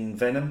in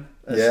Venom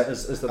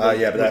as the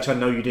lead, but which I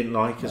know you didn't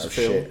like as a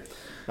film.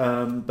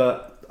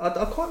 But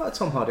I quite like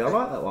Tom Hardy. I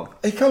like that one.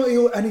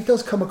 He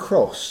does come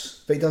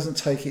across, but he doesn't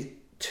take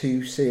it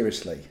too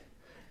seriously.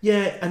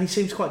 Yeah, and he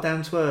seems quite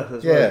down to earth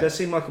as well. Yeah. He does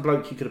seem like a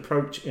bloke you could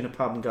approach in a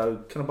pub and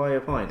go, "Can I buy you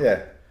a pint?"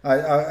 Yeah,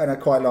 I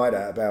quite like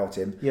that about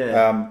him.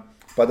 Yeah.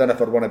 But I don't know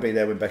if I'd want to be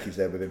there when Becky's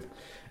there with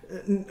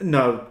him.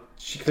 No,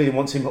 She clearly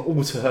wants him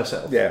all to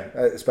herself. Yeah,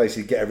 it's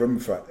basically get a room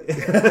for it.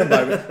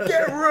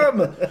 Get a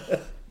room!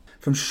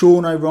 From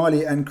Sean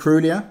O'Reilly and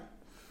Crulia,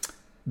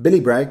 Billy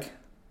Bragg,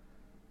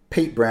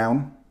 Pete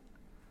Brown,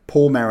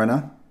 Paul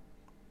Mariner,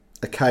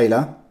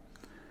 Akala,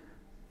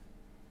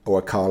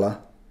 or Akala,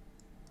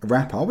 a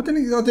rapper. I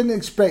didn't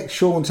expect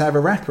Sean to have a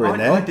rapper in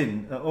there. I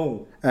didn't at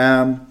all.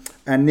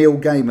 And Neil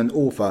Gaiman,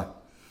 author.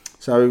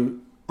 So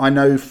I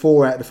know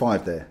 4 out of the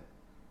 5 there.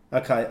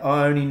 Okay,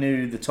 I only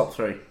knew the top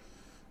 3.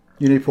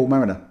 You knew Paul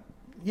Mariner?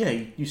 Yeah,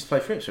 he used to play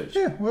for Ipswich.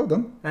 Yeah, well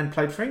done. And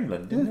played for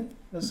England, didn't he?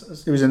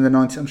 It was in the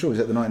 90s. I'm sure it was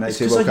at the 1980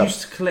 Because World I Cup.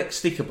 used to collect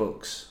sticker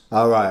books.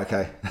 Oh, right,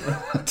 okay.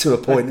 To a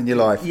point in your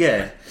life.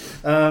 Yeah.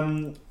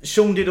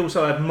 Sean did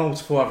also have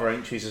multiple other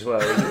entries as well.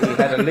 He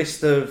had a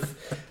list of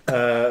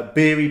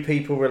beery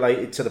people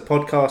related to the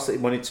podcast that he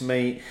wanted to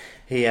meet.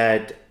 He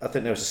had, I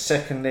think there was a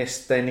second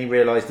list. Then he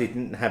realised he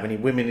didn't have any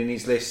women in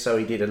his list, so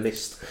he did a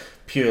list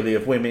purely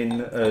of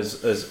women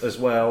as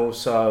well.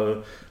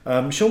 So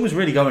Sean was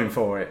really going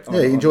for it.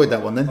 Yeah, he enjoyed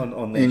that one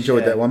then. He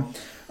enjoyed that one.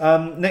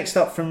 Next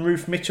up from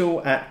Ruth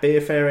Mitchell at Beer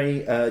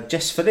Fairy,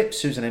 Jess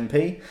Phillips, who's an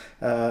MP,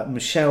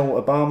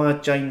 Michelle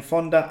Obama, Jane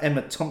Fonda,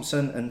 Emma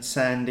Thompson and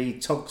Sandy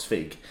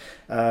Togsvig.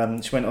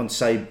 She went on to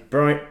say,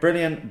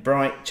 brilliant,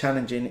 bright,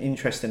 challenging,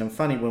 interesting and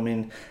funny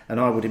woman, and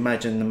I would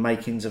imagine the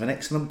makings of an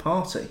excellent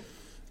party.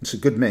 It's a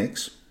good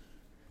mix.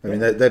 I mean,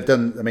 they've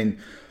done. I mean,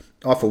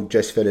 I thought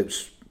Jess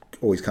Phillips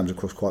always comes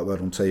across quite well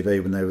on TV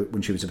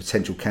when she was a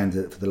potential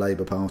candidate for the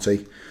Labour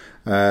Party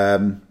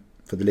for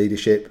the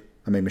leadership.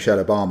 I mean,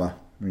 Michelle Obama.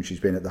 I mean,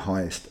 she's been at the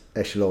highest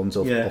echelons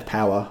of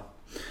power.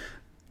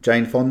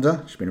 Jane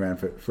Fonda, she's been around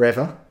for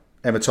forever.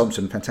 Emma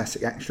Thompson,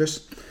 fantastic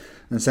actress.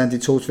 And Sandy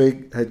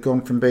Torsvig had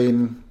gone from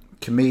being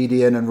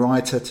comedian and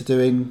writer to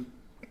doing,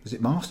 is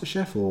it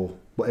MasterChef or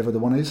whatever the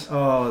one is?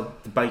 Oh,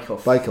 the Bake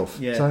Off. Bake Off.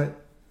 Yeah. So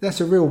that's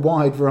a real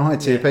wide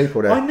variety of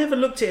people there. I never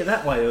looked at it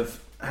that way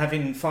of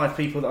having 5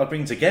 people that I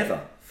bring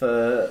together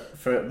for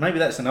maybe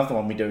that's another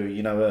one we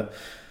do, a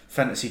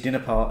fantasy dinner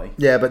party.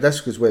 Yeah, but that's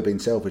because we're being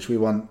selfish. We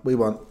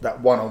want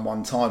that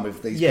one-on-one time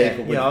with these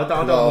people. Yeah, I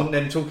don't want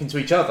them talking to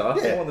each other.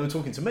 I want them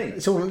talking to me.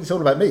 It's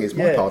all about me. It's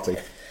my party.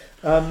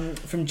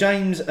 From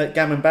James at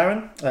Gammon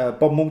Baron,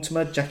 Bob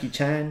Mortimer, Jackie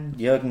Chan,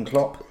 Jurgen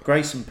Klopp,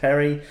 Grayson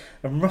Perry,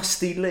 and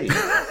Rusty Lee.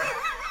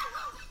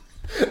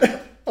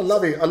 I'm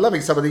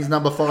loving some of these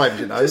number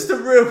 5s. Just a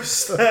real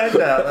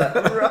standout,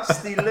 that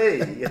Rusty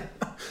Lee.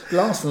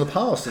 Last in the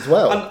past as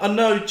well. I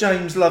know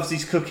James loves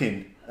his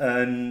cooking.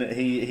 And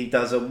he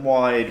does a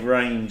wide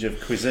range of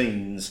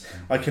cuisines.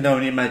 I can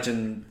only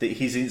imagine that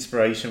his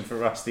inspiration for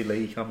Rusty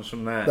Lee comes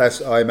from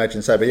that. I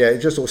imagine so. But yeah, it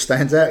just sort of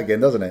stands out again,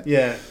 doesn't it?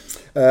 Yeah.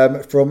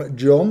 From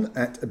John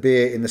at a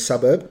Beer in the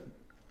Suburb,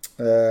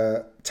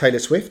 Taylor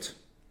Swift,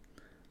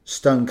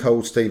 Stone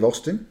Cold Steve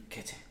Austin,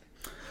 Get it.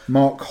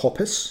 Mark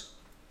Hoppus,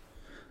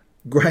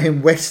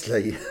 Graham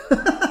Westley.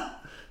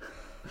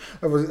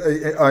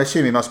 I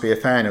assume he must be a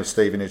fan of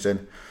Stevenage.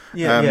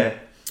 Yeah.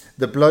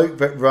 The bloke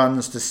that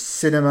runs the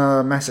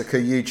Cinema Massacre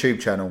YouTube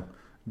channel,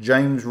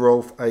 James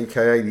Rolfe,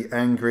 aka the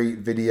Angry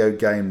Video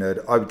Game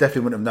Nerd. I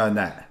definitely wouldn't have known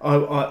that.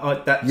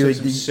 That took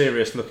some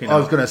serious looking up. I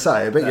was going to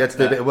say, I bet you had to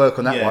do a bit of work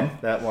on that one.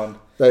 That one.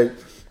 So,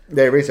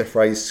 there is a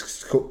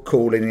phrase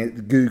calling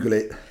it, Google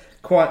it.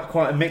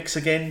 Quite a mix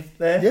again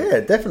there.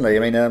 Yeah, definitely. I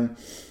mean,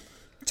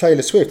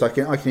 Taylor Swift, I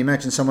can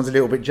imagine someone's a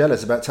little bit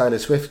jealous about Taylor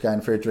Swift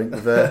going for a drink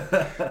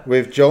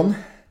with John.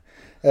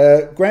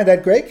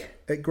 Grandad Greg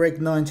at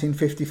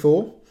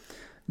Greg1954.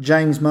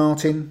 James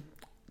Martin,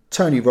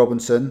 Tony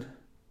Robinson,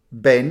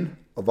 Ben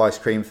of Ice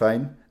Cream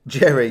fame,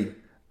 Jerry.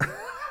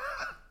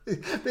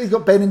 He's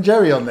got Ben and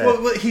Jerry on there.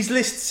 Well, his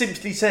list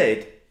simply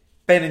said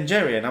Ben and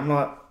Jerry, and I'm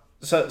like,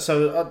 so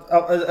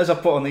as I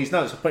put on these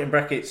notes, I put in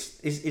brackets,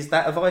 is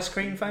that of Ice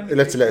Cream fame? You'll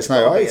have to let us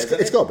know.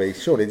 It's got to be,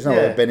 surely. There's no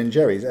other Ben and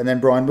Jerry's. And then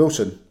Brian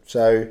Wilson.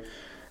 So,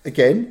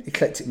 again,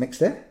 eclectic mix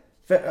there.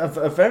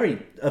 A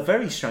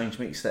very strange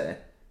mix there.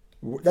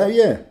 Oh,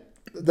 yeah.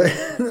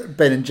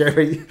 Ben and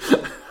Jerry.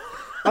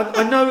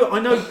 I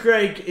know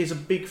Greg is a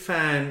big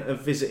fan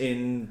of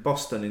visiting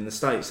Boston in the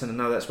States, and I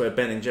know that's where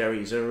Ben and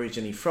Jerry's are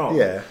originally from.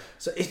 Yeah.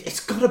 So it's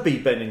got to be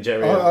Ben and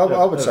Jerry.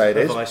 I would say it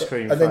is. Ice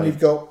cream and then you've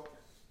got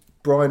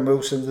Brian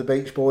Wilson, the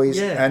Beach Boys,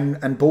 and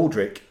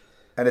Baldrick,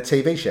 and a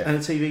TV chef.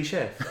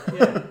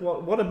 Yeah.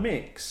 What a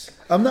mix.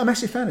 I'm not a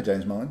massive fan of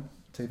James Martin,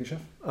 TV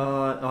chef.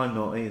 I'm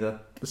not either.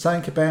 The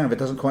saying about it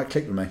doesn't quite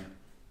click with me.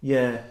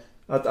 Yeah,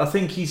 I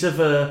think he's of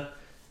an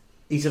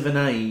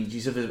age.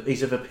 He's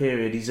of a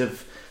period. He's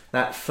of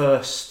that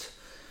first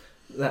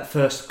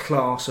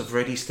class of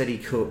Ready Steady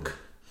Cook,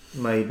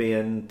 maybe,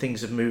 and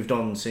things have moved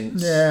on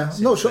since. Yeah,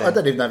 I'm not sure. then. I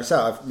don't even know if it's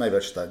out. Maybe I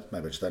just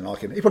don't like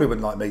him. He probably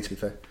wouldn't like me, to be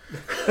fair.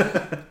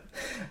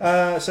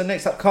 So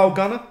next up, Carl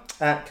Gunner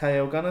at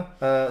KL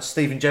Gunner,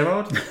 Stephen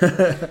Gerrard,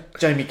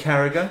 Jamie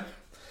Carragher,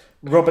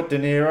 Robert De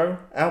Niro,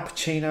 Al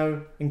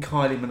Pacino, and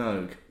Kylie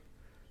Minogue.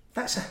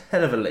 That's a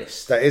hell of a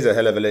list. That is a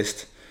hell of a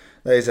list.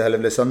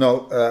 I'm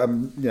not,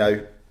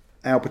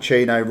 Al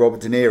Pacino,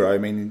 Robert De Niro. I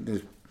mean,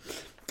 there's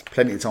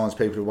plenty of times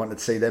people have wanted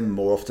to see them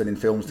more often in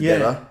films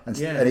together, and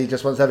he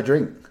just wants to have a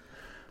drink.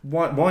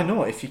 Why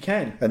not, if you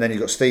can? And then you've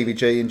got Stevie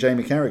G and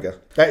Jamie Carragher.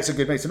 That's a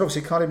good mix. And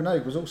obviously Kylie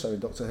Minogue was also in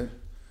Doctor Who.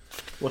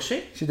 Was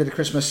she? She did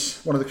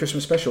one of the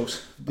Christmas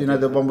specials. Do you know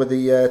the one with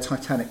the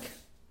Titanic?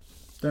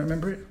 Don't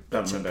remember it?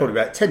 Don't remember. Probably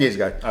about 10 years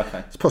ago. Okay.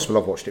 It's possible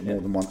I've watched it more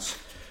than once.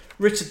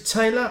 Richard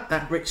Taylor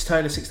at Rich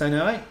Taylor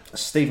 1608,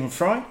 Stephen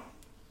Fry,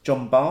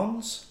 John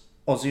Barnes,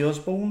 Ozzy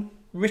Osbourne,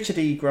 Richard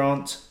E.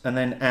 Grant, and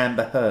then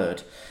Amber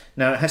Heard.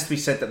 Now, it has to be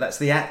said that that's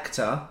the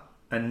actor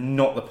and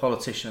not the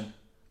politician.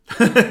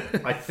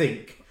 I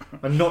think.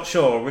 I'm not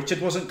sure.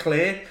 Richard wasn't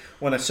clear.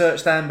 When I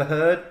searched Amber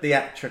Heard, the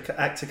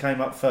actor came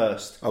up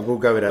first. I will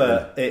go with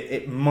that But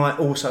it might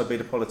also be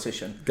the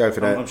politician. Go for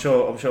that. I'm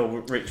sure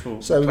Rich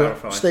will So we've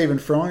clarify. got Stephen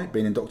Fry,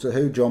 been in Doctor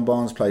Who. John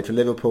Barnes played for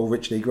Liverpool.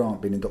 Richard E.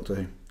 Grant, been in Doctor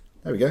Who.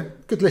 There we go.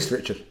 Good list,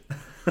 Richard.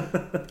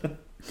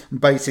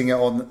 basing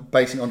on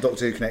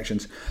Doctor Who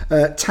connections.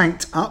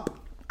 Tanked Up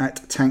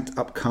at Tanked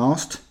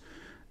Upcast.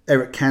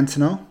 Eric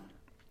Cantona.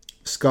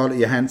 Scarlett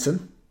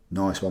Johansson.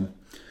 Nice one.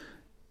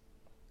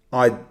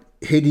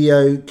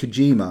 Hideo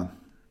Kojima.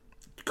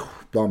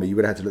 Blimey, you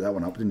would have had to look that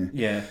one up, didn't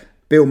you? Yeah.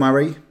 Bill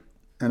Murray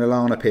and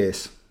Alana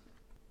Pierce.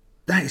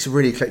 That is a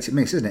really eclectic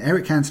mix, isn't it?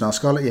 Eric Cantona,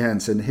 Scarlett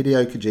Johansson,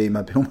 Hideo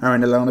Kojima, Bill Murray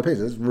and Alana Pierce.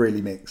 That's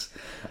really mixed.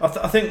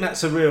 I think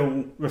that's a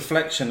real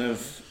reflection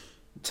of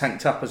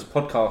Tanked Up as a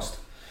podcast,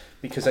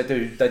 because they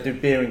do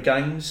beer and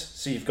games.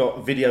 So you've got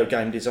a video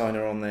game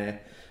designer on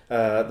there.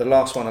 The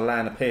last one,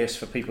 Alana Pierce,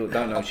 for people that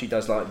don't know, she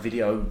does like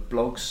video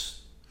blogs.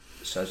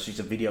 So she's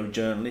a video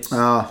journalist.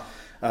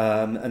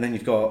 And then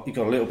you've got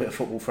a little bit of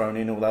football thrown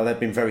in, although they've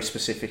been very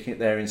specific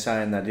there in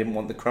saying they didn't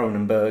want the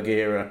Cronenberg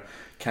era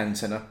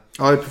Cantona.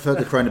 I prefer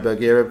the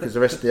Cronenberg era because the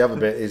rest of the other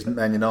bit is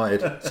Man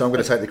United. So I'm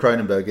going to take the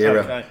Cronenberg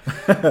era.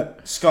 Okay.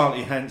 Scarlett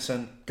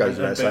Johansson Goes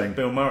without saying.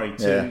 Bill Murray,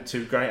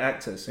 two great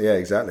actors. Yeah,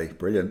 exactly.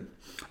 Brilliant.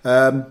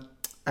 And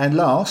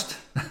last,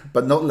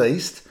 but not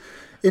least,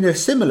 in a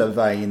similar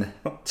vein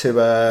to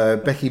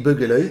Becky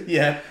Boogaloo,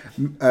 Yeah.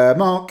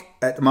 Mark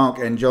at Mark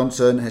N.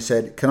 Johnson has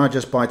said, "Can I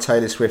just buy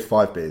Taylor Swift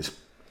 5 beers?"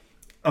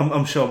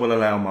 I'm sure we'll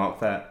allow Mark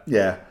that.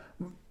 Yeah.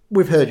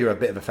 We've heard you're a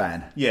bit of a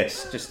fan.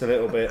 Yes, just a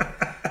little bit.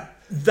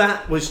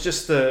 That was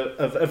just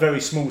a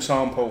very small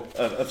sample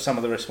of some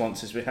of the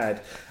responses we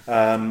had.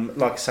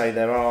 Like I say,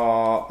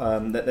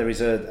 there is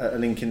a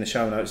link in the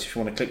show notes if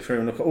you want to click through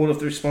and look at all of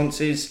the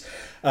responses.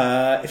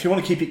 If you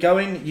want to keep it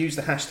going, use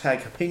the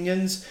hashtag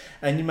opinions,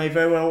 and you may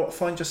very well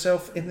find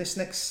yourself in this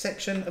next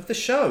section of the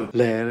show.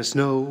 Let us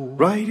know,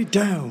 write it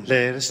down.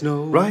 Let us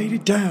know, write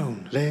it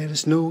down. Let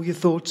us know your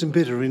thoughts and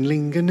bitter and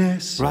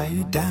lingerness. Write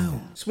it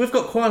down. So we've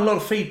got quite a lot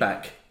of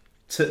feedback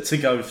to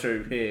go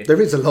through here. There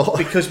is a lot.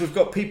 Because we've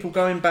got people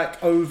going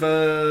back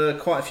over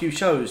quite a few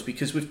shows,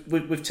 because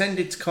we've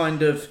tended to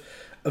kind of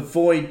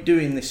avoid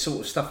doing this sort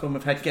of stuff when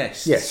we've had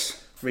guests. Yes.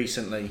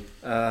 Recently,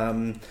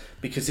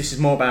 because this is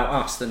more about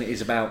us than it is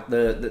about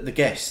the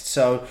guests.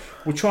 So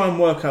we'll try and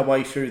work our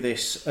way through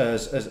this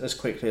as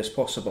quickly as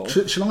possible.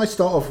 Shall I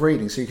start off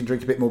reading so you can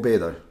drink a bit more beer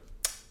though?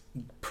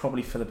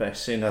 Probably for the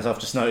best, seeing as I've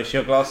just noticed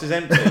your glass is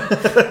empty.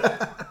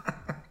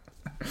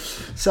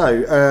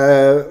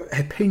 So,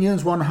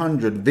 Opinions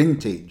 100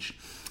 Vintage.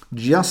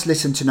 Just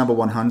listened to number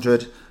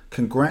 100.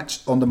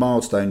 Congrats on the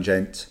milestone,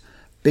 gent.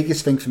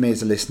 Biggest thing for me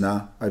as a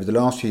listener over the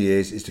last few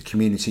years is the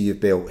community you've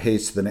built.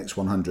 Here's to the next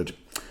 100.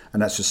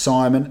 And that's for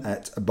Simon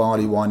at A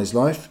Barley Wine is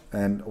Life.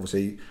 And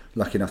obviously,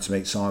 lucky enough to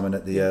meet Simon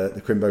at the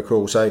Crimbo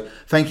Crawl. So,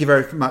 thank you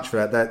very much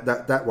for that.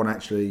 That one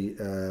actually,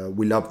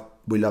 we love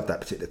that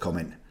particular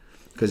comment.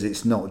 Because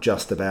it's not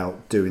just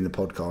about doing the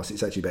podcast.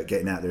 It's actually about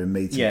getting out there and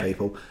meeting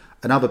people.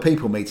 And other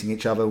people meeting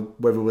each other,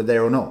 whether we're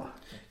there or not.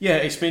 Yeah,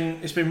 it's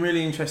been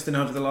really interesting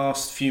over the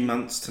last few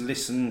months to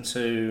listen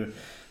to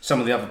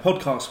some of the other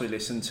podcasts we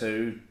listen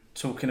to,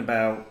 talking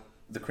about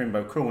the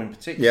Crimbo Crawl in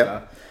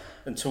particular,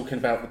 and talking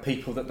about the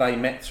people that they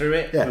met through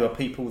it, who are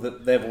people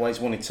that they've always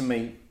wanted to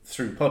meet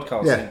through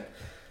podcasting. Yeah.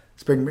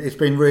 It's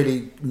been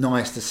really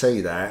nice to see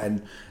that,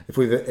 and if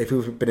we've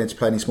been able to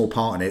play any small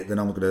part in it, then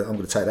I'm gonna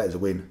take that as a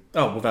win.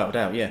 Oh, without a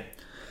doubt, yeah.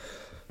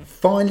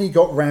 Finally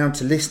got round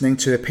to listening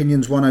to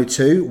Opinions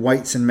 102,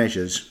 Weights and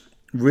Measures.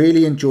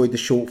 Really enjoyed the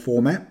short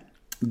format.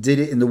 Did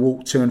it in the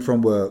walk to and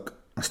from work.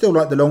 I still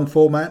like the long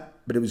format,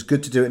 but it was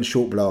good to do it in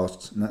short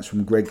blasts. And that's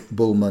from Greg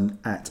Bullman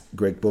at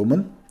Greg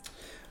Bullman.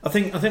 I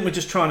think we're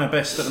just trying our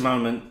best at the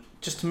moment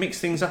just to mix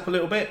things up a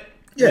little bit.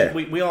 Yeah.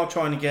 We are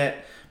trying to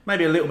get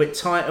maybe a little bit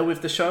tighter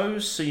with the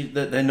shows so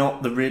that they're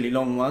not the really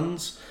long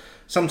ones.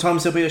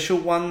 Sometimes there'll be a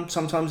short one,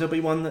 sometimes there'll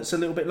be one that's a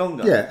little bit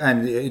longer. Yeah,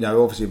 and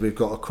obviously we've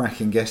got a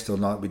cracking guest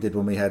on like we did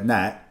when we had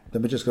Nat,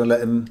 then we're just going to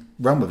let him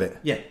run with it.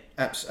 Yeah,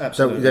 absolutely.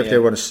 So we definitely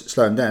want to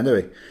slow him down, do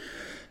we?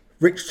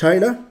 Rich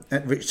Taylor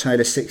at Rich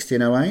Taylor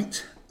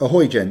 1608.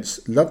 Ahoy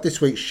gents, love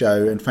this week's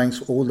show and thanks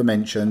for all the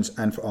mentions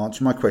and for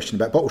answering my question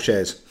about bottle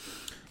shares.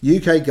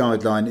 UK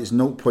guideline is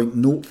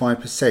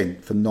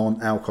 0.05% for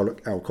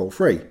non-alcoholic alcohol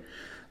free.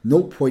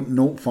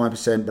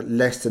 0.05% but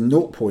less than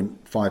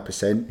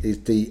 0.5% is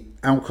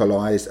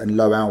de-alcoholized and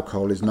low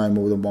alcohol is no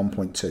more than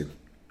 1.2.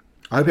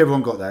 I hope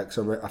everyone got that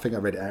because I think I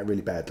read it out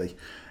really badly.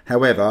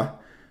 However,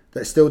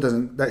 That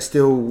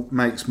still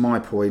makes my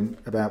point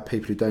about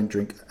people who don't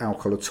drink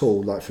alcohol at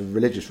all, like for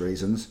religious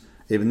reasons.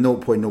 Even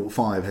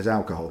 0.05 has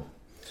alcohol.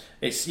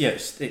 It's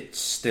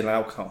still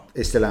alcohol.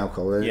 It's still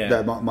alcohol.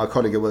 Yeah. My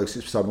colleague who works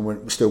at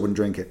Southern still wouldn't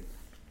drink it.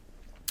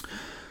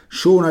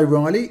 Sean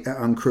O'Reilly at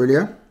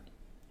Uncrulia.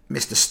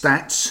 Mr.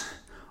 Stats.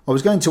 I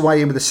was going to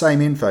weigh in with the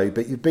same info,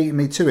 but you've beaten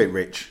me to it,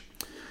 Rich.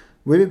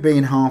 With it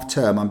being half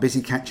term, I'm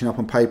busy catching up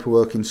on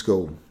paperwork in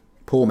school.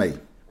 Poor me.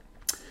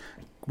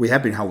 We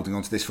have been holding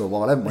on to this for a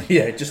while, haven't we?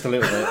 Yeah, just a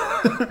little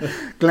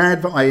bit.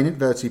 Glad that I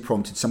inadvertently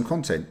prompted some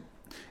content.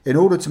 In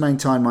order to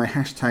maintain my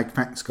hashtag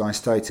facts guy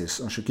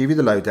status, I shall give you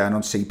the lowdown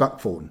on sea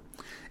buckthorn.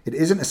 It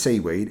isn't a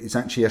seaweed, it's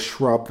actually a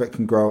shrub that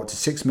can grow up to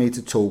 6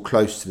 metres tall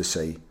close to the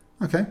sea.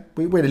 Okay,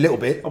 we went a little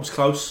bit. I was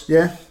close.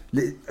 Yeah,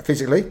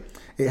 physically.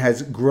 It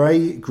has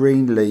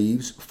grey-green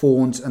leaves,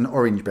 thorns and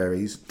orange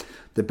berries.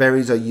 The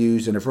berries are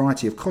used in a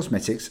variety of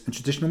cosmetics and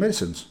traditional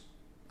medicines.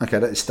 Okay,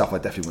 that is stuff I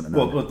definitely want to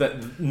know. Well,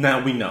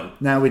 now we know.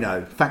 Now we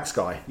know. Facts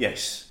guy.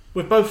 Yes.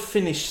 We've both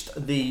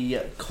finished the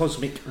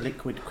Cosmic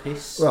Liquid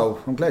quiz.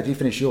 Well, I'm glad you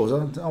finished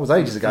yours. I was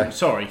ages ago.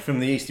 Sorry, from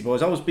the Eastie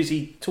Boys. I was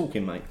busy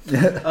talking, mate.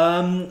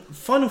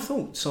 Final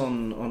thoughts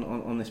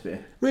on this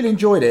beer? Really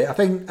enjoyed it. I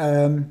think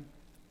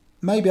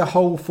maybe a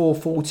whole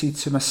 440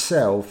 to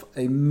myself.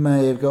 It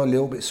may have got a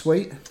little bit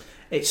sweet.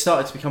 It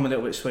started to become a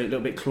little bit sweet, a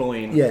little bit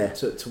cloying. Yeah.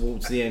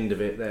 Towards the end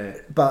of it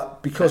there.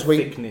 But because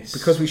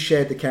thickness. we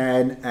shared the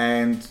can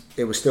and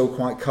it was still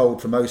quite cold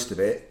for most of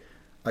it,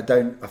 I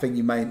think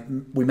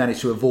we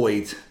managed to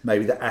avoid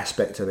maybe that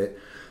aspect of it.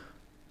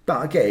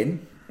 But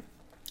again,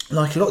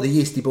 like a lot of the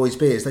Yeasty Boys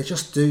beers, they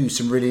just do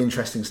some really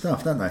interesting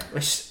stuff, don't they?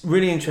 It's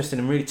really interesting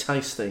and really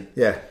tasty.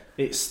 Yeah.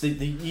 It's the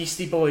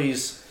Yeasty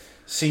Boys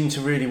seem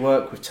to really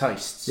work with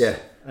tastes. Yeah.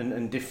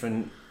 And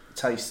different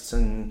tastes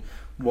and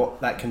what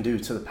that can do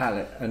to the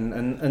palate.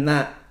 And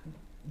that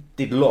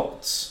did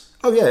lots.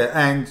 Oh yeah,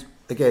 and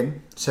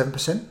again,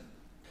 7%.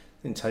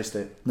 Didn't taste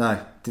it. No,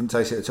 didn't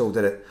taste it at all,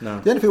 did it? No.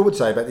 The only thing I would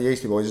say about the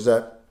Yeasty Boys is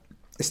that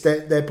it's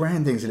their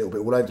branding's a little bit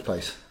all over the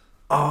place.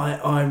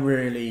 I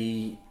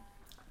really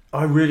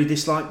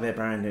dislike their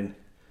branding.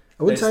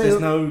 I wouldn't say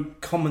There's no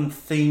common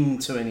theme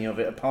to any of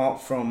it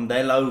apart from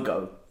their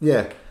logo.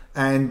 Yeah,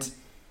 and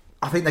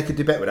I think they could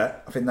do better with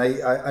that. I think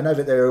I know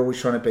that they're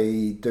always trying to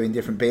be doing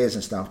different beers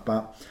and stuff,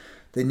 but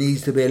there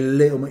needs to be a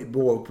little bit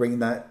more of bringing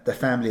the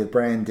family of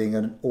branding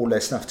and all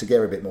their stuff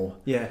together a bit more.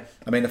 Yeah.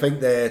 I mean, I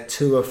think there are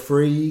 2 or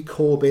 3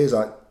 core beers,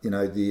 like, you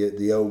know,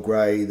 the Earl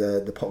Grey,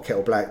 the Pot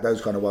Kettle Black,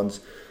 those kind of ones.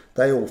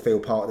 They all feel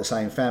part of the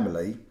same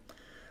family,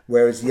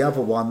 whereas the other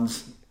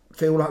ones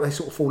feel like they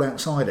sort of fall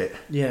outside it.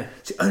 Yeah.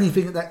 It's the only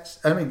thing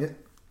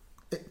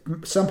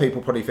some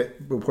people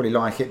will probably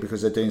like it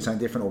because they're doing something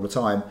different all the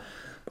time.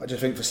 But I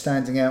just think for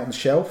standing out on the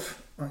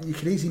shelf, you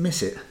could easily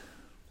miss it.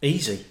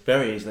 Easy,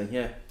 very easily,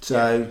 yeah.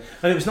 So,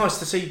 and it was nice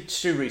to see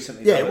Stu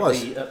recently. Yeah, it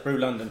was at Brew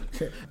London.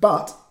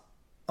 But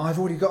I've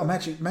already got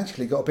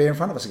magically got a beer in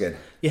front of us again.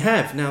 You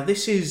have. Now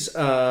this is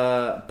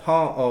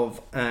part of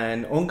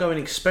an ongoing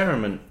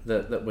experiment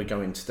that we're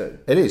going to do.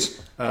 It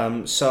is.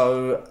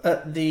 So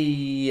at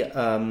the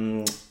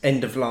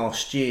end of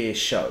last year's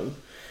show,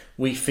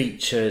 we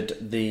featured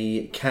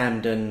the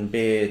Camden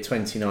Beer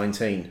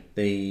 2019,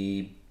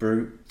 the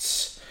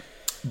Brut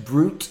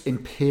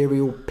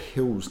Imperial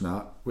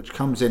Pilsner, which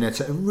comes in at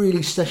a really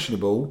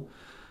sessionable,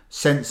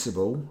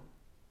 sensible,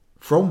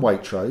 from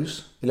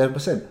Waitrose,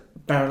 11%.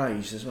 Barrel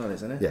aged as well,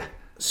 isn't it? Yeah.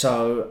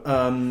 So,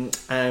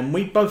 and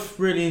we both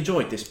really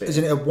enjoyed this beer.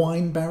 Isn't it a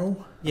wine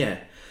barrel? Yeah.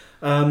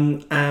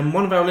 And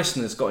one of our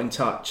listeners got in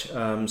touch,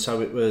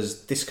 so it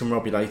was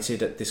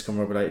Discombobulated at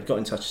Discombobulated, got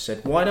in touch and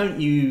said, why don't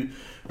you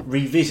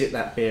revisit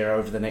that beer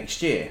over the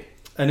next year?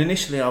 And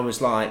initially I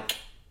was like,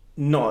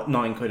 not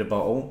 £9 a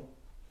bottle,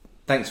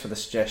 thanks for the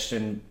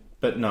suggestion,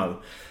 but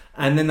no.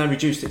 And then they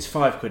reduced it to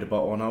 £5 a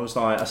bottle, and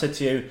I said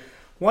to you,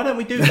 why don't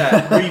we do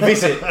that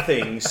revisit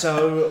thing?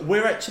 So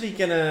we're actually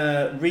going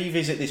to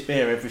revisit this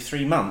beer every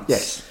 3 months.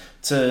 Yes.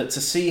 To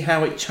see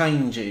how it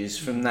changes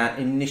from that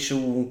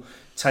initial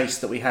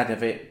taste that we had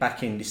of it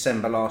back in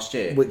December last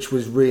year, which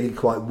was really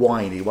quite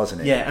winey,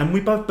 wasn't it? Yeah, and we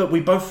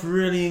both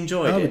really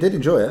enjoyed it. We did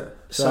enjoy it.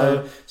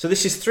 So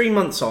this is 3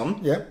 months on.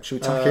 Yeah,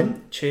 should we tuck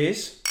in?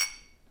 Cheers.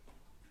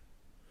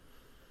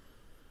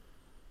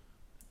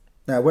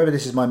 Now, whether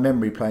this is my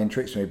memory playing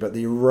tricks with me, but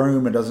the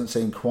aroma doesn't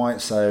seem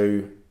quite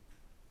so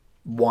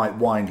white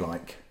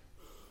wine-like.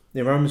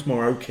 The aroma's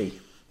more oaky.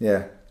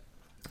 Yeah.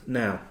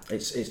 Now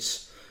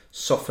it's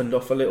softened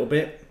off a little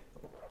bit.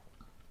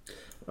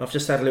 I've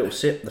just had a little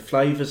sip. The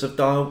flavours have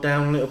dialed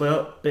down a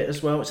little bit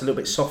as well. It's a little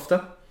bit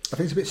softer. I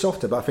think it's a bit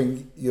softer, but I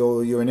think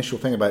your initial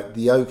thing about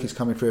the oak is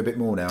coming through a bit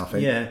more now. I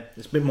think. Yeah,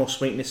 there's a bit more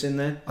sweetness in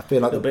there. I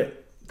feel like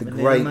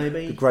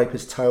the grape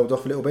has tailed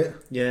off a little bit.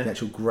 Yeah, the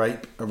actual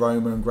grape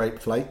aroma and grape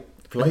flake.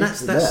 And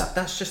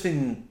that's just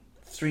in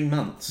 3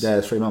 months. Yeah,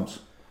 it's 3 months.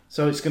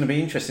 So it's going to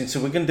be interesting. So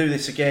we're going to do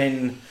this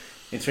again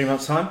in 3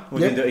 months' time.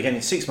 We're going to do it again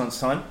in 6 months'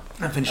 time.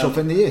 And finish off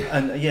in the year.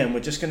 And and we're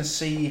just going to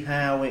see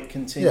how it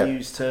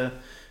continues to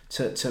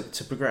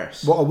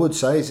progress. What I would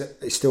say is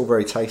it's still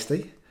very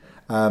tasty,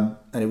 and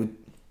it would.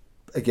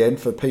 again,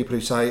 for people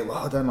who say, well,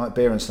 I don't like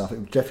beer and stuff, it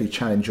would definitely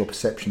challenge your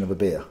perception of a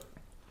beer.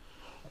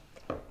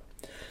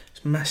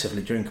 It's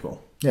massively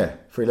drinkable. Yeah,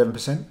 for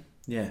 11%.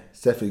 Yeah.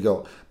 It's definitely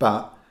got,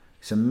 but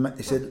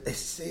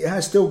it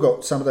has still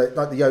got some of the,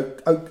 like the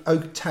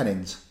oak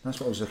tannins. That's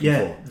what I was looking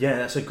for. Yeah,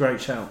 that's a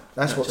great shout.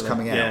 That's actually. what's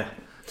coming out. Yeah.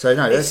 So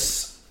no,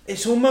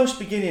 it's almost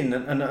beginning,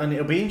 and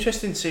it'll be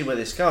interesting to see where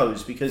this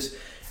goes, because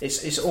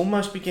it's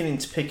almost beginning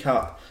to pick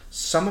up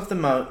some of the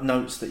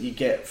notes that you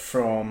get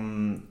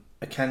from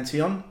a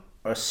Cantillon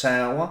or a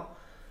sour,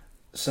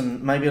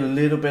 some maybe a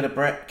little bit of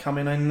Brett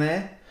coming in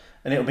there,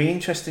 and it'll be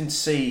interesting to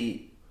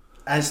see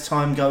as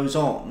time goes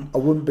on. I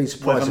wouldn't be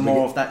surprised whether if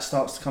more of that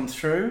starts to come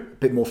through. A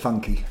bit more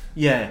funky.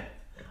 Yeah,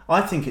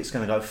 I think it's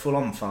going to go full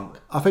on funk.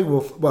 I think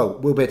we'll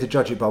be able to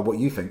judge it by what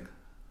you think.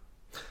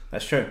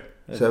 That's true.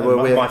 So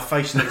my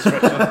facial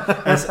expression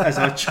as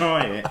I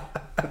try it.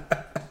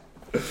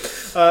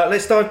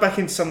 Let's dive back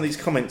into some of these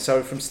comments.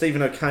 So from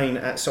Stephen O'Kane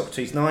at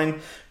Socrates9,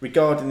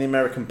 regarding the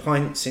American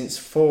pint, since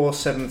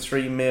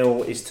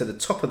 473ml is to the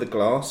top of the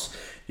glass,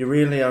 you're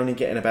really only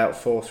getting about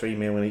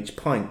 4.3ml in each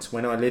pint.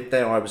 When I lived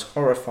there, I was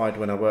horrified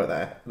when I worked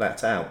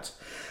that out.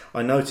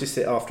 I noticed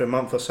it after a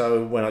month or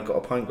so when I got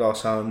a pint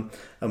glass home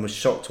and was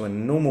shocked when a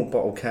normal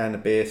bottle can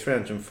of beer,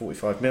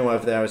 345ml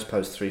over there as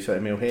opposed to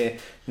 330ml here,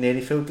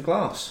 nearly filled the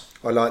glass.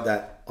 I like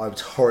that. I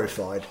was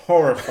horrified.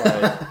 Horrified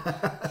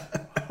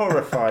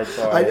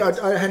by it.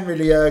 I hadn't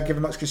really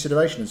given much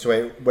consideration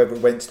to whether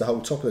it went to the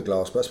whole top of the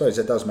glass, but I suppose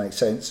that does make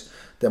sense.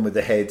 Then with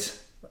the head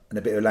and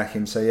a bit of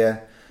lacking, so yeah,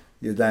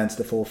 you're down to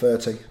the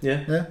 430.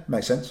 Yeah,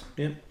 makes sense.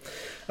 Yeah.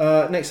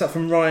 Next up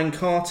from Ryan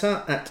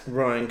Carter at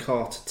Ryan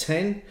Carter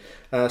 10.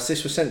 So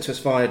this was sent to us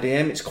via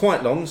DM. It's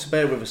quite long, so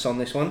bear with us on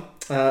this one.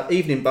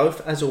 Evening both,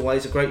 as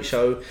always, a great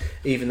show,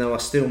 even though I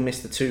still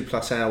miss the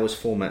 2+ hours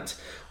format.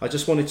 I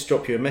just wanted to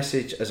drop you a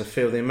message, as I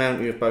feel the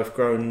amount you have both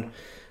grown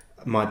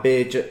my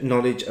beer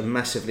knowledge and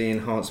massively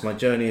enhanced my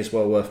journey is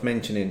well worth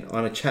mentioning.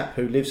 I'm a chap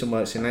who lives and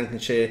works in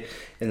Lancashire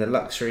in the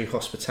luxury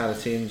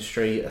hospitality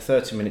industry, a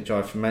 30-minute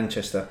drive from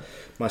Manchester.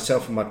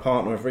 Myself and my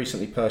partner have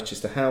recently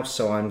purchased a house,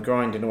 so I'm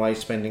grinding away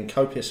spending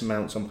copious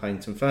amounts on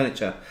paint and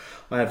furniture.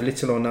 I have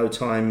little or no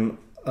time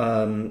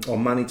or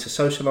money to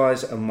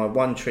socialise, and my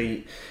one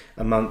treat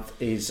a month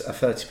is a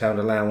 £30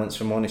 allowance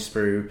from Honest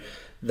Brew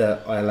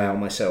that I allow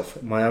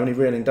myself. My only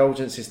real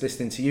indulgence is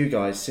listening to you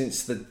guys.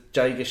 Since the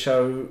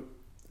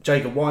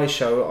Jaeger Wise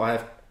show, I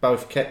have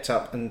both kept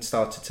up and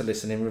started to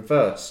listen in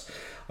reverse.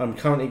 I'm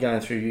currently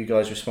going through you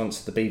guys'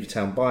 response to the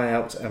Beavertown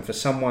buyout, and for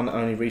someone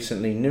only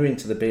recently new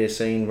into the beer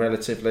scene,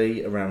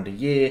 relatively around a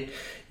year,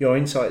 your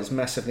insight is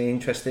massively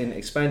interesting,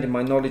 expanding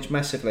my knowledge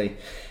massively.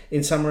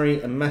 In summary,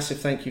 a massive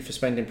thank you for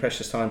spending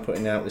precious time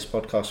putting out this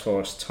podcast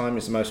for us. Time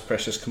is the most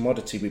precious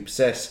commodity we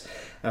possess,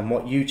 and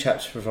what you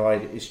chaps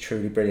provide is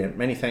truly brilliant.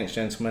 Many thanks,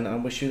 gentlemen,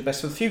 and wish you the best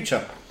for the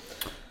future.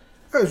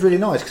 It was really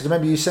nice, because I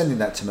remember you sending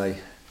that to me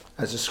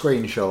as a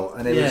screenshot,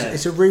 and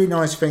it's a really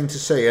nice thing to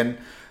see, and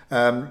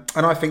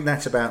I think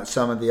that's about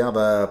some of the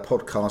other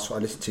podcasts I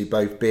listen to,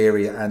 both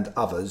beery and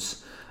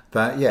others,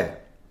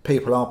 that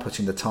people are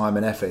putting the time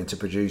and effort into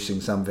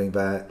producing something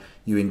that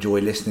you enjoy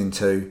listening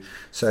to.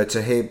 So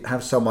to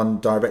have someone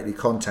directly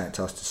contact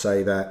us to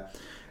say that,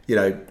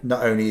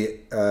 not only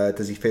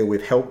does he feel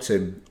we've helped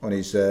him on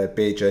his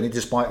beer journey,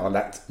 despite our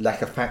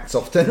lack of facts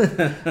often,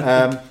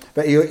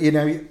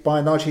 but by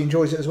and large he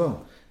enjoys it as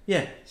well.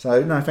 Yeah.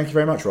 So no, thank you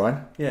very much,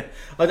 Ryan. Yeah,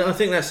 I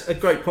think that's a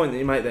great point that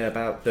you make there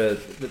about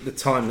the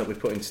time that we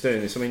put into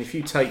doing this. I mean, if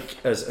you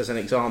take as an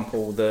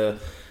example the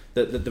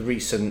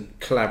recent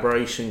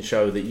collaboration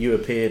show that you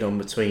appeared on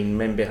between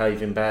Men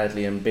Behaving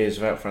Badly and Beers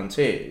Without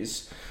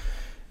Frontiers,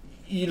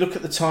 you look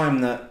at the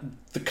time that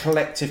the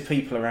collective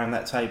people around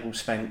that table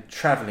spent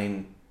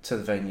travelling to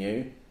the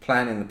venue,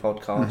 planning the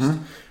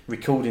podcast,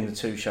 recording the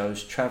two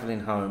shows,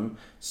 travelling home,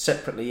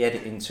 separately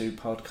editing two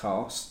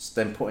podcasts,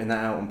 then putting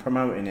that out and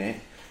promoting it.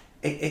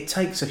 It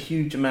takes a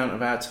huge amount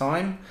of our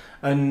time,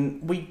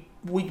 and we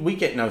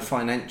get no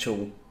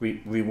financial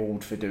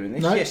reward for doing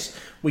this. No. Yes,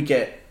 we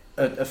get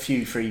a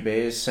few free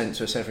beers sent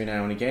to us every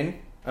now and again,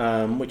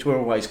 which we're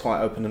always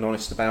quite open and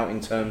honest about in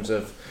terms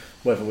of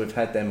whether we've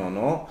had them or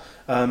not.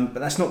 But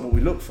that's not what we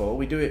look for.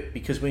 We do it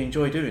because we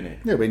enjoy doing it.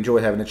 Yeah, we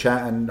enjoy having a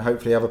chat, and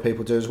hopefully other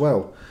people do as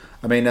well.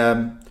 I mean,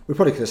 we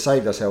probably could have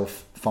saved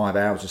ourselves 5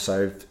 hours or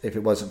so if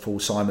it wasn't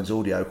for Simon's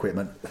audio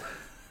equipment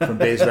from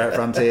Beers Without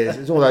Frontiers.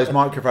 It's all those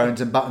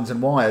microphones and buttons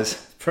and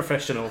wires.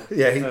 Professional.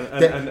 Yeah,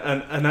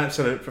 an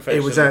absolute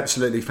professional. It was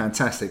absolutely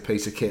fantastic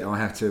piece of kit, I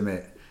have to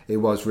admit. It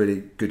was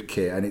really good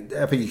kit, and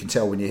I think you can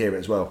tell when you hear it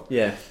as well.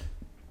 Yeah.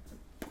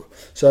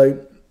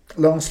 So,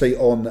 lastly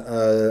on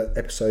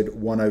episode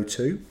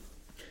 102,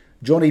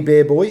 Johnny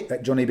Beerboy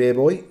at Johnny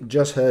Beerboy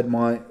just heard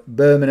my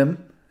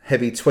Birmingham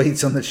heavy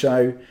tweets on the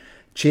show.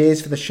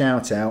 Cheers for the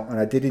shout out, and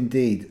I did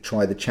indeed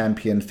try the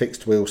Champion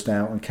fixed wheel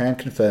stout and can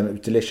confirm it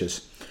was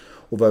delicious.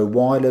 Although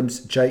Wylam's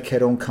Jake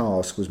Head on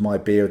Cask was my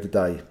beer of the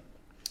day.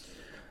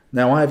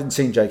 Now, I haven't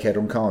seen Jake Head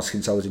on cask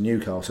since I was in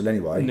Newcastle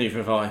anyway. Neither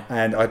have I.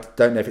 And I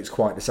don't know if it's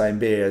quite the same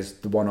beer as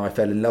the one I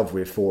fell in love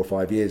with 4 or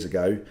 5 years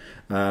ago.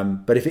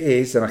 But if it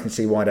is, then I can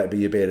see why that'd be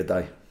your beer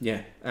today.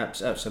 Yeah,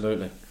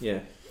 absolutely.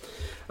 Yeah.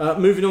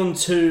 Moving on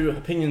to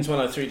Opinions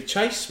 103 The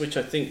Chase, which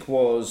I think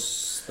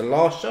was the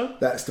last show.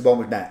 That's the one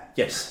with Nat.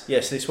 Yes,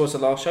 this was the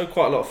last show.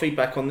 Quite a lot of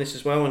feedback on this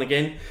as well. And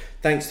again,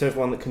 thanks to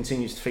everyone that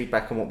continues to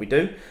feedback on what we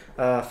do.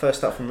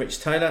 First up from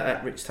Rich Taylor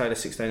at Rich Taylor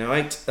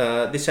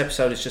 1608. This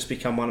episode has just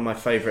become one of my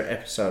favourite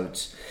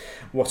episodes.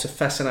 What a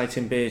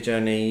fascinating beer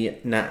journey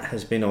Nat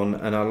has been on,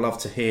 and I'd love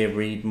to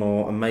read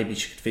more, and maybe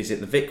she could visit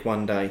the Vic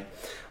one day.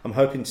 I'm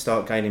hoping to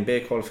start gaining beer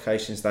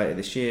qualifications later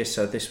this year,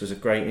 so this was a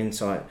great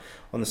insight.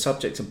 On the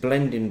subject of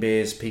blending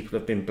beers, people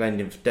have been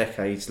blending for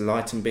decades: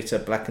 light and bitter,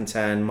 black and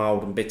tan,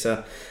 mild and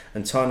bitter,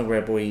 and Tiny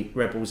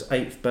Rebel's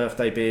 8th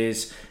birthday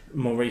beers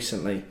more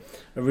recently.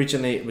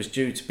 Originally it was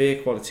due to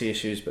beer quality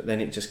issues, but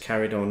then it just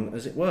carried on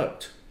as it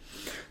worked.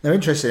 Now,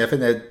 interesting, I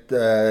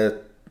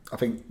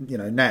think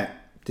Nat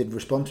did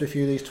respond to a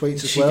few of these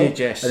tweets as well. She did,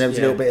 yes. And there was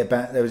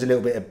a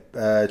little bit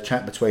of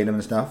chat between them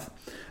and stuff,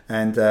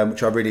 and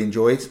which I really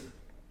enjoyed.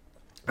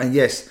 And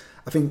yes,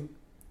 I think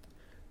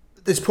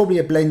there's probably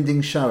a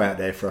blending show out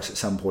there for us at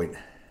some point.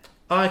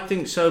 I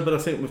think so, but I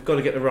think we've got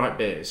to get the right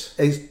beers.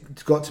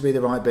 It's got to be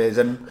the right beers,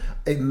 and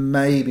it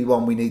may be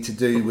one we need to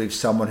do with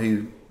someone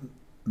who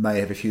may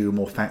have a few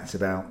more facts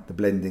about the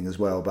blending as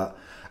well. But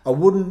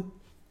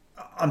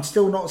I'm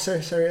still not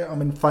necessarily,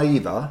 I'm in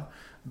favour,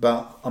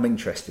 but I'm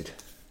interested.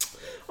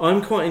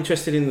 I'm quite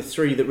interested in the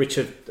 3 that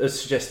Richard has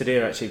suggested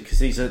here, actually, because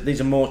these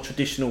are more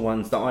traditional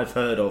ones that I've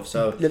heard of.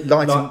 So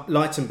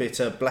light and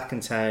bitter, black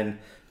and tan,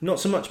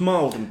 not so much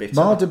mild and bitter.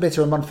 Mild and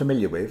bitter I'm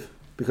unfamiliar with,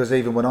 because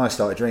even when I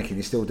started drinking,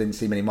 you still didn't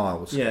see many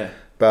milds. Yeah.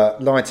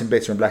 But light and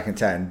bitter and black and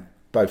tan,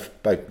 both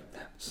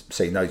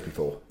seen those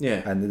before.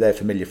 Yeah. And they're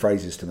familiar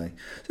phrases to me.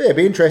 So yeah,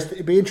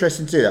 it'd be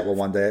interesting to do that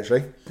one day,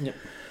 actually. Yeah.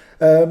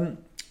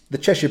 The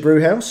Cheshire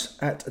Brew House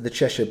at the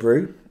Cheshire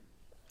Brew.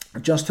 I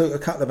just took a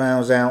couple of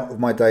hours out of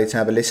my day to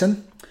have a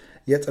listen.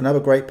 Yet another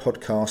great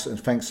podcast, and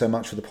thanks so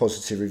much for the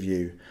positive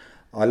review.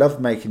 I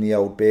love making the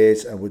old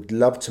beers and would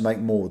love to make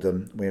more of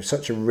them. We have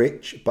such a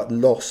rich but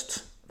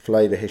lost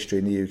flavour history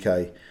in the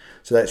UK.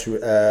 So that's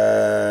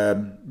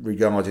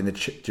regarding the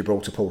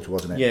Gibraltar Porter,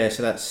 wasn't it? Yeah,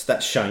 so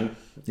that's Shane.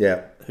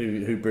 Yeah.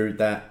 Who brewed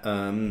that?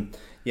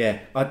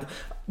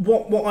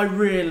 What I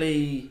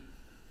really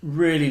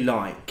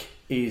like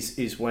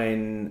is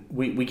when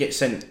we get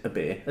sent a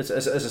beer. As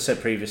I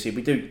said previously,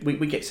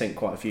 we get sent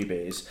quite a few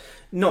beers.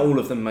 Not all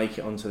of them make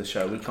it onto the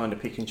show. We kind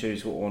of pick and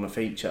choose what we want to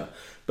feature.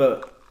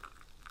 But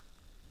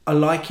I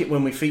like it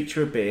when we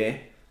feature a beer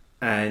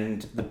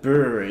and the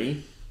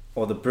brewery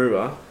or the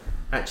brewer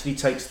actually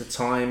takes the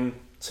time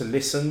to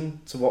listen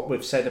to what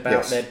we've said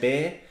about their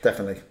beer.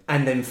 Definitely.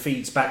 And then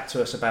feeds back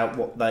to us about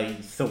what they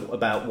thought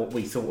about what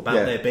we thought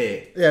about their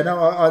beer. Yeah, no,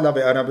 I love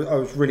it. And I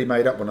was really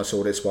made up when I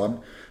saw this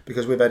one,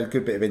 because we've had a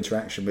good bit of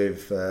interaction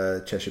with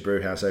Cheshire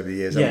Brew House over the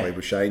years, haven't we,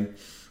 with Shane?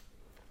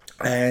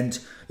 And,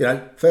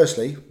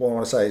 firstly, what I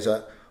want to say is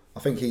that I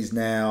think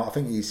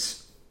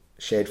he's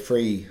shared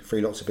three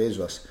lots of beers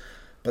with us,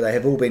 but they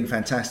have all been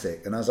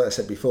fantastic. And as I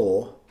said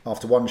before,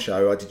 after one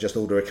show, I did just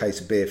order a case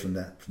of beer from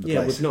the place.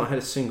 Yeah, we've not had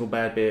a single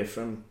bad beer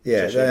from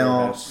Cheshire Brew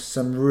House.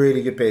 Some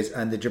really good beers.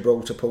 And the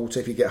Gibraltar Porter,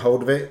 if you get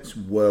hold of it, it's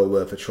well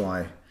worth a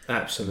try.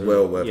 Absolutely.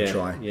 Well worth a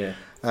try.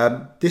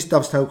 Yeah. This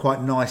dovetailed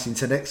quite nice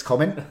into the next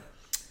comment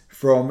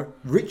from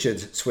Richard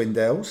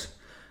Swindells.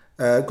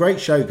 Great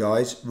show,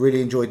 guys.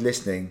 Really enjoyed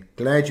listening.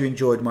 Glad you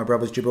enjoyed my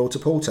brother's Gibraltar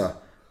Porter.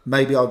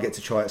 Maybe I'll get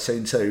to try it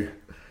soon too.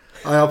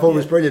 I thought it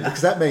was brilliant,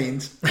 because that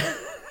means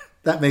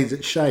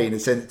that Shane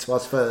has sent it to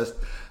us first,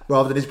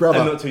 rather than his brother.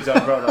 And not to his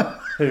own brother,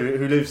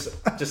 who lives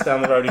just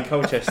down the road in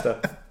Colchester.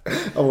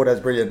 Oh, well,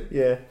 that's brilliant.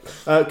 Yeah.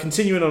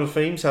 Continuing on the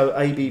theme, so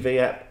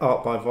ABV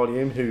Art by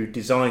Volume, who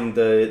designed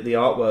the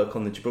artwork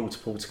on the Gibraltar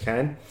Porter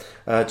can.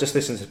 Just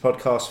listen to the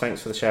podcast.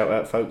 Thanks for the shout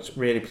out, folks.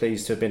 Really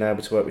pleased to have been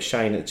able to work with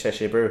Shane at the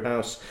Cheshire Brew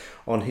House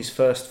on his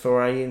first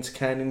foray into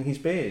canning his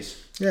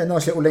beers. Yeah,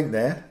 nice little link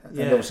there.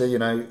 Yeah. And obviously,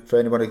 for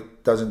anyone who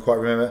doesn't quite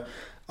remember,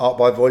 Art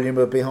by Volume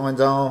are behind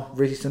our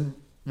recent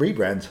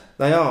rebrand.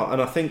 They are,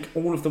 and I think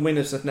all of the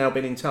winners have now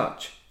been in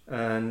touch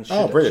and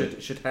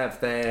should have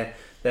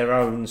their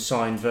own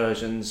signed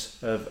versions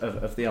of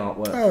the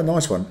artwork. Oh,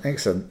 nice one.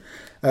 Excellent.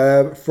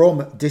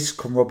 From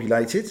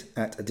Discombobulated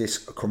at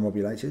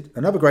Discombobulated.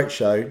 Another great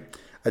show.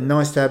 And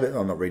nice to have it.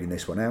 I'm not reading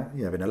this one out.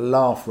 You're having a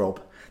laugh,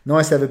 Rob.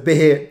 Nice to have a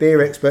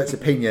beer expert's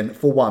opinion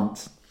for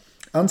once.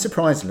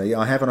 Unsurprisingly,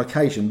 I have on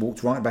occasion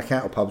walked right back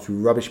out of pubs with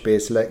rubbish beer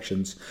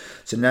selections.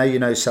 So now you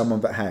know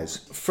someone that has.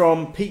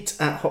 From Pete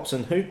at Hops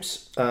and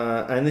Hoops,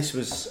 and this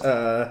was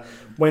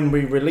when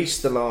we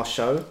released the last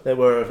show. There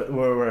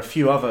were a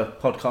few other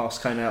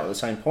podcasts came out at the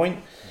same point.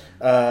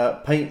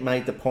 Pete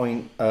made the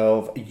point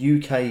of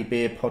UK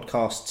beer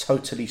podcast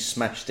totally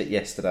smashed it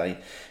yesterday.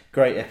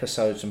 Great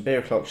episodes from Beer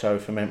O'Clock Show,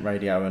 Ferment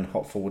Radio and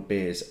Hop Forward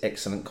Beers.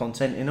 Excellent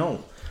content in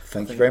all.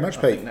 Thank you very much,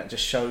 I Pete. think that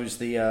just shows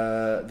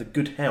the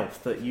good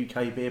health that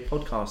UK beer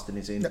podcasting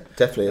is in.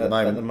 Definitely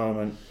at the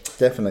moment.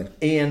 Definitely.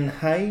 Ian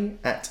Hay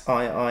at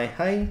II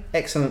Hay.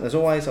 Excellent as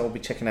always. I'll be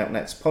checking out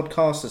Nat's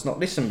podcast. Has not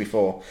listened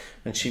before,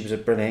 and she was a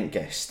brilliant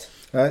guest.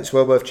 It's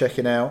well worth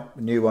checking out.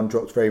 A new one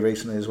dropped very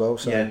recently as well,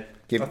 so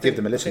give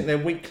them a listen. I think they're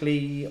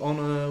weekly on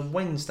a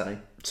Wednesday.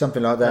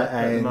 Something like that,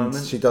 at the and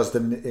moment. she does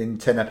them in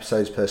 10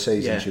 episodes per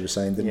season, she was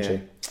saying, didn't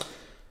she?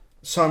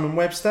 Simon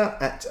Webster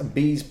at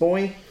Bees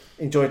Boy.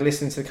 Enjoyed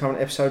listening to the current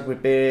episode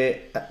with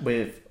Beer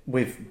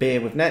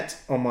with Nat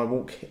on my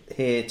walk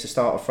here to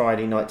start a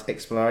Friday night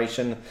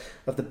exploration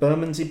of the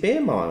Bermondsey Beer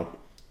Mile.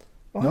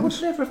 I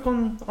would never have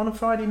gone on a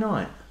Friday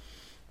night.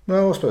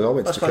 Well, I suppose I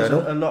went to the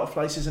Colonel. A lot of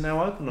places are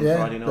now open on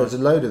Friday night. There's a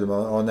load of them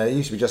on there. It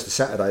used to be just a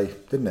Saturday,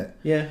 didn't it?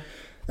 Yeah.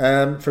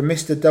 From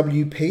Mr.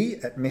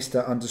 WP at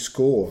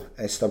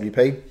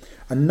Mr_SWP.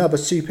 Another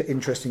super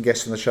interesting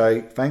guest on the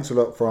show. Thanks a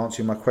lot for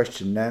answering my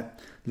question, Nat.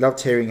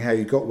 Loved hearing how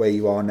you got where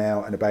you are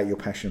now and about your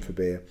passion for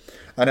beer.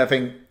 And I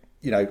think,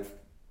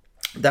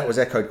 that was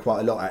echoed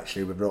quite a lot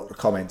actually with a lot of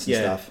comments and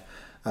stuff.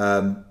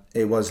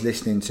 It was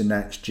listening to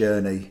Nat's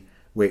journey,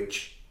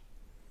 which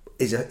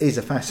is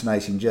a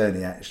fascinating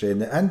journey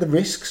actually, and the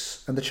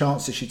risks and the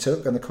chances she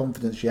took and the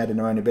confidence she had in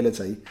her own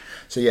ability.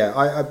 So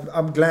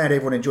I'm glad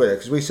everyone enjoyed it,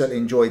 because we certainly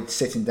enjoyed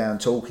sitting down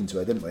talking to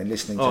her, didn't we, and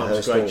listening to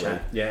her story. Great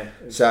chat. Yeah.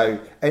 So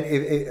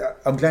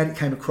I'm glad it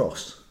came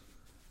across,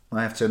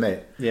 I have to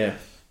admit. Yeah.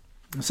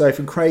 So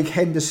from Craig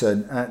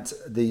Henderson at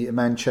the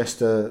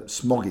Manchester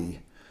Smoggy.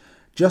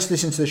 Just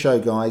listen to the show,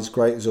 guys.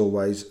 Great as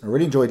always. I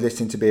really enjoyed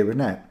listening to Beer with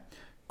Nat.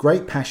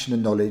 Great passion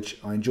and knowledge.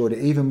 I enjoyed it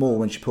even more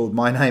when she pulled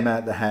my name out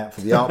of the hat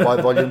for the Art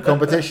by Volume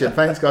competition.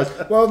 Thanks, guys.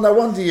 Well, no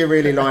wonder you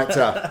really liked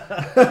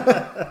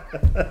her.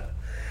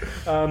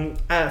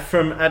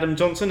 From Adam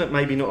Johnson at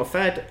Maybe Not a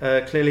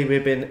Fad. Clearly,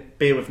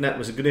 Beer with Nat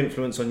was a good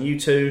influence on you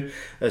two.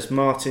 As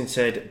Martin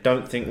said,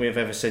 don't think we've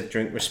ever said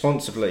drink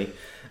responsibly.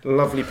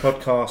 Lovely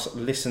podcast.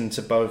 Listen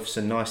to both.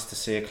 So nice to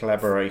see a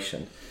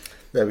collaboration.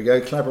 There we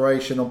go.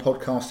 Collaboration on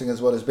podcasting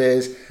as well as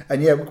beers.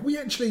 And yeah, we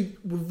actually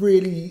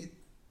we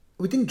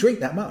didn't drink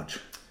that much.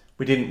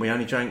 We didn't. We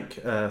only drank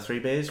 3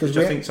 beers, which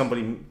I think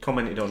somebody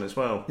commented on as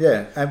well.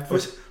 Yeah. And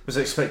was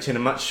expecting a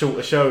much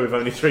shorter show with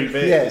only 3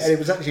 beers. Yeah, and it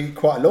was actually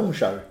quite a long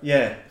show.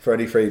 Yeah. For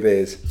only 3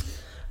 beers.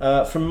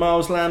 From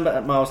Miles Lambert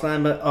at Miles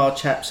Lambert, our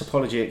chap's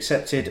apology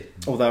accepted,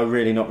 although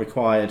really not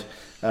required.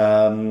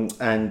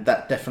 And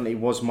that definitely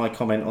was my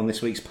comment on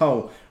this week's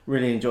poll.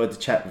 Really enjoyed the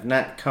chat with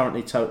Nat.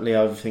 Currently totally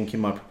overthinking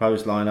my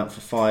proposed lineup for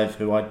 5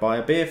 who I'd buy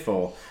a beer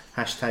for. #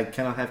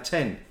 can I have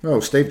 10? Oh,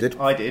 Steve did.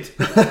 I did.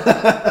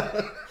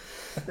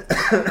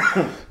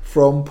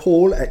 From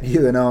Paul at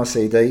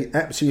UNRCD.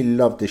 Absolutely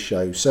loved this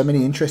show. So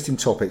many interesting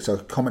topics I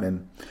was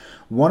commenting.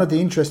 One of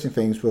the interesting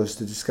things was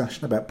the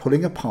discussion about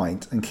pulling a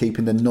pint and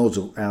keeping the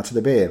nozzle out of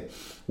the beer.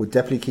 We'll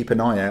definitely keep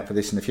an eye out for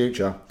this in the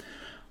future.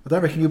 I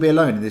don't reckon you'll be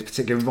alone in this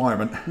particular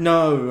environment.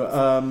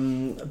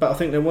 No, but I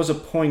think there was a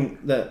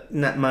point that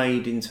Nat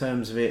made in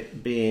terms of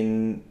it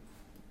being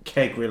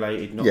keg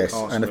related, not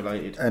cask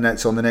related. And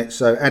that's on the next.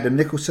 So Adam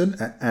Nicholson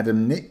at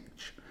Adam Nitch.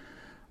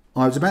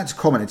 I was about to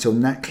comment until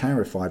Nat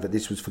clarified that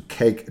this was for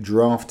keg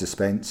draft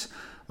dispense.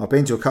 I've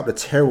been to a couple of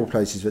terrible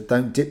places that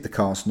don't dip the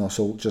cask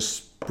nozzle, just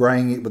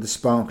spraying it with a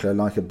sparkler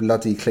like a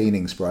bloody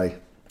cleaning spray.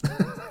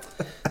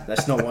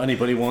 That's not what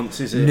anybody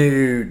wants, is it?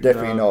 No,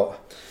 definitely not.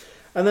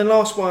 And then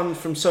last one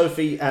from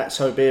Sophie at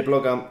So Beer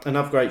Blogger.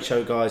 Another great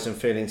show, guys. I'm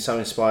feeling so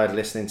inspired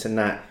listening to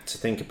Nat to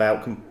think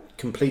about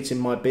completing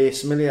my beer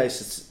sommelier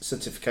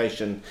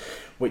certification,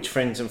 which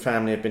friends and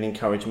family have been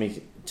encouraging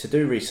me to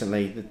do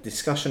recently. The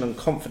discussion on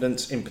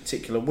confidence, in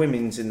particular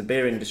women's in the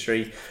beer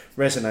industry,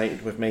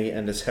 resonated with me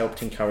and has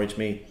helped encourage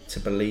me to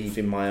believe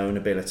in my own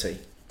ability.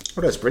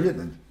 Well, that's brilliant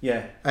then.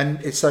 Yeah.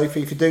 And it's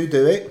Sophie, if you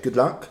do it, good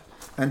luck.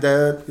 And,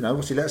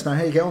 obviously let us know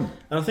how you get on.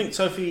 And I think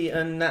Sophie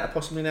and Nat are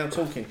possibly now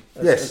talking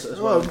as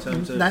well in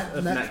terms of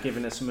Nat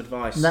giving us some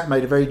advice. Nat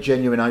made a very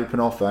genuine open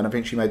offer, and I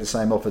think she made the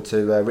same offer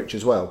to Rich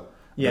as well.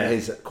 Yeah.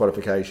 His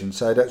qualification.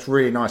 So that's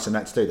really nice of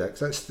Nat to do that, because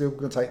that's still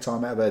going to take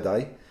time out of her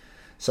day.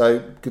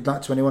 So good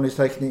luck to anyone who's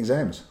taking the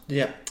exams.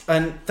 Yeah.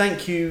 And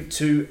thank you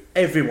to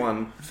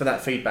everyone for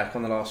that feedback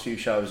on the last few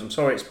shows. I'm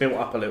sorry it's built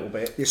up a little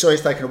bit. Yeah, sorry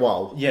it's taken a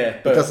while. Yeah.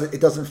 But it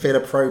doesn't feel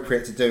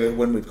appropriate to do it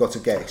when we've got a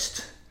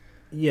guest.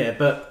 Yeah,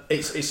 but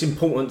it's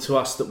important to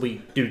us that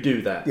we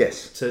do that.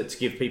 Yes. To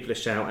give people a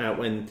shout out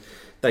when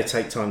they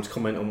take time to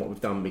comment on what we've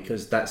done,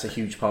 because that's a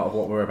huge part of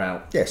what we're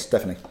about. Yes,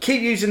 definitely.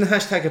 Keep using the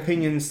hashtag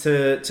opinions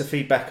to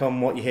feedback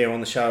on what you hear on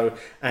the show.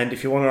 And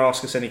if you want to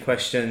ask us any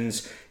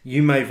questions,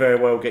 you may very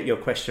well get your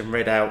question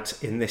read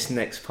out in this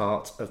next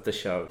part of the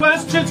show.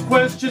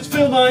 Questions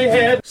fill my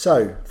head.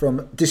 So,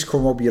 from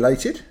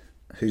Discombobulated,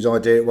 whose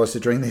idea it was to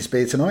drink this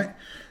beer tonight.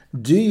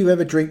 Do you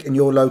ever drink in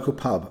your local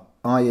pub,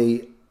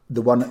 i.e.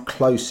 the one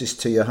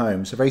closest to your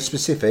home? So very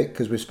specific,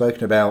 because we've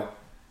spoken about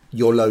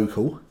your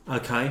local.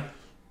 Okay.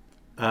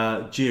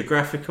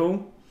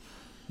 Geographical?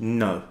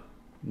 No.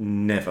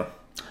 Never.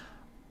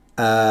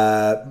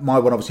 My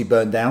one obviously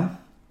burned down,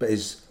 but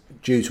is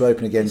due to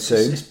open again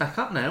soon. It's back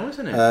up now,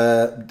 isn't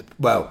it?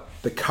 Well,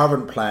 The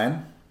current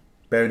plan,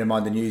 bearing in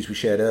mind the news we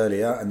shared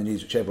earlier and the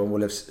news which everyone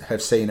will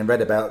have seen and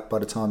read about by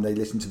the time they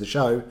listen to the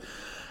show,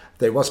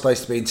 they was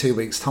supposed to be in 2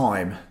 weeks'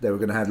 time. They were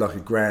going to have like a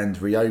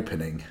grand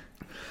reopening.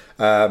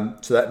 So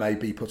that may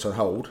be put on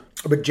hold.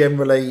 But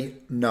generally,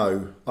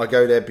 no. I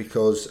go there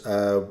because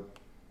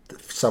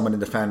someone in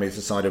the family has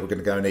decided we're going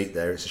to go and eat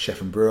there. It's a chef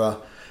and brewer,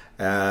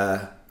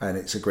 and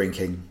it's a Greene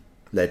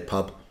King-led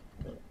pub.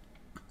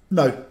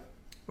 No.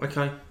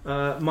 Okay.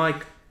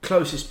 My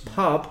closest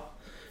pub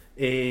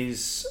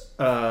is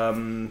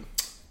quite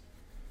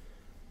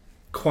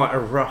a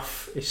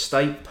rough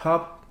estate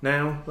pub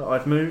now that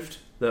I've moved,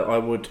 that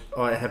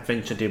I have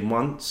ventured in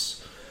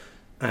once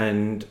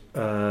and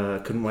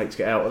couldn't wait to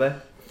get out of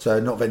there. So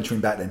not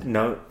venturing back then?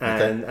 No.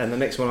 And the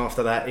next one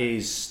after that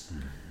is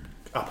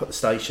up at the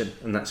station,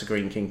 and that's a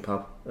Greene King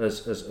pub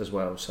as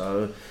well.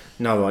 So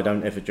no, I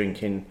don't ever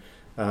drink in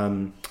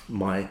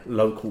my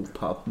local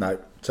pub. No.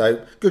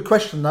 So good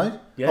question though.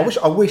 Yeah.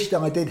 I wish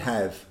that I did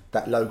have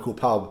that local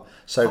pub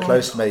so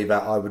close to me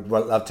that I would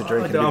love to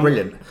drink. It'd be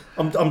brilliant.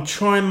 I'm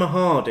trying my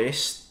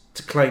hardest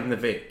to claim the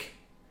Vic.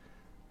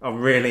 I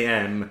really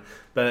am.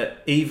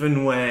 But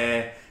even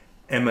where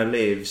Emma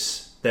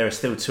lives, there are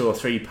still 2 or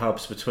 3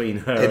 pubs between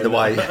her in the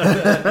way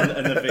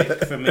and the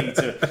Vic for me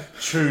to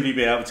truly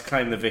be able to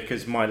claim the Vic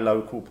as my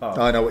local pub.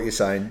 I know what you're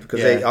saying,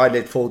 because I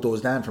lived 4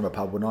 doors down from a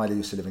pub when I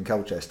used to live in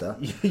Colchester.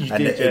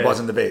 It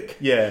wasn't the Vic.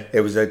 Yeah.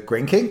 It was a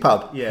Greene King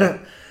pub. Yeah.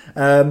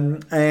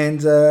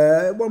 And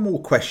one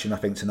more question, I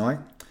think, tonight.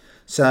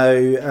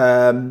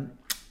 So,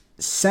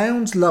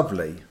 Sounds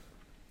Lovely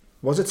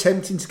was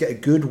attempting to get a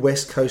good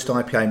West Coast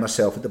IPA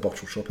myself at the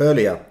bottle shop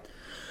earlier.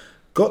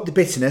 Got the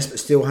bitterness, but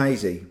still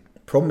hazy.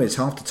 Problem is,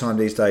 half the time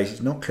these days,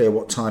 it's not clear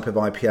what type of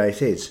IPA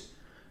it is.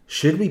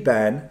 Should we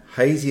ban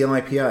hazy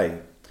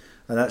IPA?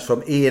 And that's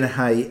from Ian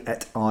Hay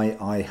at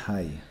II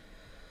Hay.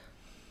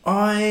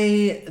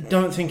 I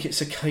don't think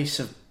it's a case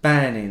of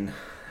banning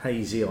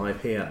hazy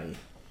IPA.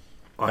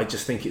 I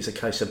just think it's a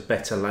case of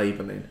better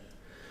labelling.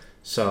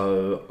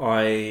 So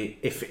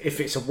if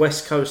it's a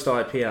West Coast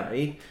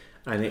IPA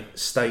and it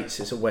states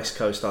it's a West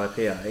Coast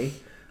IPA,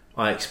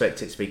 I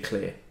expect it to be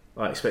clear.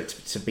 I expect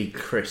it to be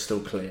crystal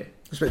clear.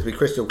 I expect it to be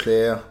crystal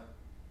clear,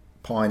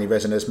 piney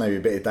resinous, maybe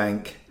a bit of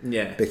dank,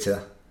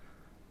 bitter.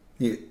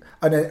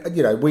 I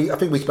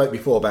think we spoke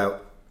before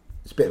about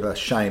it's a bit of a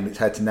shame it's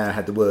had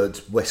the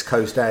words West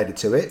Coast added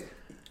to it.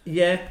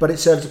 Yeah, but it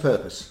serves a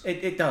purpose.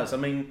 It does. I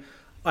mean,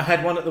 I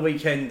had one at the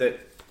weekend that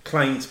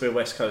claimed to be a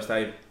West Coast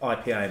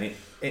IPA, and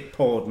it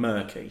poured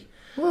murky.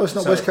 Well, it's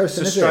not West Coast,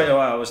 so straight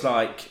away I was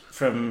like,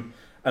 from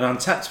an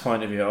Untapped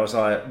point of view, I was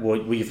like, well,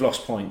 you've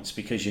lost points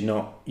because you're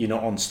not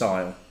on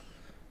style.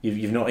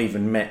 You've not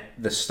even met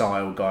the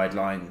style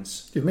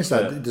guidelines. You've missed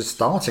the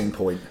starting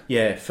point.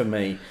 Yeah, for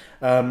me.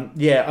 I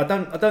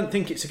don't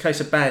think it's a case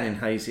of banning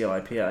hazy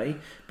IPA,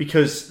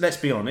 because let's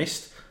be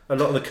honest, a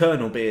lot of the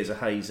Colonel beers are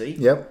hazy.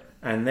 Yep.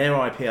 And their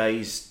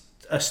IPAs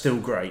are still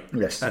great.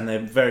 Yes. And they're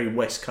very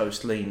West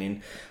Coast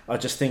leaning. I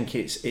just think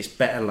it's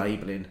better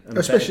labelling and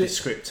better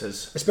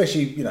descriptors.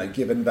 Especially,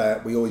 given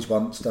that we always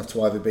want stuff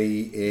to either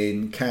be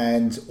in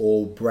canned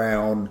or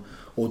brown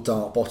or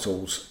dark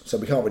bottles, so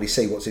we can't really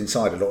see what's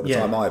inside a lot of the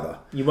time either.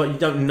 You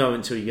don't know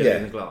until you get it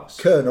in the glass.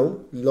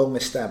 Colonel, long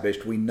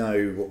established, we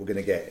know what we're going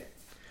to get.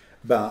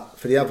 But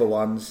for the other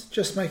ones,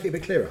 just make it a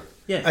bit clearer.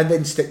 Yeah. And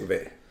then stick with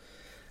it.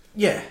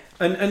 Yeah.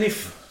 And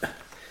if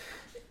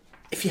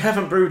you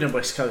haven't brewed a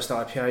West Coast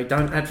IPA,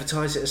 don't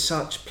advertise it as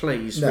such,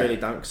 please. Really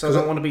don't, because I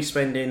don't want to be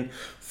spending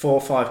 4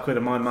 or 5 quid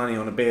of my money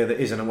on a beer that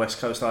isn't a West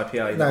Coast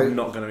IPA that I'm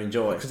not going to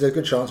enjoy. Because there's a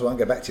good chance I won't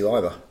get back to you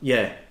either.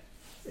 Yeah.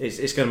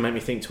 It's going to make me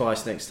think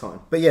twice next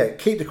time. But yeah,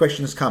 keep the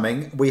questions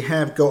coming. We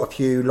have got a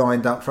few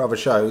lined up for other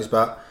shows,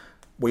 but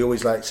we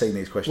always like seeing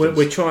these questions.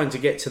 We're trying to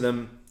get to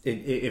them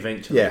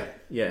eventually.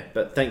 Yeah.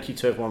 But thank you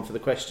to everyone for the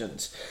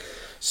questions.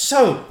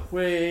 So,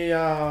 we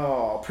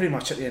are pretty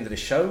much at the end of the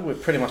show. We're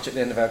pretty much at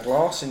the end of our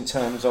glass in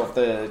terms of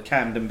the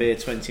Camden Beer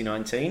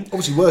 2019.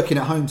 Obviously, working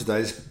at home today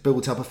has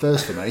built up a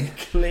first for me.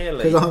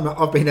 Clearly. Because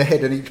I've been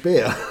ahead in each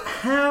beer.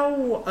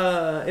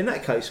 How, in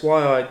that case,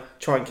 why I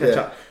try and catch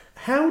up,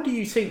 how do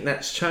you think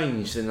that's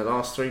changed in the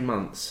last 3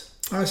 months?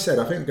 I think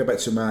I go back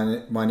to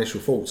my initial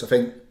thoughts. I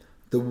think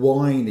the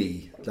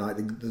winey, like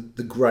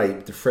the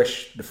grape, the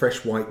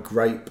fresh white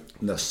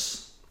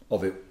grapeness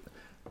of it,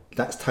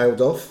 that's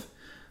tailed off.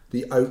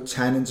 The oak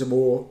tannins are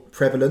more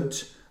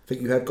prevalent. I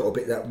think you have got a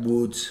bit of that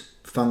wood,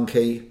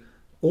 funky,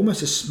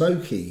 almost a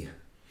smoky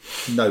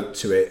note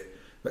to it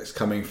that's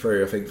coming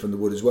through, I think, from the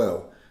wood as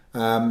well.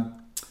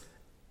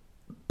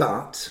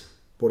 But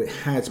what it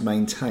has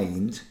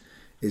maintained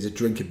is a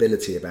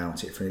drinkability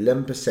about it. For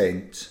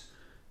 11%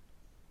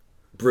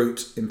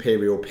 Brut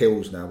Imperial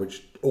Pilsner,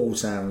 which all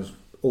sounds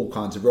all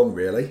kinds of wrong,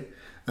 really.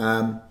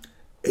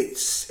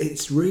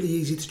 It's really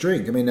easy to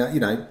drink. I mean,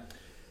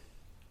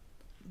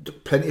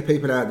 plenty of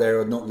people out there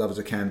are not lovers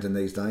of Camden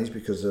these days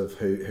because of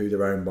who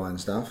they're owned by and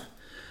stuff.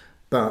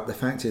 But the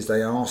fact is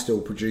they are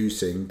still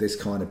producing this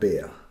kind of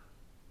beer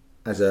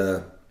as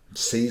a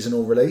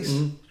seasonal release.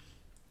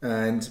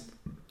 And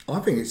I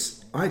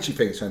actually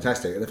think it's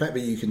fantastic. And the fact that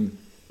you can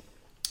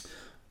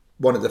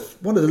one of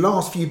the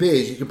last few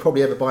beers you could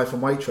probably ever buy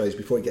from Waitrose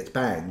before it gets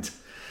banned.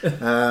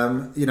 It's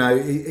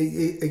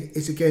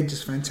again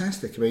just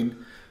fantastic. I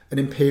mean, an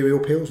Imperial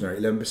Pilsner at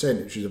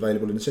 11%, which is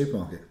available in the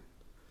supermarket.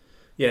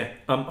 Yeah,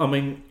 I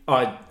mean,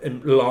 I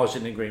am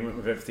largely in agreement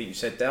with everything you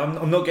said there.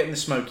 I'm not getting the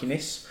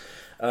smokiness.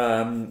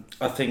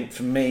 I think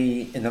for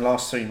me, in the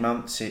last 3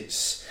 months,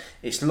 it's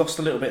lost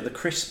a little bit of the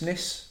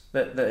crispness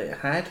that it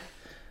had.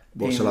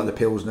 So like the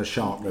Pilsner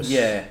sharpness?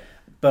 Yeah,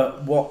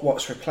 but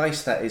what's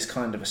replaced that is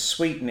kind of a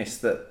sweetness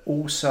that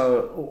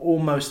also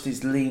almost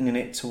is leaning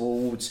it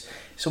towards.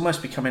 It's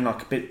almost becoming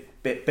like a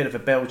bit of a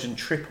Belgian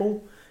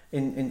triple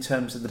in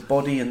terms of the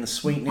body and the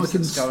sweetness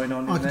that's going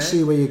on in there. I can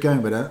see where you're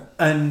going with that.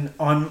 And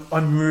I'm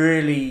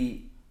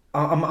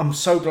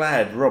so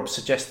glad Rob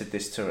suggested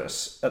this to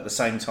us at the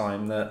same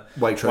time that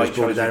Waitrose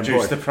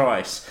reduced the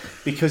price,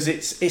 because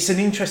it's an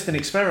interesting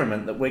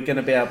experiment that we're going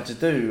to be able to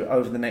do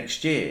over the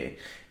next year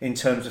in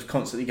terms of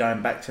constantly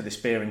going back to this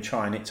beer and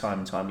trying it time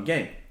and time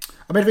again.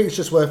 I mean, I think it's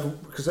just worth,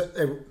 because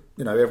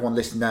everyone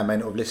listening now may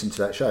not have listened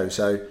to that show.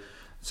 So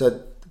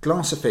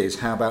glass of fizz,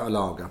 how about a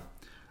lager?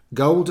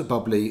 Gold,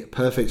 bubbly,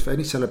 perfect for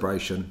any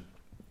celebration.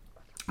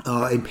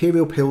 Our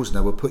Imperial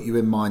Pilsner will put you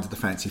in mind of the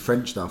fancy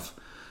French stuff,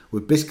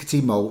 with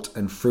biscuity malt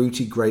and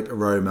fruity grape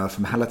aroma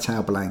from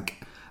Hallertau Blanc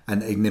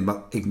and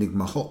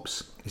Enigma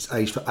hops. It's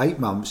aged for 8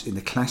 months in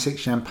the classic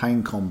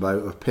champagne combo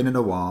of Pinot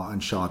Noir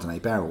and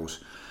Chardonnay barrels.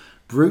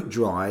 Brut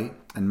dry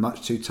and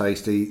much too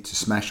tasty to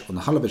smash on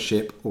the hull of a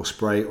ship or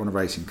spray on a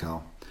racing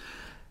car.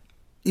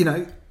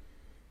 They've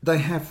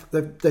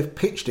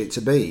pitched it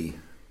to be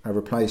a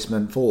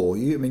replacement for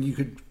you. I mean, you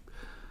could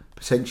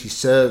potentially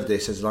serve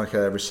this as like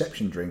a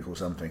reception drink or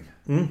something.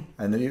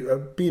 And it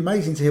would be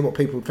amazing to hear what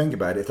people would think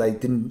about it if they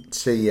didn't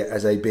see it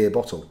as a beer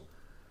bottle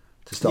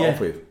to start off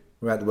with,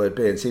 without the word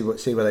beer, and see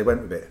where they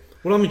went with it.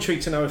 Well, I'm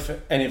intrigued to know if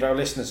any of our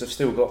listeners have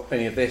still got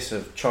any of this,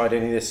 have tried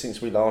any of this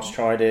since we last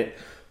tried it,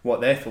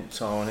 what their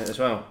thoughts are on it as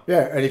well.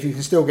 Yeah, and if you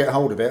can still get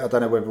hold of it, I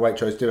don't know whether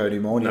Waitrose do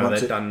anymore. No,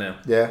 they're done now.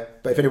 Yeah,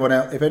 but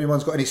if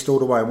anyone's got any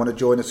stored away and want to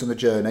join us on the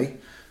journey,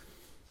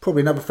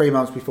 probably another 3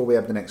 months before we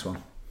have the next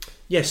one.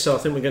 Yes, so I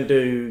think we're going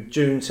to do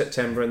June,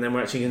 September, and then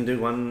we're actually going to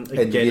do one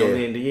again on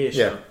the end of year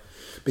show. Yeah,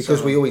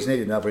 because we always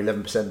need another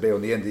 11% beer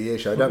on the end of the year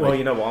show, don't we? Well,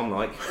 you know what I'm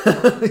like.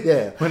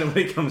 Yeah. When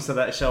it comes to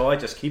that show, I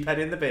just keep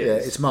adding the beers. Yeah,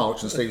 it's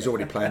March and Steve's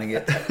already planning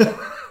it.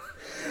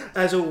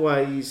 As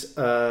always, use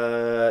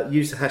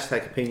the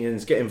hashtag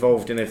opinions, get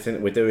involved in everything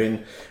that we're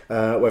doing,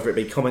 whether it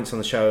be comments on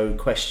the show,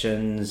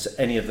 questions,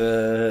 any of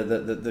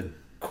the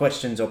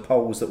questions or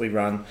polls that we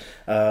run.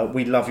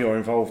 We love your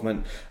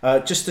involvement.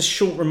 Just a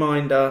short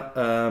reminder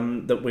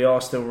that we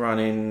are still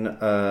running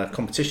a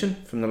competition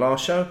from the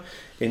last show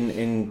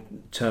in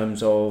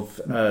terms of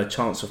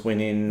chance of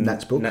winning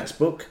Nat's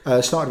book.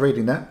 Started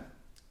reading that.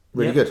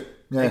 Really good.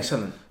 Yeah.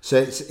 Excellent. So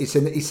it's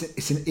an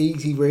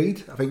easy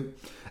read. I think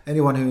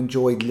anyone who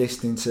enjoyed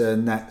listening to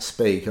Nat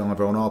speak,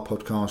 either on our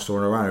podcast or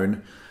on our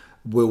own,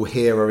 will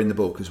hear her in the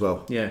book as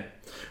well. Yeah.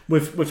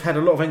 We've had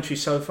a lot of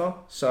entries so far,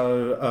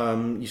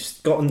 so you've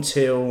got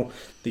until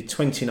the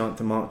 29th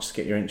of March to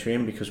get your entry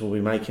in, because we'll be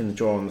making the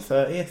draw on the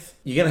 30th.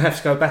 You're going to have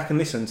to go back and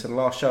listen to the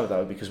last show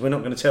though, because we're not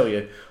going to tell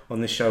you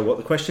on this show what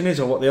the question is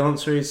or what the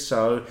answer is.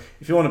 So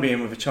if you want to be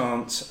in with a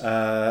chance,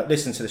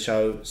 listen to the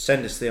show,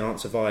 send us the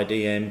answer via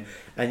DM,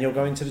 and you'll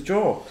go into the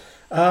draw.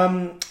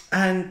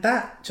 And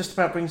that just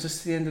about brings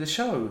us to the end of the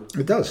show.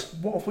 It does.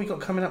 What have we got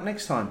coming up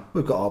next time?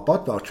 We've got our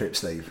Budvar trip,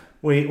 Steve.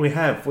 We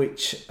have,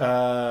 which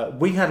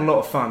we had a lot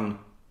of fun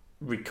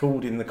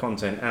recording the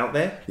content out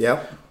there.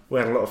 Yep. We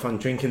had a lot of fun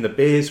drinking the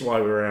beers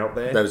while we were out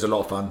there. That was a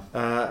lot of fun.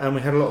 And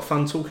we had a lot of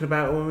fun talking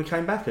about it when we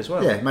came back as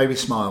well. Yeah, maybe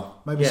smile.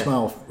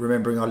 Smile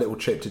remembering our little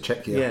trip to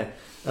Czechia.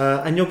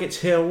 Yeah. And you'll get to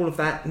hear all of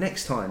that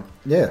next time.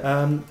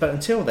 Yeah. But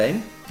until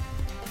then,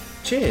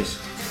 cheers.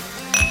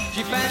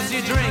 She fancy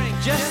a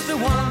drink, just the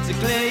one to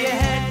clear your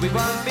head. We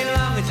won't be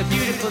long, it's a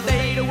beautiful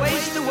day to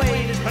waste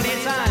away. There's plenty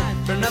of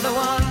time for another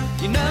one.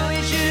 You know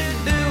you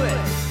shouldn't do it.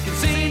 Can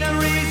see no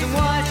reason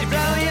why she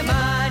blow your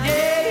mind.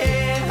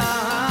 Yeah,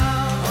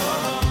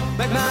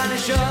 make mine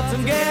is short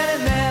from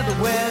getting there, but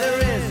where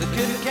there is, I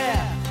couldn't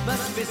care.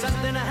 Must be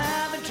something I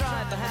haven't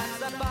tried. Perhaps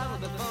that bottle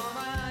before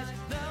my